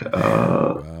 playing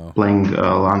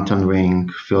Lantern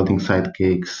Ring, fielding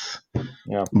sidekicks,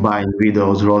 buying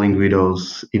widows, rolling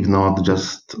widows, if not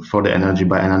just for the energy,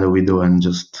 buy another widow and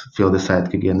just field the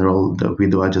sidekick and roll the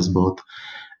widow I just bought.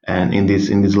 And in this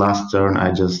last turn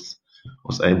I just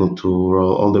was able to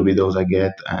roll all the widows I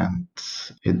get and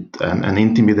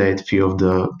intimidate a few of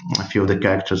the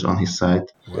characters on his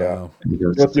side. Wow.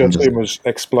 Your team was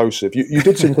explosive. You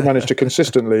did seem to manage to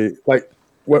consistently, like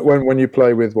when you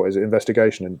play with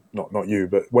investigation, and not you,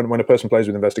 but when a person plays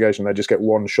with investigation, they just get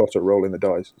one shot at rolling the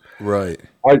dice. Right.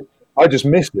 I just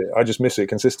missed it. I just miss it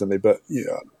consistently, but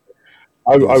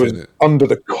I was under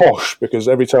the cosh because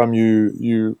every time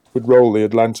you would roll the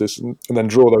Atlantis and then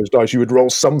draw those dice, you would roll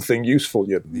something useful.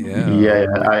 When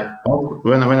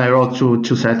I rolled two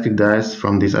sidekick dice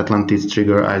from this Atlantis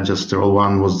trigger, I just roll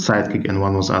one was sidekick and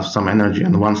one was some energy,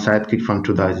 and one sidekick from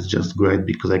 2 dice is just great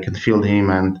because I can field him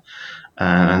and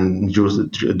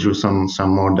drew some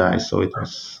more dice. So it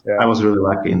was I was really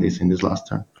lucky in this last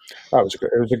turn.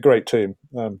 It was a great team.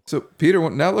 So, Peter,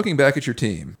 now looking back at your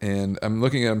team, and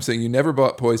I'm saying you never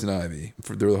bought Poison Ivy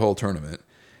through the whole tournament.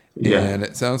 Yeah. And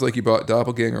it sounds like you bought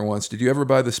Doppelganger once. Did you ever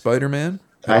buy the Spider-Man?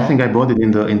 I think I bought it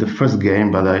in the first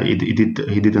game, but he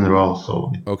didn't roll.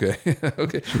 So okay.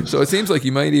 So it seems like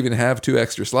you might even have 2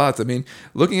 extra slots. I mean,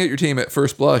 looking at your team at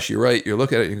first blush, you're right. You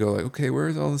look at it and you go like, okay, where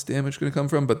is all this damage going to come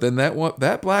from? But then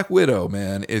that Black Widow,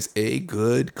 man, is a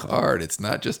good card. It's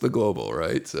not just the global,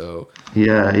 right? So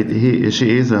yeah,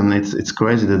 she is, and it's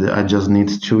crazy that I just need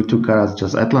two cards,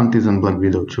 just Atlantis and Black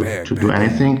Widow to do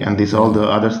anything, and all the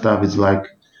other stuff is like.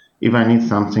 If I need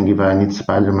something, if I need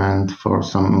Spider-Man for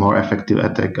some more effective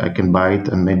attack, I can buy it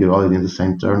and maybe roll it in the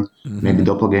same turn. Mm-hmm. Maybe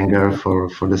Doppelganger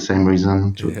for the same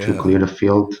reason, to clear the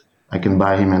field. I can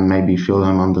buy him and maybe field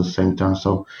him on the same turn.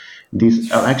 So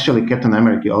this actually Captain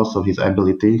America also his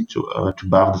ability to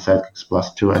buff the sidekicks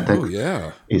 +2 attack. Oh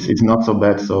yeah, it's not so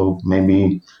bad. So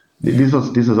maybe this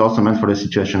was also meant for the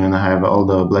situation when I have all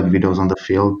the Black Widows on the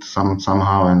field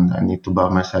somehow, and I need to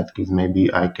buff my sidekicks.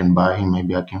 Maybe I can buy him.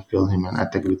 Maybe I can field him and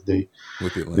attack with the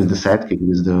sidekick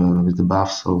with the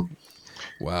buff. So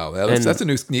wow, that's a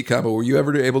new neat combo. Were you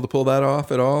ever able to pull that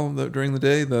off at all during the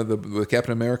day? The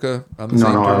Captain America on the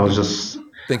same turn? I was just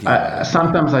thinking.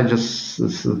 Sometimes I just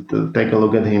take a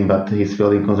look at him, but his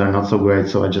fielding cons are not so great,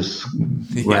 so I just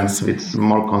went with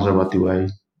more conservative way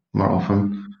more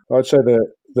often. I'd say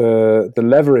that the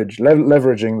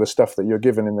leveraging the stuff that you're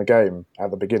given in the game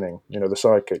at the beginning, the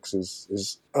sidekicks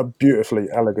is a beautifully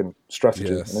elegant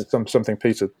strategy, and it's something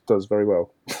Peter does very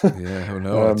well.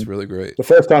 It's really great. The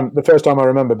first time I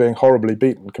remember being horribly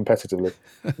beaten competitively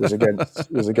was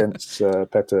against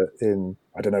Petter in,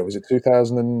 I don't know, was it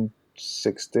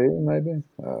 2016 maybe?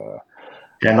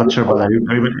 Not sure, but I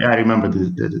remember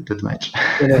that match.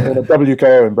 in a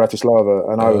WKO in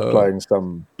Bratislava, and I was playing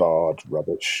some Bard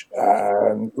rubbish,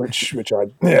 which I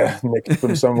nicked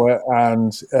from somewhere,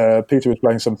 and Peter was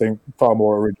playing something far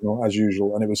more original as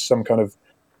usual, and it was some kind of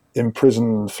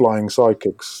imprisoned flying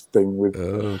sidekicks thing with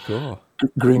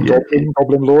Green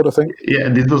Goblin Lord, I think. Yeah,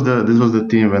 this was the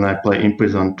team when I play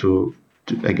Imprisoned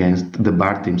against the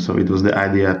Bard team, so it was the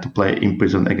idea to play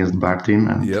Imprisoned against the Bard team,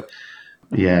 and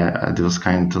it was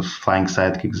kind of flying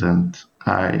sidekicks, and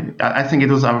I think it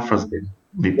was our first game.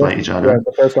 We played each other. Yeah,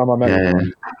 the first time I met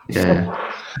him. Yeah.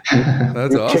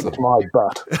 That's awesome. Kicked my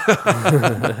butt.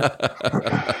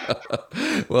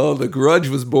 Well, the grudge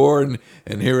was born,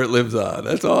 and here it lives on.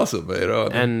 That's awesome,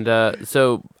 man. And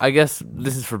so I guess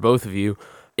this is for both of you.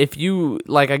 If you,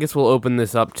 like, I guess we'll open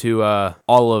this up to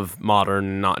all of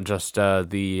Modern, not just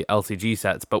the LCG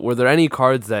sets, but were there any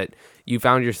cards that you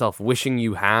found yourself wishing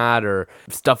you had or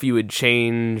stuff you would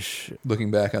change?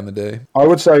 Looking back on the day? I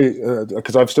would say,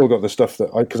 because I've still got the stuff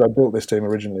because I built this team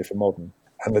originally for Modern,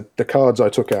 and the cards I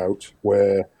took out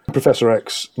were Professor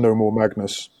X, No More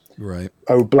Magnus, right?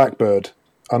 Oh, Blackbird,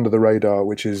 Under the Radar,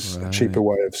 which is a cheaper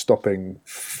way of stopping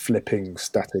flipping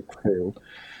static field,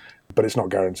 but it's not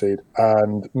guaranteed,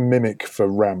 and Mimic for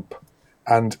ramp,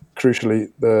 and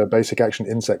crucially the basic action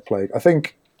Insect Plague. I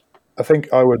think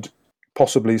I would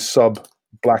possibly sub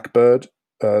Blackbird,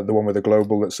 the one with the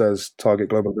global that says target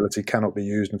global ability cannot be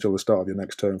used until the start of your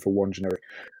next turn for one generic.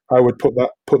 I would put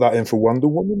that in for Wonder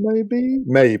Woman,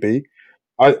 maybe.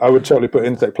 I would totally put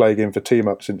Insect Plague in for Team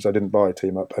Up, since I didn't buy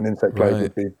Team Up, and Insect Plague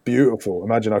would be beautiful.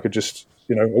 Imagine I could just,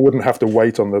 I wouldn't have to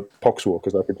wait on the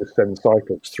Poxwalkers. I could just send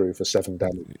Cyclops through for 7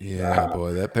 damage. Yeah,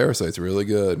 boy, that Parasite's really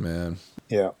good, man.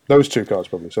 Yeah, those 2 cards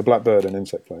probably. So Blackbird and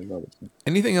Insect Plague.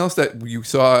 Anything else that you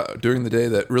saw during the day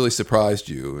that really surprised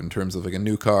you in terms of like a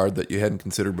new card that you hadn't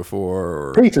considered before?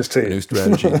 Or Peter's team. A new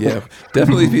strategy. Yeah,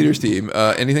 definitely Peter's team.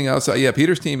 Anything else? Yeah,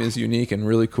 Peter's team is unique and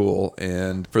really cool.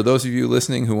 And for those of you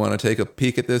listening who want to take a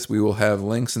peek at this, we will have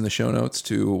links in the show notes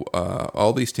to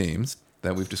all these teams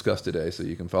that we've discussed today, so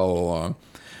you can follow along.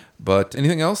 But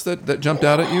anything else that jumped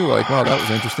out at you? Like, wow, that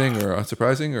was interesting or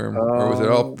surprising, or was it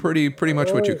all pretty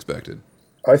much what you expected?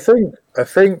 I think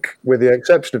with the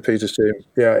exception of Peter's team,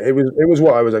 yeah, it was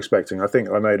what I was expecting. I think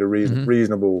I made a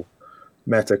reasonable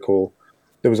meta call.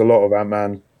 There was a lot of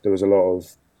Ant-Man. There was a lot of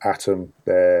Atom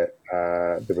there.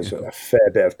 There was a fair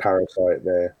bit of Parasite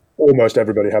there. Almost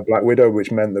everybody had Black Widow,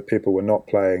 which meant that people were not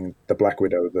playing the Black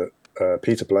Widow that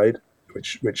Peter played,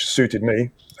 which suited me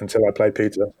until I played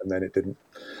Peter, and then it didn't.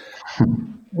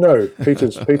 No,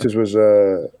 Peter's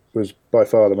was by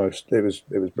far the most. It was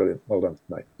brilliant. Well done,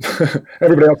 mate.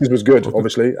 Everybody else's was good,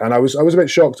 obviously, and I was a bit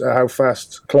shocked at how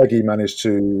fast Cleggy managed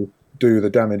to do the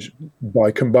damage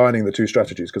by combining the 2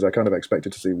 strategies, because I kind of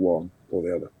expected to see one or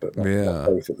the other, but not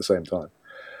both at the same time.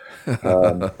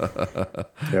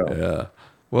 Yeah.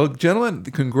 Well, gentlemen,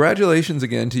 congratulations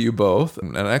again to you both.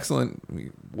 An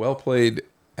excellent, well played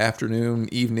afternoon,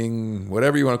 evening,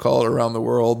 whatever you want to call it around the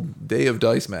world, day of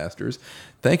Dice Masters.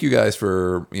 Thank you guys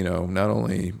for, not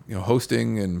only,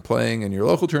 hosting and playing in your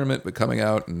local tournament, but coming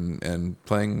out and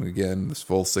playing again this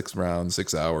full 6 rounds,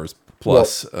 6 hours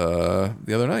plus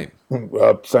the other night.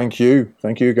 Thank you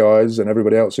guys and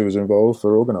everybody else who was involved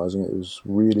for organizing it. It was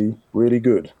really, really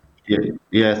good.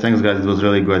 Yeah, thanks guys. It was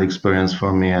really great experience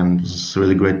for me, and it was a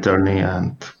really great tourney.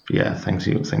 And yeah, thank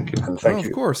you. And thank you. Of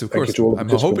course. I'm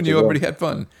hoping you everybody had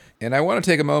fun. And I want to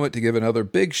take a moment to give another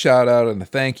big shout out and a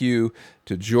thank you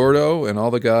to Jordo and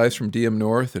all the guys from DM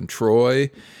North, and Troy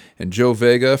and Joe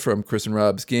Vega from Chris and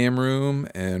Rob's Game Room,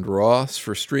 and Ross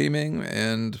for streaming.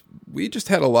 And we just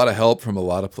had a lot of help from a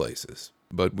lot of places,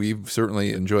 but we've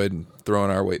certainly enjoyed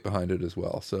throwing our weight behind it as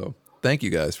well. So thank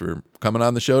you guys for coming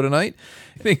on the show tonight.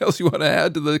 Anything else you want to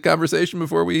add to the conversation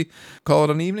before we call it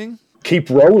an evening?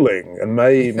 Keep rolling, and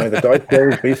may the dice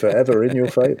rolls be forever in your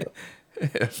favor.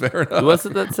 Yeah, fair enough. Who was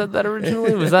it that said that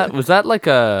originally? Was that like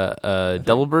a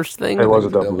double burst thing? It was a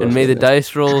double burst. And may the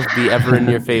dice rolls be ever in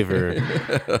your favor.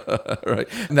 Right.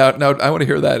 Now I want to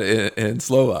hear that in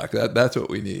Slovak. That's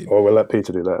what we need. Or we'll let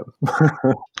Peter do that.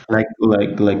 like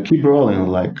keep rolling.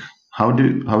 Like how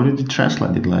did you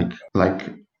translate it? Like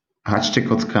Hačte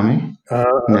kockami?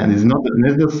 It's not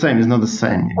the same. It's not the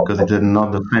same because it's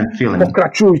not the same feeling.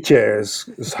 Pokračujte s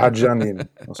hádzaním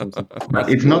or something.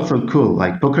 It's not so cool.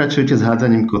 Like pokračujte s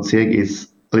hádzaním kociek is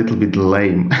a little bit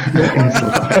lame.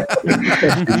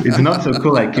 It's not so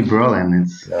cool. Like keep rolling.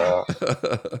 It's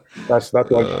that's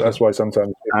why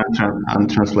sometimes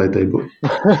untranslatable.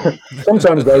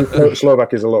 Sometimes though,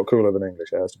 Slovak is a lot cooler than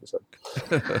English. It has to be said.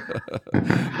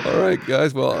 All right,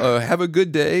 guys. Well, have a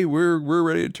good day. We're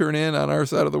ready to turn in on our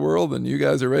side of the world, and you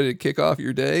guys are ready to kick off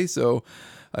your day. So,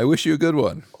 I wish you a good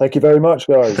one. Thank you very much,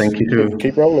 guys. Thank you too.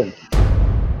 Keep rolling.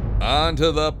 On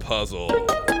to the puzzle.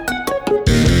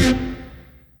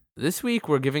 This week,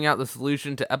 we're giving out the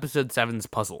solution to Episode 7's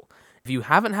puzzle. If you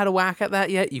haven't had a whack at that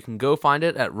yet, you can go find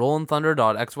it at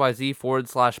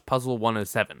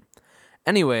rollandthunder.xyz/puzzle107.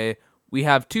 Anyway, we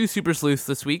have 2 Super Sleuths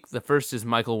this week. The first is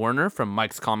Michael Werner from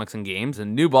Mike's Comics and Games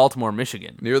in New Baltimore,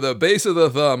 Michigan. Near the base of the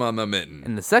thumb on the mitten.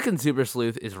 And the second Super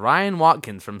Sleuth is Ryan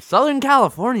Watkins from Southern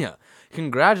California.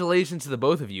 Congratulations to the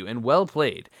both of you, and well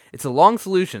played. It's a long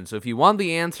solution, so if you want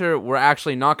the answer, we're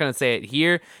actually not going to say it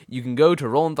here. You can go to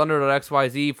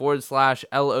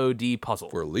rollandthunder.xyz/LOD puzzle.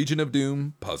 For Legion of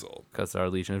Doom puzzle. Because there are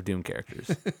Legion of Doom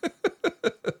characters.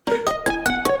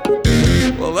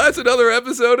 Well, that's another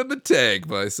episode in the tank,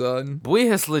 my son.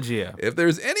 Buíochas Ligia. If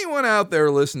there's anyone out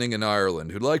there listening in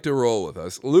Ireland who'd like to roll with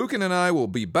us, Lucan and I will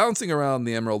be bouncing around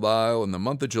the Emerald Isle in the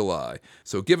month of July,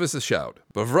 so give us a shout.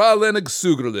 Bavra Lenig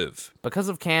Sugraliv. Because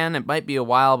of Can, it might be a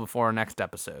while before our next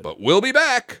episode. But we'll be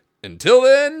back. Until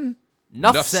then,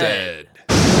 Nuff said.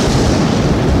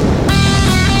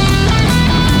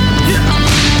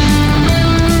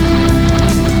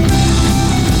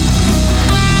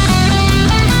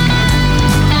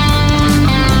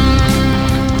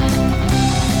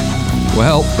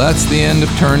 Well, that's the end of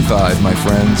Turn 5, my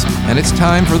friends, and it's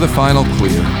time for the final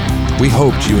clear. We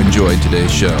hoped you enjoyed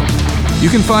today's show. You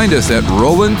can find us at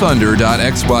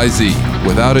rollandthunder.xyz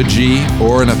without a G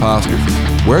or an apostrophe,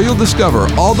 where you'll discover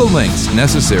all the links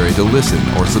necessary to listen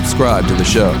or subscribe to the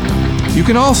show. You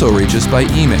can also reach us by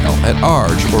email at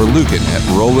arj or lucan at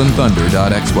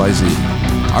rollandthunder.xyz.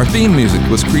 Our theme music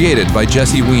was created by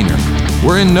Jesse Wiener.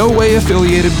 We're in no way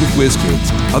affiliated with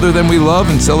WizKids, other than we love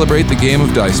and celebrate the game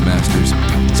of Dice Masters.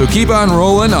 So keep on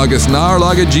rolling, August Nar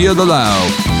Lagagia the Lao.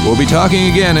 We'll be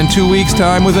talking again in 2 weeks'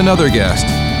 time with another guest.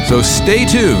 So stay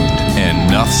tuned, and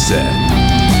Nuff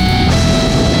said.